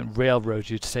this point railroads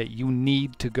you to say you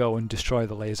need to go and destroy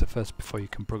the laser first before you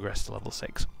can progress to level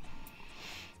 6.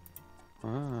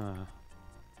 Ah.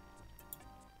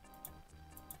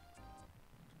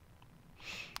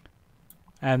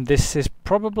 And this is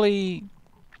probably,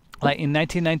 like in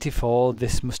 1994,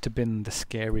 this must have been the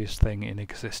scariest thing in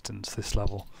existence, this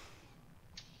level.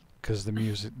 Because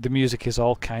the music is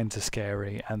all kinds of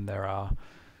scary, and there are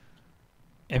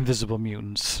invisible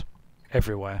mutants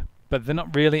everywhere. But they're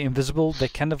not really invisible, they're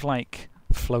kind of like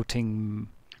floating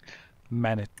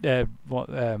Yeah,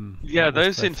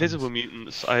 those invisible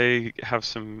mutants, I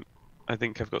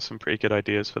think I've got some pretty good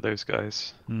ideas for those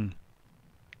guys. Mm.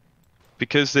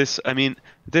 Because this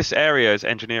area is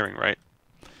engineering, right?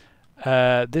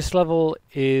 This level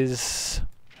is...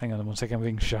 Hang on 1 second, I'm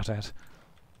being shot at.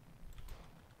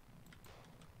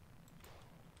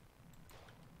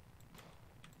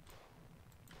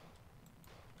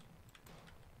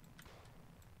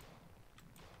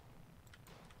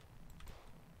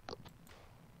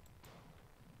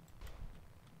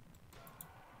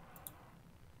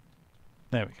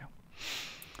 There we go.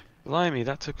 Blimey,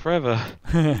 that took forever.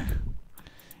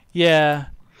 Yeah.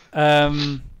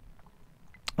 That's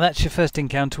your first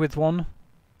encounter with one.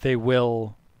 They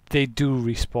do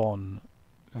respawn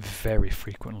very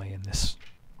frequently in this.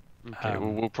 Okay,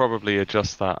 well, we'll probably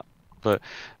adjust that. But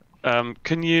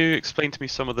can you explain to me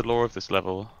some of the lore of this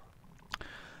level?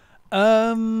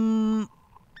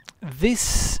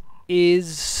 This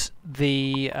is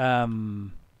the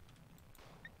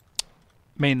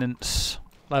maintenance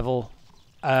level.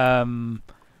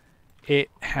 It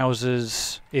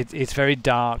houses... It's very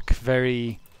dark,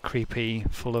 very creepy,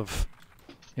 full of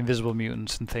invisible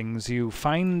mutants and things. You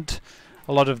find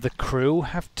a lot of the crew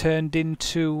have turned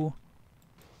into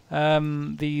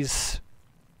these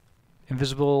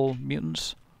invisible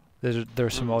mutants. There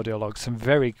are some audio logs, some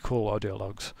very cool audio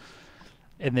logs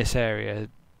in this area.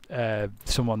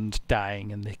 Someone's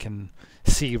dying and they can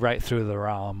see right through their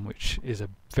arm, which is a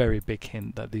very big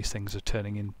hint that these things are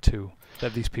turning into...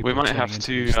 that these people We might have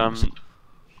to...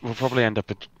 we'll probably end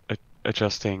up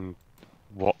adjusting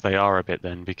what they are a bit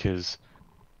then, because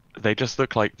they just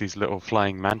look like these little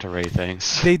flying manta ray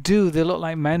things. They do. They look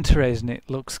like manta rays, and it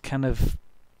looks kind of...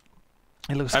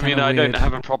 It looks I mean, kinda I don't weird.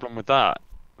 have a problem with that,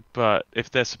 but if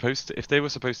they were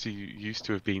supposed to used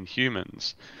to have been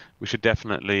humans, we should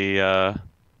definitely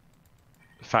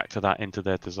factor that into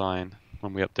their design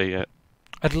when we update it.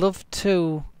 I'd love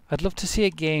to see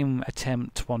a game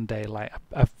attempt one day like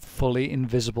a fully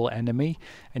invisible enemy,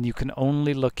 and you can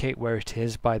only locate where it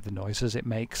is by the noises it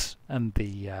makes and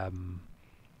the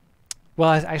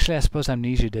actually I suppose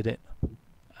Amnesia did it,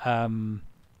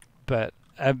 but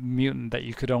a mutant that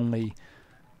you could only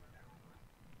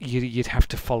you'd have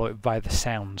to follow it by the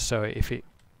sound, so if it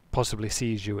possibly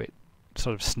sees you, it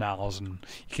sort of snarls and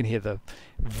you can hear the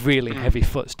really heavy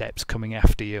footsteps coming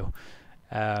after you.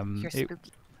 You're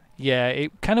spooky. Yeah,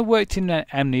 it kind of worked in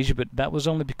Amnesia, but that was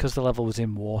only because the level was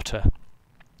in water.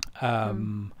 I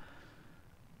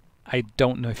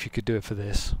don't know if you could do it for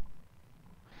this.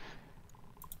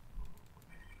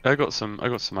 I got some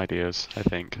ideas, I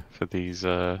think, for these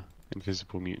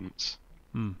invisible mutants.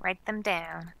 Write them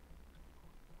down.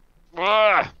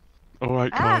 Ah! All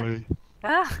right, Carly.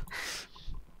 Ah.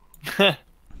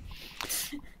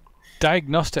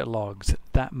 Diagnostic logs,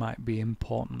 that might be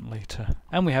important later.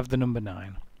 And we have the number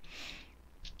 9.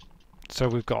 So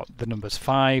we've got the numbers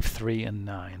 5, 3, and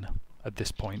 9 at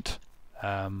this point.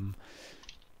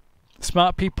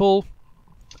 Smart people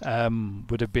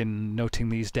would have been noting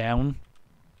these down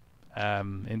back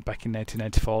in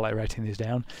 1994, like writing these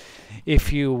down.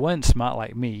 If you weren't smart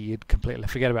like me, you'd completely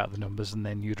forget about the numbers, and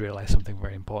then you'd realise something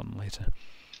very important later.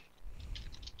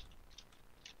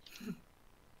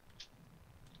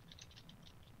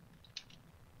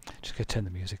 Just gonna turn the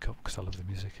music up because I love the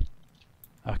music.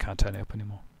 I can't turn it up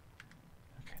anymore.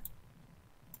 Okay.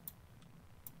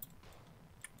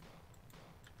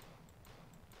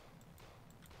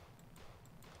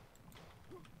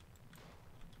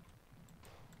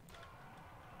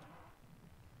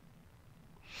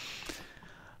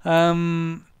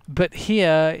 But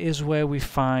here is where we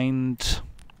find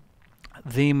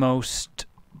the most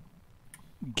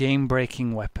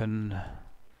game-breaking weapon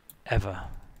ever.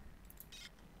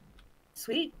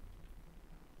 Sweet.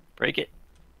 Break it.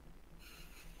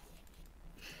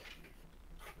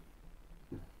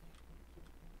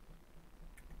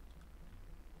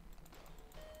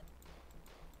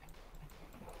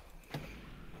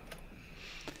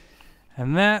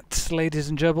 And that, ladies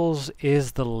and gerbils,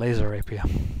 is the laser rapier.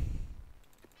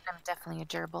 I'm definitely a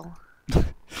gerbil.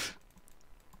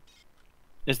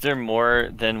 Is there more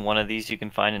than one of these you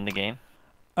can find in the game?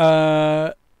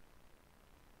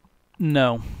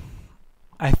 No.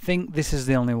 I think this is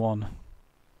the only one.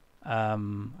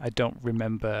 I don't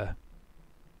remember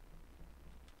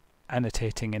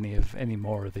annotating any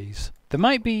more of these. There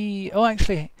might be... Oh,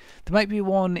 actually, there might be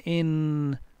one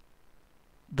in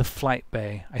the flight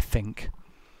bay, I think.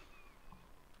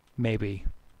 Maybe.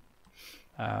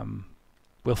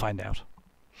 We'll find out.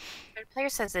 The player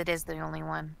says it is the only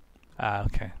one. Ah,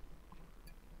 okay.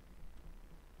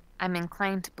 I'm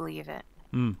inclined to believe it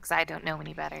because I don't know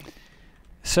any better.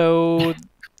 So,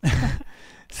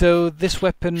 so this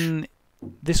weapon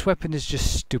is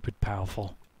just stupid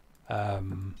powerful.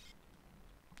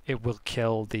 It will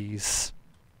kill these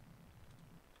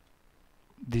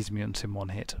mutants in one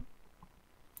hit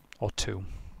or two.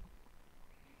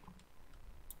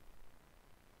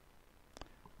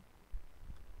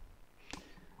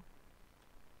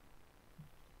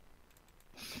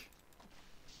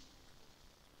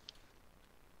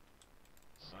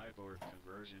 Cyborg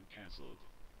conversion cancelled.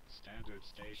 Standard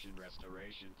station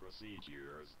restoration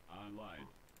procedures online.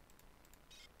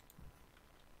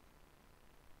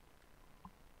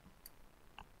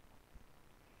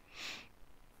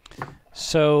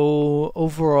 So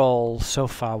overall, so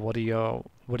far, what are your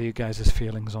guys'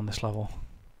 feelings on this level?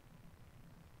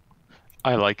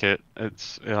 I like it.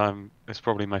 It's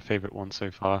probably my favorite one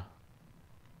so far.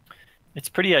 It's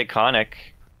pretty iconic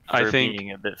I for think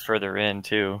being a bit further in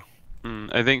too.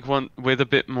 I think one with a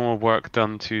bit more work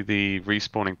done to the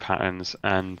respawning patterns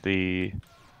and the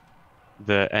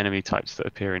enemy types that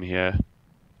appear in here,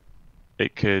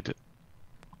 it could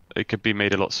be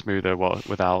made a lot smoother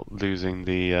without losing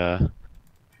the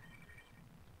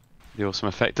awesome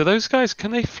effect. Do those guys, can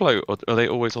they float, or are they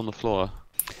always on the floor?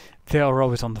 They are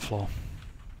always on the floor.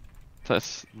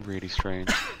 That's really strange.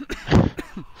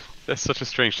 That's such a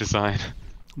strange design.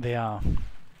 They are.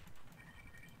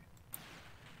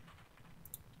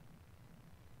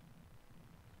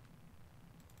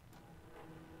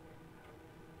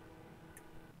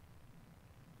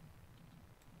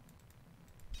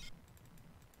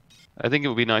 I think it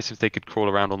would be nice if they could crawl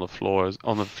around on the floor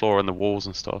and the walls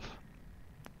and stuff.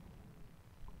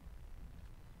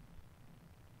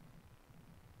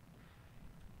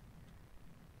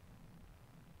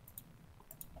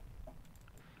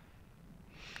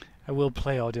 I will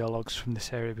play audio logs from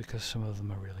this area because some of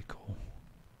them are really cool.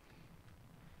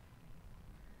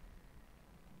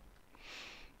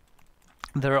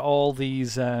 There are all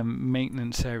these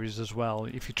maintenance areas as well.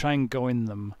 If you try and go in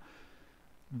them,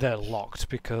 they're locked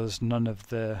because none of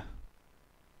the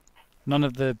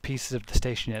pieces of the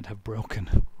station yet have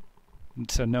broken.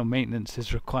 So no maintenance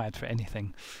is required for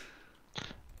anything.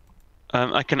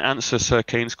 I can answer Sir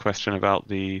Kane's question about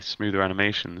the smoother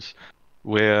animations.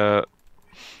 The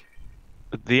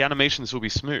animations will be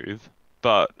smooth,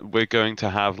 but we're going to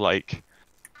have like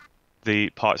the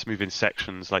parts move in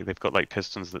sections, like they've got like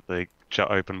pistons that they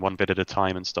jut open one bit at a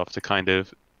time and stuff to kind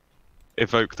of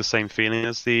evoke the same feeling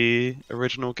as the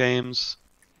original game's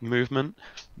movement,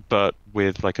 but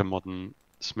with like a modern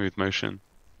smooth motion.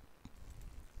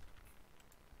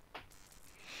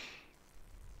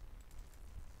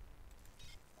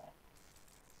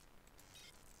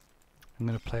 I'm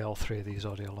going to play all 3 of these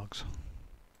audio logs.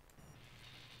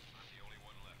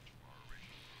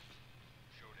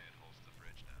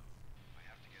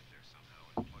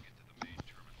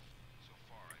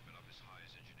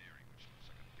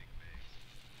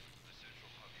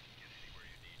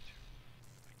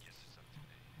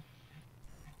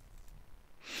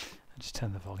 Just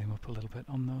turn the volume up a little bit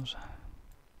on those.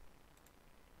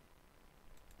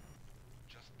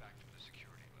 Just back from the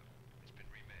security level. It's been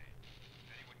remade.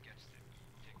 If anyone gets there,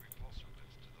 take repulsor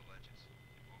lifts to the ledges.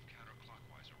 Move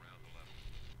counterclockwise around the level.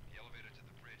 The elevator to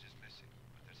the bridge is missing,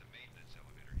 but there's a maintenance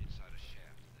elevator inside a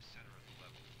shaft in the center of the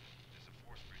level. There's a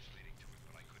force bridge leading to it,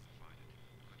 but I couldn't find it.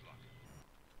 Good luck.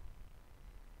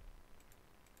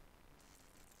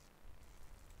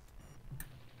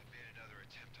 I made another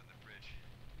attempt on the bridge,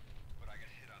 but I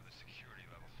got hit on the security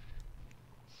level.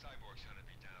 Cyborgs hunted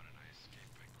me down and I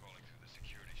escaped by crawling through the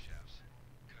security shafts,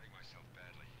 cutting myself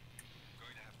badly. I'm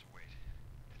going to have to wait,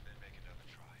 and then make another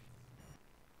try.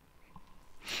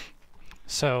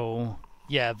 So,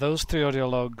 yeah, those 3 audio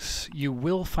logs, you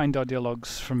will find audio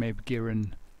logs from Abe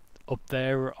Giron up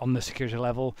there on the security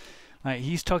level.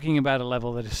 He's talking about a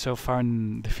level that is so far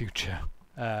in the future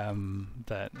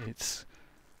that it's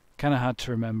kind of hard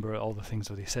to remember all the things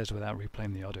that he says without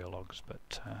replaying the audio logs,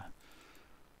 but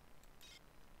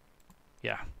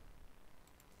yeah.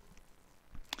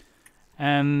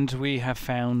 And we have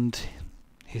found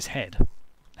his head,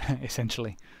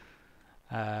 essentially.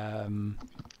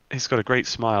 He's got a great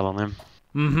smile on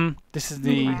him. This is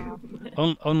the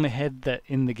only head that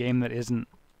in the game that isn't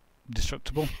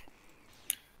destructible.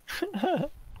 For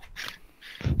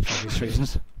obvious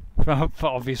reasons. For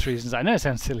obvious reasons. I know it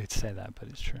sounds silly to say that, but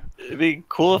it's true. It'd be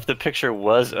cool if the picture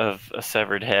was of a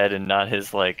severed head and not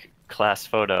his like class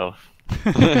photo.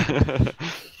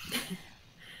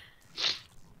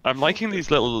 I'm liking the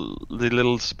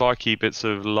little sparky bits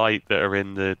of light that are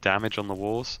in the damage on the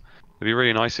walls. It'd be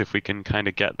really nice if we can kind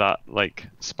of get that like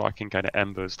sparking kind of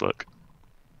embers look.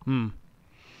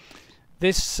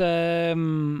 This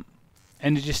energy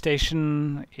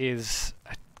station is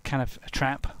a kind of a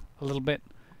trap a little bit.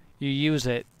 You use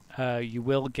it, you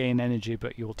will gain energy,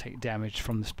 but you will take damage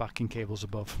from the sparking cables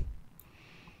above.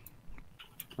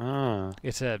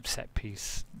 It's a set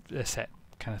piece, a set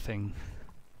kind of thing.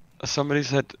 Somebody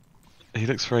said he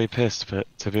looks very pissed, but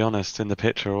to be honest, in the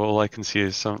picture, all I can see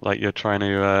is some like you're trying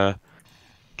to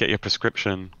get your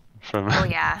prescription from. Oh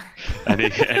yeah. and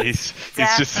he's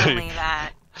just Definitely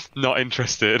that. not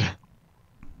interested.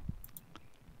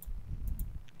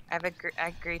 I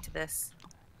agree to this.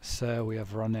 So we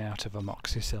have run out of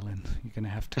amoxicillin. You're going to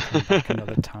have to come back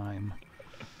another time.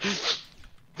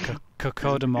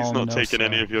 Cocodamol. He's not no, taking sir.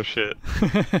 any of your shit.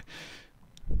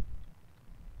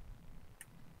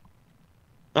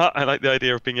 I like the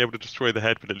idea of being able to destroy the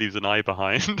head, but it leaves an eye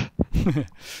behind. You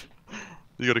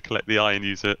got to collect the eye and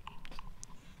use it.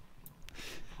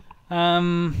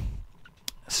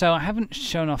 So I haven't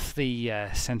shown off the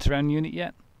center-round unit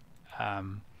yet.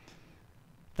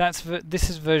 This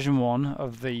is version 1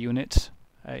 of the unit.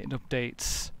 It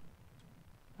updates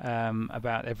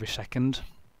about every second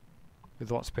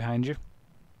with what's behind you.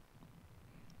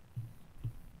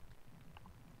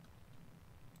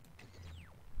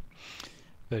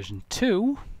 Version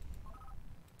 2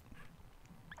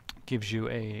 gives you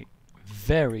a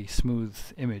very smooth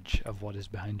image of what is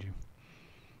behind you.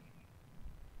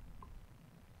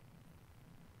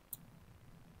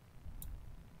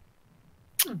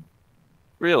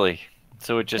 Really?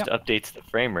 So it just updates the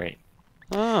frame rate.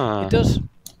 Ah. It does.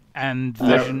 And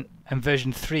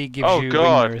version 3 gives you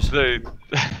God, wingers.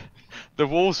 the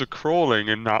walls are crawling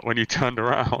in that when you turned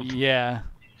around. Yeah.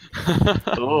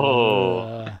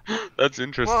 Oh. That's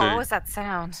interesting. Whoa, what was that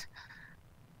sound?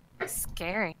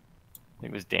 Scary. I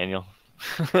think it was Daniel.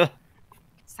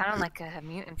 Sounded like a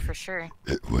mutant for sure.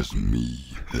 It was me.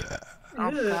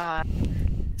 Oh god.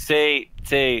 Say,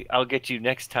 I'll get you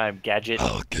next time, Gadget.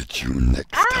 I'll get you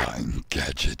next time,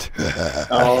 Gadget.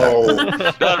 Oh,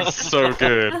 That's so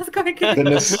good. That's quite the good.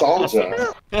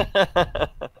 nostalgia.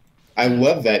 I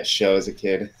loved that show as a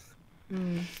kid.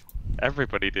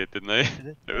 Everybody did, didn't they?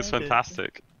 It was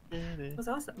fantastic. It was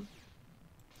awesome.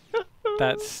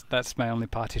 That's my only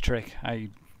party trick. I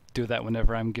do that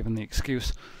whenever I'm given the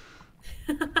excuse.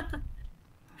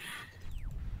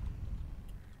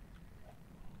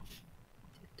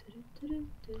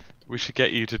 We should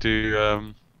get you to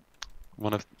do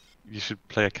one of. You should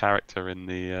play a character in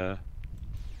the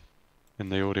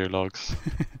audio logs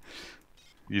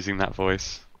using that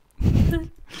voice.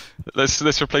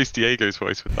 Let's replace Diego's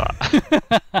voice with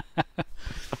that.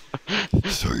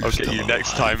 So you're I'll get still you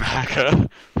next alive, time, hacker.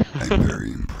 I'm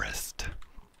very impressed.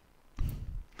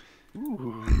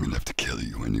 I'm gonna have to kill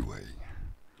you anyway.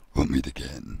 We'll meet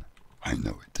again. I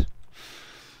know it.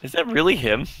 Is that really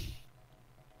him?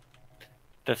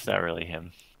 That's not really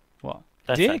him. What?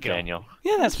 That's Diego? not Daniel.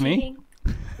 Yeah, that's me.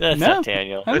 That's No. not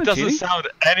Daniel. I'm It not doesn't cheating. sound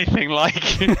anything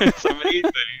like you. It's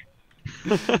amazing.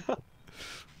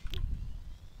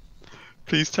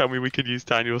 Please tell me we can use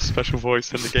Daniel's special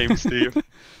voice in the game, Steve.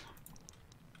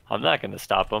 I'm not going to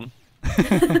stop him.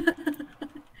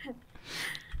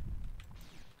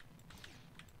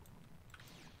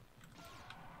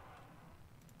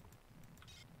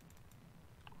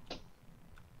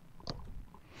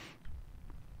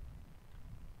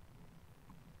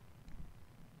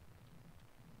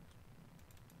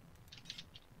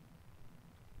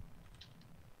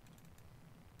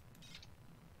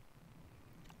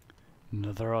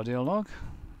 Another audio log.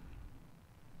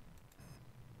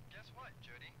 Guess what,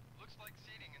 Jody? Looks like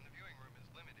seating in the viewing room is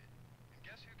limited. And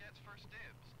guess who gets first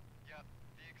dibs? Yep,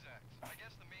 the execs. I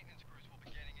guess the maintenance crews will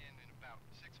be getting in about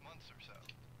 6 months or so.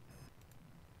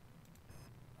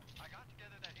 I got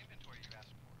together that inventory you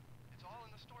asked for. It's all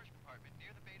in the storage compartment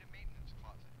near the beta maintenance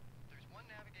closet. There's 1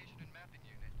 navigation and mapping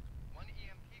unit, 1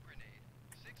 EMP grenade,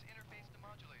 6 interface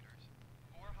demodulators,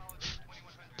 4 hologen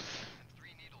 2100s, and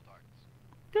 3 needle darts.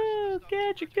 Go,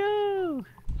 Gadget, go!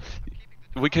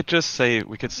 We could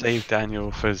save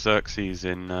Daniel for Xerxes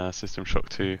in System Shock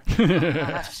 2.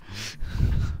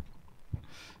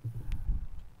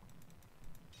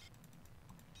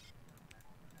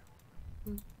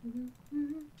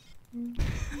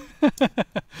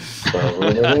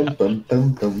 Dun, dun,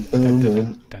 dun, dun,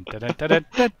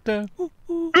 dun, dun.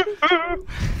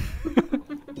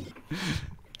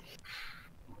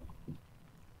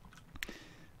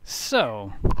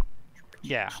 So,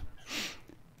 yeah.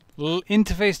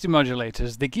 Interface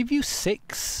demodulators, they give you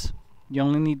 6. You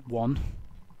only need 1.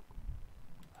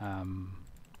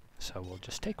 So we'll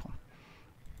just take one.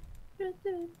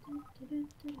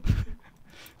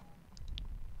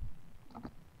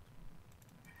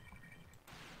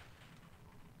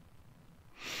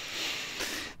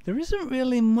 There isn't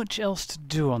really much else to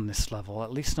do on this level,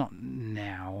 at least not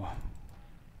now.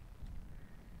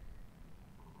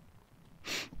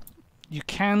 You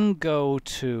can go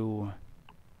to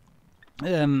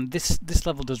this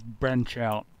level does branch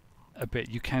out a bit.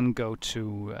 You can go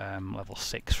to level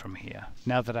 6 from here.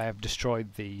 Now that I have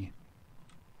destroyed the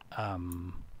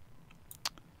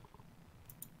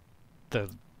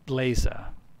laser,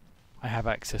 I have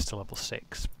access to level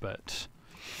 6, but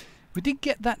we did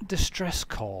get that distress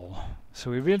call,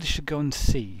 so we really should go and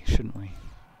see, shouldn't we?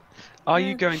 Are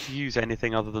you going to use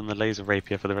anything other than the laser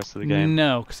rapier for the rest of the game?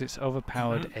 No, because it's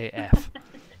overpowered AF.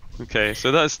 Okay,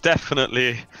 so that's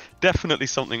definitely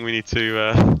something we need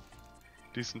to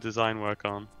do some design work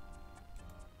on.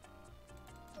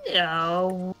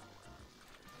 No.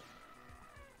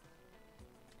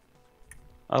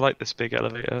 I like this big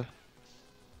elevator.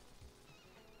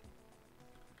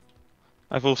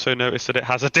 I've also noticed that it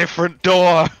has a different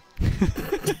door!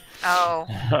 Oh.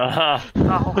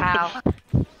 Oh, wow.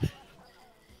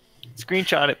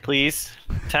 Screenshot it, please.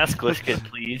 Task list it,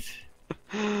 please.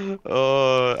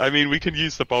 I mean, we can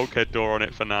use the bulkhead door on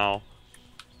it for now.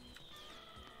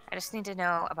 I just need to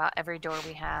know about every door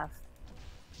we have.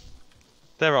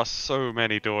 There are so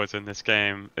many doors in this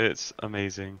game. It's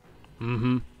amazing.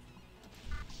 Mm-hmm.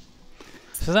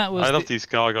 So that was I love these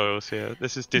gargoyles here.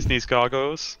 This is Disney's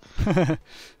gargoyles.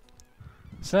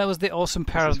 So that was the awesome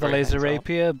power This is of the very laser hands-on.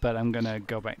 rapier, but I'm gonna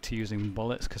go back to using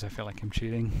bullets because I feel like I'm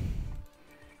cheating.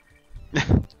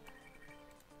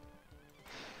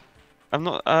 I'm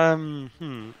not. I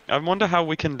wonder how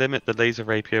we can limit the laser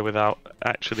rapier without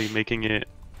actually making it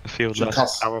feel Should less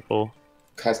cost- powerful.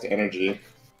 Cost energy.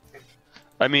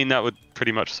 I mean, that would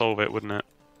pretty much solve it, wouldn't it?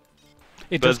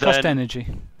 It But does cost then- energy.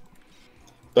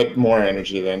 But more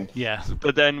energy then. Yeah.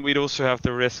 But then we'd also have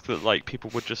the risk that like people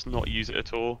would just not use it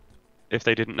at all if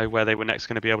they didn't know where they were next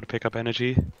going to be able to pick up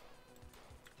energy.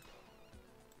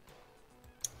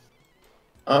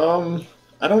 I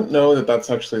don't know that that's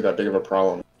actually that big of a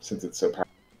problem since it's so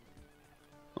powerful.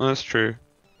 Well, that's true.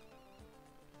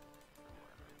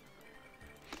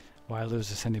 Why lose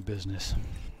us any business?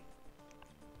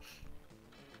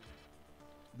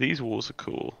 These walls are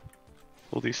cool.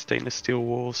 All these stainless steel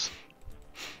walls.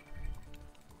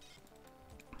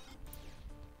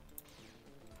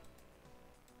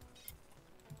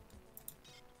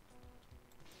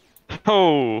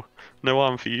 Oh, no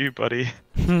arm for you, buddy.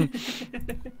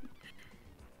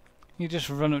 You just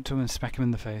run up to him and smack him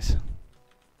in the face.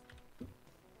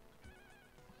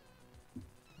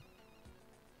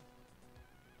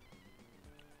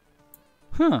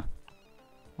 Huh.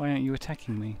 Why aren't you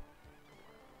attacking me?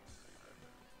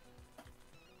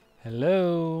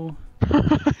 Hello?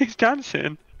 He's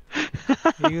dancing.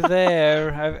 Are you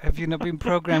there? Have you not been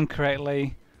programmed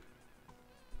correctly?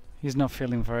 He's not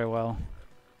feeling very well.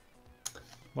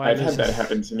 I've had that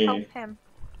happen to me. Help him.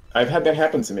 I've had that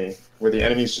happen to me, where the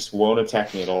enemies just won't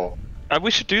attack me at all.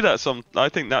 We should do that I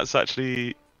think that's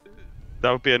actually...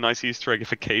 That would be a nice Easter egg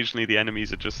if occasionally the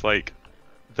enemies are just like...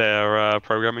 Their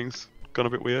programming's gone a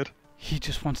bit weird. He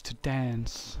just wants to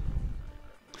dance.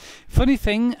 Funny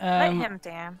thing, Let him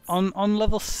dance. on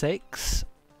level 6,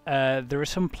 there are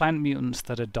some plant mutants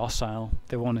that are docile.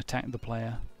 They won't attack the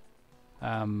player.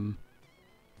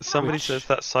 Somebody says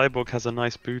that Cyborg has a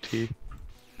nice booty.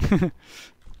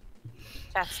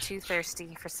 That's too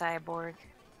thirsty for Cyborg.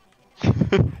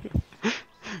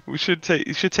 You should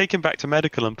take him back to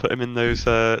medical and put him in those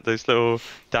little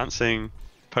dancing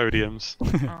podiums.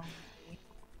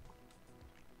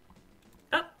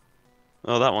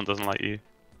 Oh, that one doesn't like you.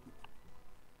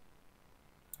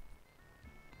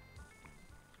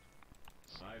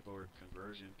 Cyborg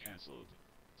conversion cancelled.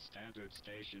 Standard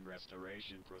station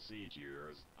restoration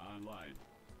procedures online.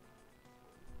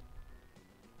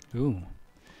 Ooh.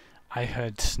 I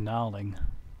heard snarling.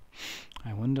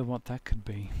 I wonder what that could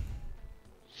be.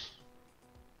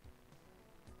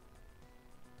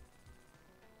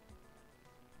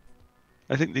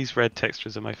 I think these red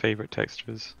textures are my favorite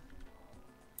textures.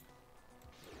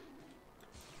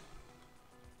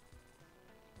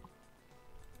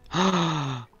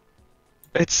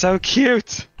 It's so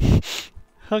cute!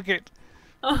 Hug it.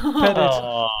 Oh. Pet it.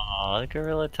 Oh, the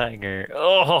gorilla tiger.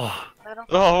 Oh.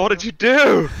 Oh, what did you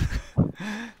do?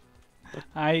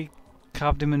 I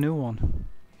carved him a new one.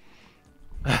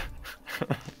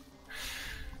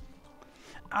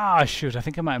 Ah, shoot, I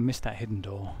think I might have missed that hidden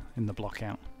door in the block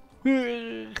out.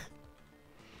 I'm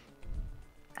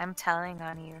telling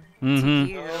on you. Mhm.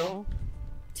 To you.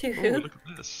 To Ooh, who? look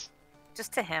at this.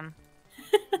 Just to him.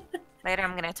 Later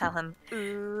I'm gonna tell him,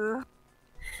 ooh.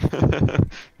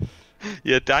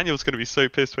 Yeah, Daniel's gonna be so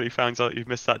pissed when he finds out you've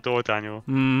missed that door, Daniel.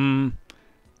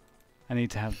 I need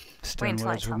to have Wait stern until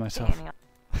I words tell with myself. Daniel.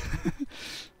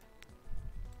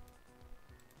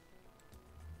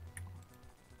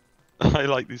 I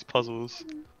like these puzzles.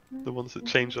 The ones that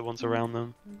change the ones around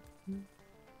them.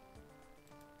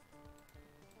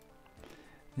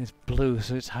 It's blue,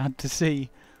 so it's hard to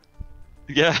see.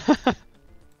 Yeah.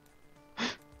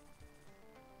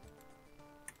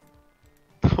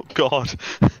 Oh god.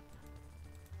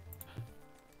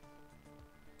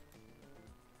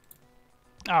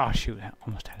 Oh shoot, I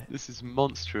almost had it. This is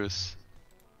monstrous.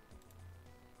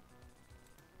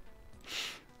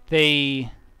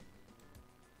 They...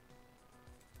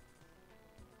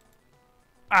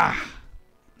 Ah!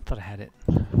 Thought I had it.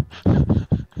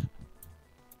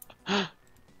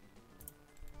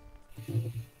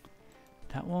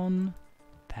 That one.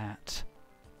 That.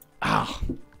 Ah!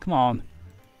 Come on.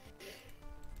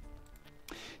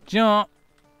 Do you know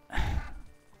what?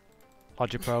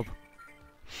 Logic probe.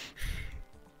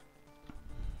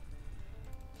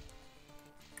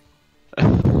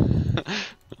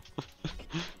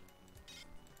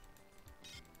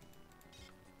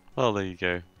 Well, there you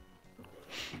go.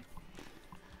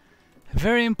 A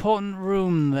very important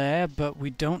room there, but we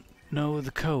don't know the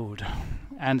code.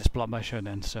 And it's blocked by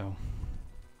Shonen, so...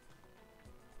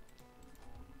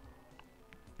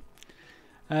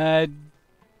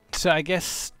 So I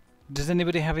guess... Does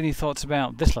anybody have any thoughts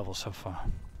about this level so far?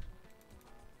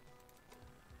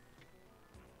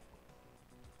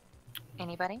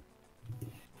 Anybody?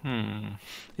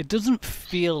 It doesn't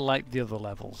feel like the other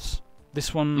levels.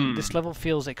 This one, this level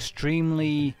feels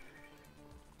extremely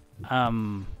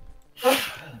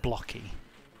blocky.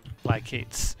 Like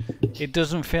it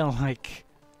doesn't feel like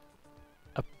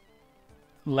a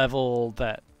level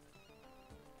that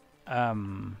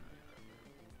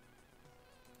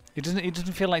it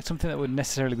doesn't feel like something that would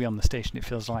necessarily be on the station. It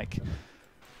feels like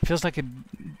a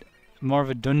more of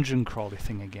a dungeon crawly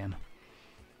thing again.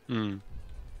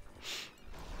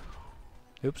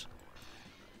 Oops.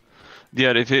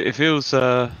 Yeah, it feels.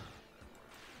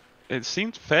 It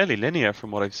seems fairly linear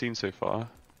from what I've seen so far.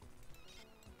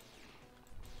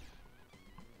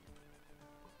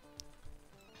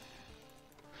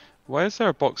 Why is there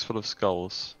a box full of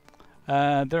skulls?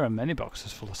 There are many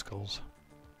boxes full of skulls.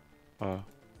 Oh,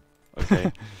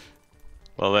 okay.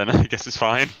 Well then, I guess it's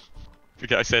fine.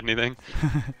 Forget I said anything.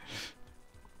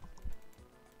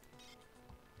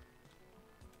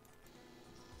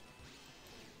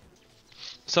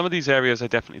 some of these areas I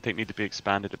definitely think need to be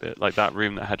expanded a bit, like that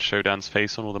room that had Showdown's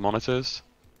face on all the monitors.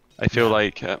 I feel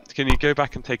like, can you go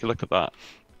back and take a look at that?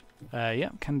 Yeah,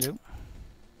 can do.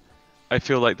 I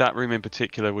feel like that room in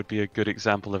particular would be a good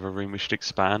example of a room we should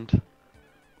expand.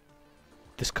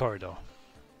 This corridor.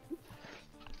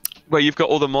 Where you've got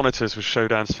all the monitors with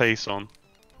Showdown's face on.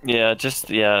 Yeah,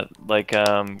 like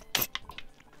that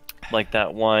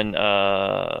one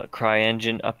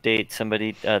CryEngine update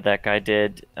somebody that guy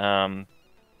did on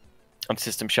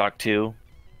System Shock 2.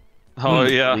 Oh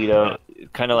yeah.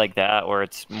 Kind of like that, where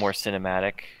it's more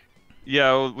cinematic.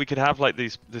 Yeah, well, we could have like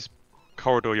this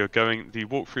corridor you're going. You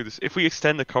walk through this. If we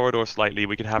extend the corridor slightly,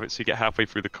 we could have it so you get halfway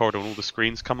through the corridor and all the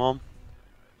screens come on,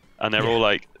 and they're all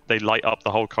like they light up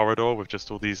the whole corridor with just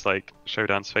all these like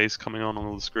Showdown's face coming on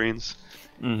all the screens.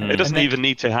 It doesn't even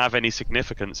need to have any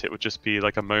significance. It would just be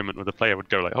like a moment where the player would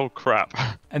go like, "Oh crap!"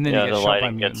 And then you get shot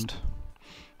by mutant.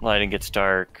 Lighting gets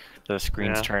dark. The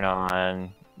screens turn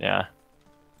on. Yeah.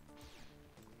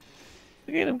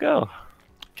 Look at him go.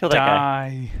 Kill that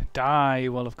guy. Die.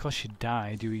 Well, of course you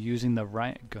died. You were using the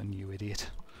riot gun, you idiot.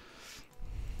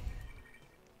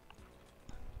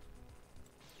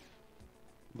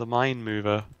 The Mind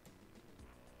Mover.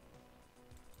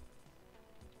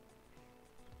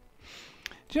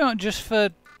 Do you know what, just for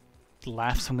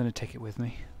laughs, I'm going to take it with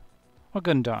me. What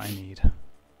gun do I need?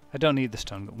 I don't need the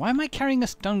stun gun. Why am I carrying a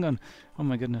stun gun? Oh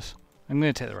my goodness. I'm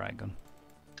going to take the riot gun.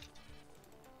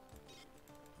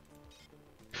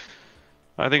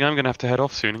 I think I'm going to have to head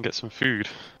off soon and get some food.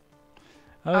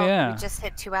 Oh yeah. We just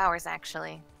hit 2 hours,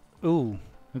 actually. Ooh,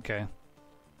 okay.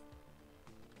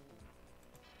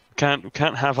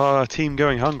 Can't have our team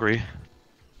going hungry.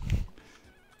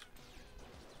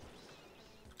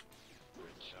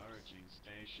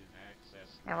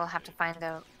 And we'll have to find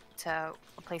a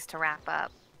place to wrap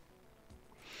up.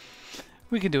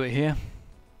 We can do it here.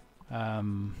 I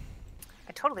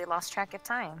totally lost track of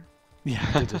time. Yeah,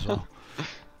 I did as well.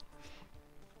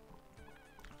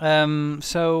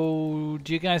 So,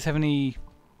 do you guys have any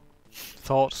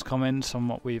thoughts, comments on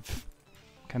what we've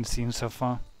kind of seen so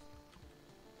far?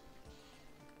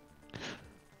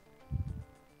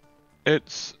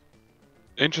 It's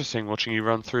interesting watching you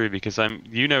run through because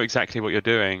you know exactly what you're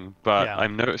doing, but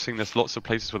I'm noticing there's lots of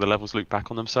places where the levels loop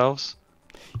back on themselves.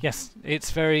 Yes,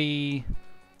 it's very...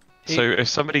 So if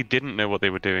somebody didn't know what they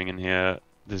were doing in here,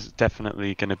 there's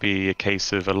definitely going to be a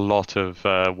case of a lot of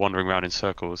wandering around in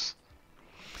circles.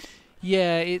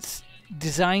 Yeah, it's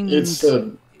designed.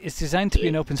 It's designed to be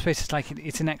an open space. It's like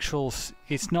it's an actual.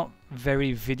 It's not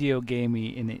very video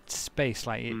gamey in its space.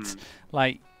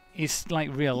 Like it's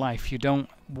like real life. You don't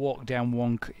walk down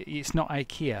one. It's not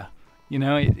IKEA. You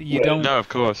know, you don't. No, of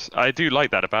course. I do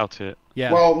like that about it.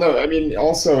 Yeah. Well, no, I mean,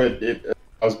 also it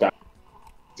allows back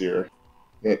easier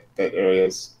that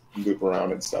areas loop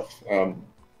around and stuff.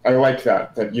 I like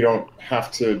that you don't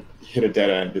have to hit a dead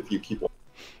end if you keep.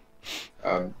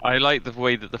 I like the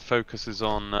way that the focus is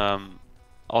on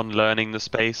learning the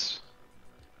space.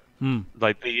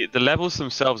 Like the levels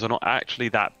themselves are not actually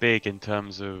that big in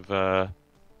terms of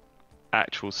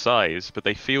actual size, but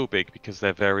they feel big because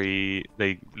they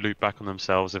loop back on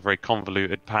themselves. They're very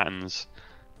convoluted patterns,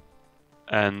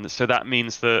 and so that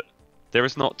means that there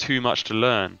is not too much to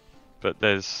learn, but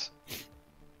there's,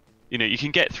 you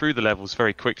can get through the levels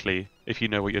very quickly if you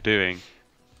know what you're doing.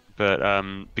 But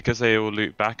because they all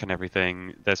loop back and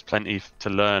everything, there's plenty to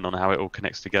learn on how it all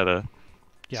connects together.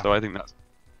 Yeah. So I think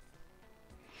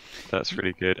that's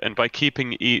really good. And by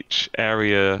keeping each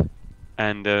area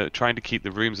and trying to keep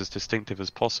the rooms as distinctive as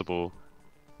possible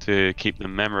to keep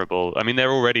them memorable. I mean,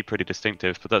 they're already pretty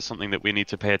distinctive, but that's something that we need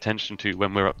to pay attention to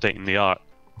when we're updating the art.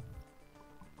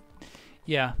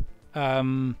 Yeah.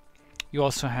 You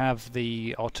also have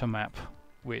the auto map,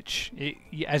 which,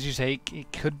 as you say,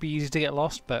 it could be easy to get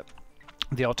lost, but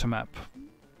the auto map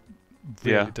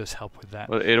really does help with that.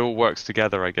 Well, it all works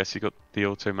together, I guess. You got the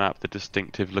auto map, the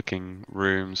distinctive looking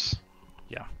rooms.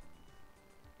 Yeah.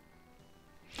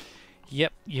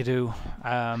 Yep, you do.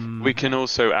 We can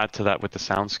also add to that with the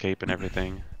soundscape and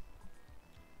everything.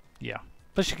 Yeah.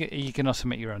 Plus, you can also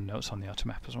make your own notes on the auto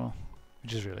map as well,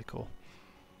 which is really cool.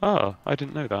 Oh, I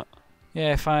didn't know that.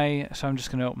 Yeah, so I'm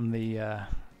just going to open the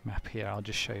map here. I'll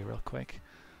just show you real quick.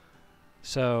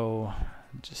 So,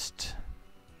 just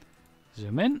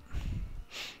zoom in.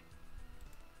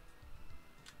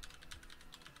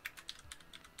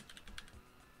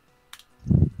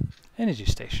 Energy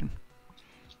station.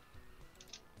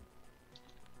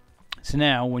 So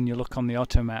now, when you look on the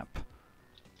auto map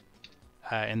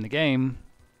in the game,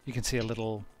 you can see a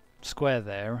little square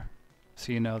there,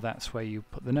 so you know that's where you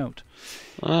put the note.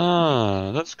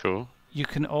 Ah, that's cool. You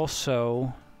can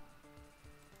also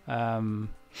turn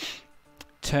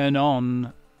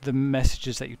on the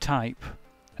messages that you type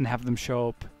and have them show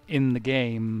up in the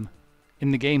game,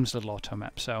 in the game's little auto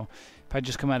map. So if I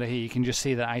just come out of here, you can just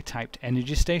see that I typed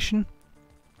energy station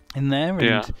in there,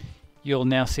 and you'll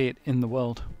now see it in the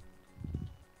world.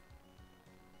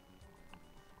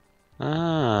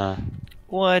 Ah.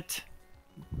 What?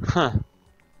 Huh.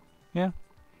 Yeah.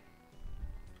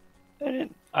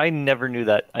 I never knew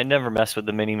that. I never messed with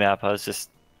the mini map. I was just,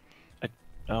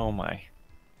 oh my.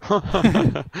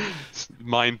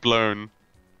 Mind blown.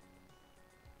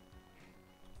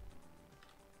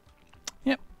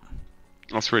 Yep.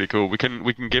 That's really cool. We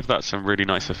can give that some really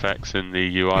nice effects in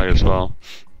the UI as well.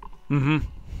 Mm-hmm.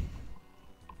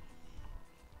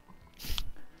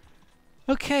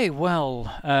 Okay,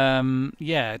 well,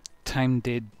 yeah, time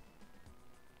did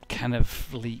kind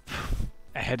of leap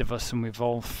ahead of us, and we've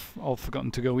all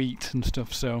forgotten to go eat and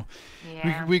stuff. So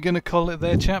Yeah. we're gonna call it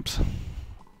there, chaps.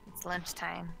 It's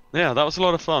lunchtime. Yeah, that was a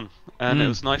lot of fun, and it Mm.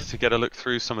 was nice to get a look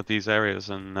through some of these areas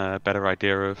and a better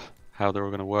idea of how they're all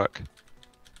going to work.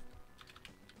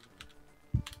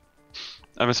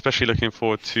 I'm especially looking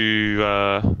forward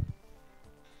to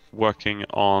working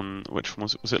on, which one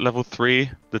was it level 3,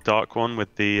 the dark one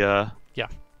with the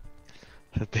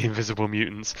the invisible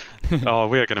mutants. Oh,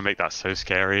 we are going to make that so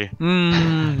scary.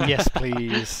 Yes,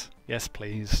 please. Yes,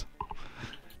 please.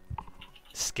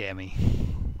 Scare me.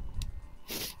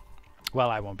 Well,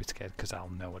 I won't be scared because I'll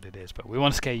know what it is, but we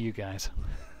want to scare you guys.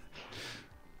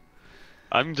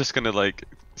 I'm just going to like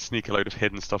sneak a load of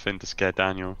hidden stuff in to scare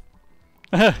Daniel.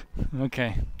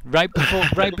 Okay. Right before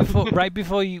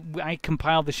I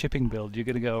compile the shipping build, you're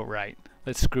gonna go, right,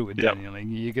 let's screw with Yep. Daniel.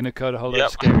 You're gonna code a whole lot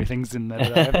of scary things in there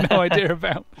that I have no idea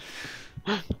about.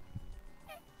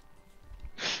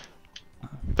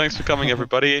 Thanks for coming,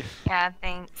 everybody. Yeah,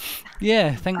 thanks.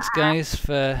 Yeah, thanks guys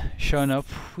for showing up.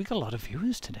 We got a lot of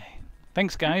viewers today.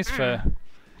 Thanks guys for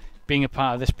being a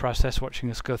part of this process,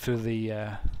 watching us go through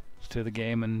the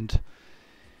game and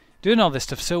doing all this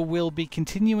stuff. So we'll be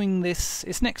continuing this.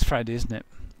 It's next Friday, isn't it?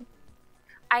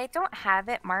 I don't have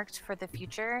it marked for the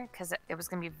future because it was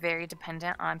going to be very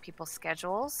dependent on people's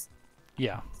schedules.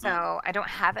 Yeah. So I don't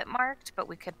have it marked, but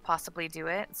we could possibly do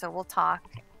it. So we'll talk,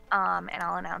 and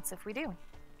I'll announce if we do.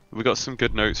 We got some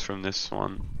good notes from this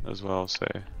one as well, so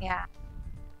Yeah.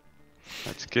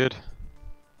 that's good.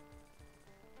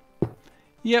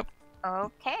 Yep.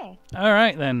 Okay. All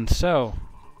right then. So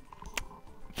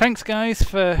thanks guys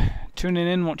for tuning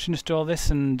in, watching us do all this,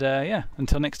 and yeah,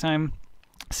 until next time,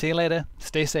 see you later.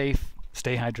 Stay safe,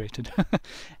 stay hydrated,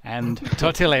 and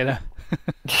talk to you later.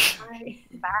 Bye.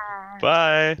 Bye.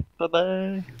 Bye.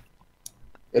 Bye-bye.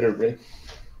 Everybody.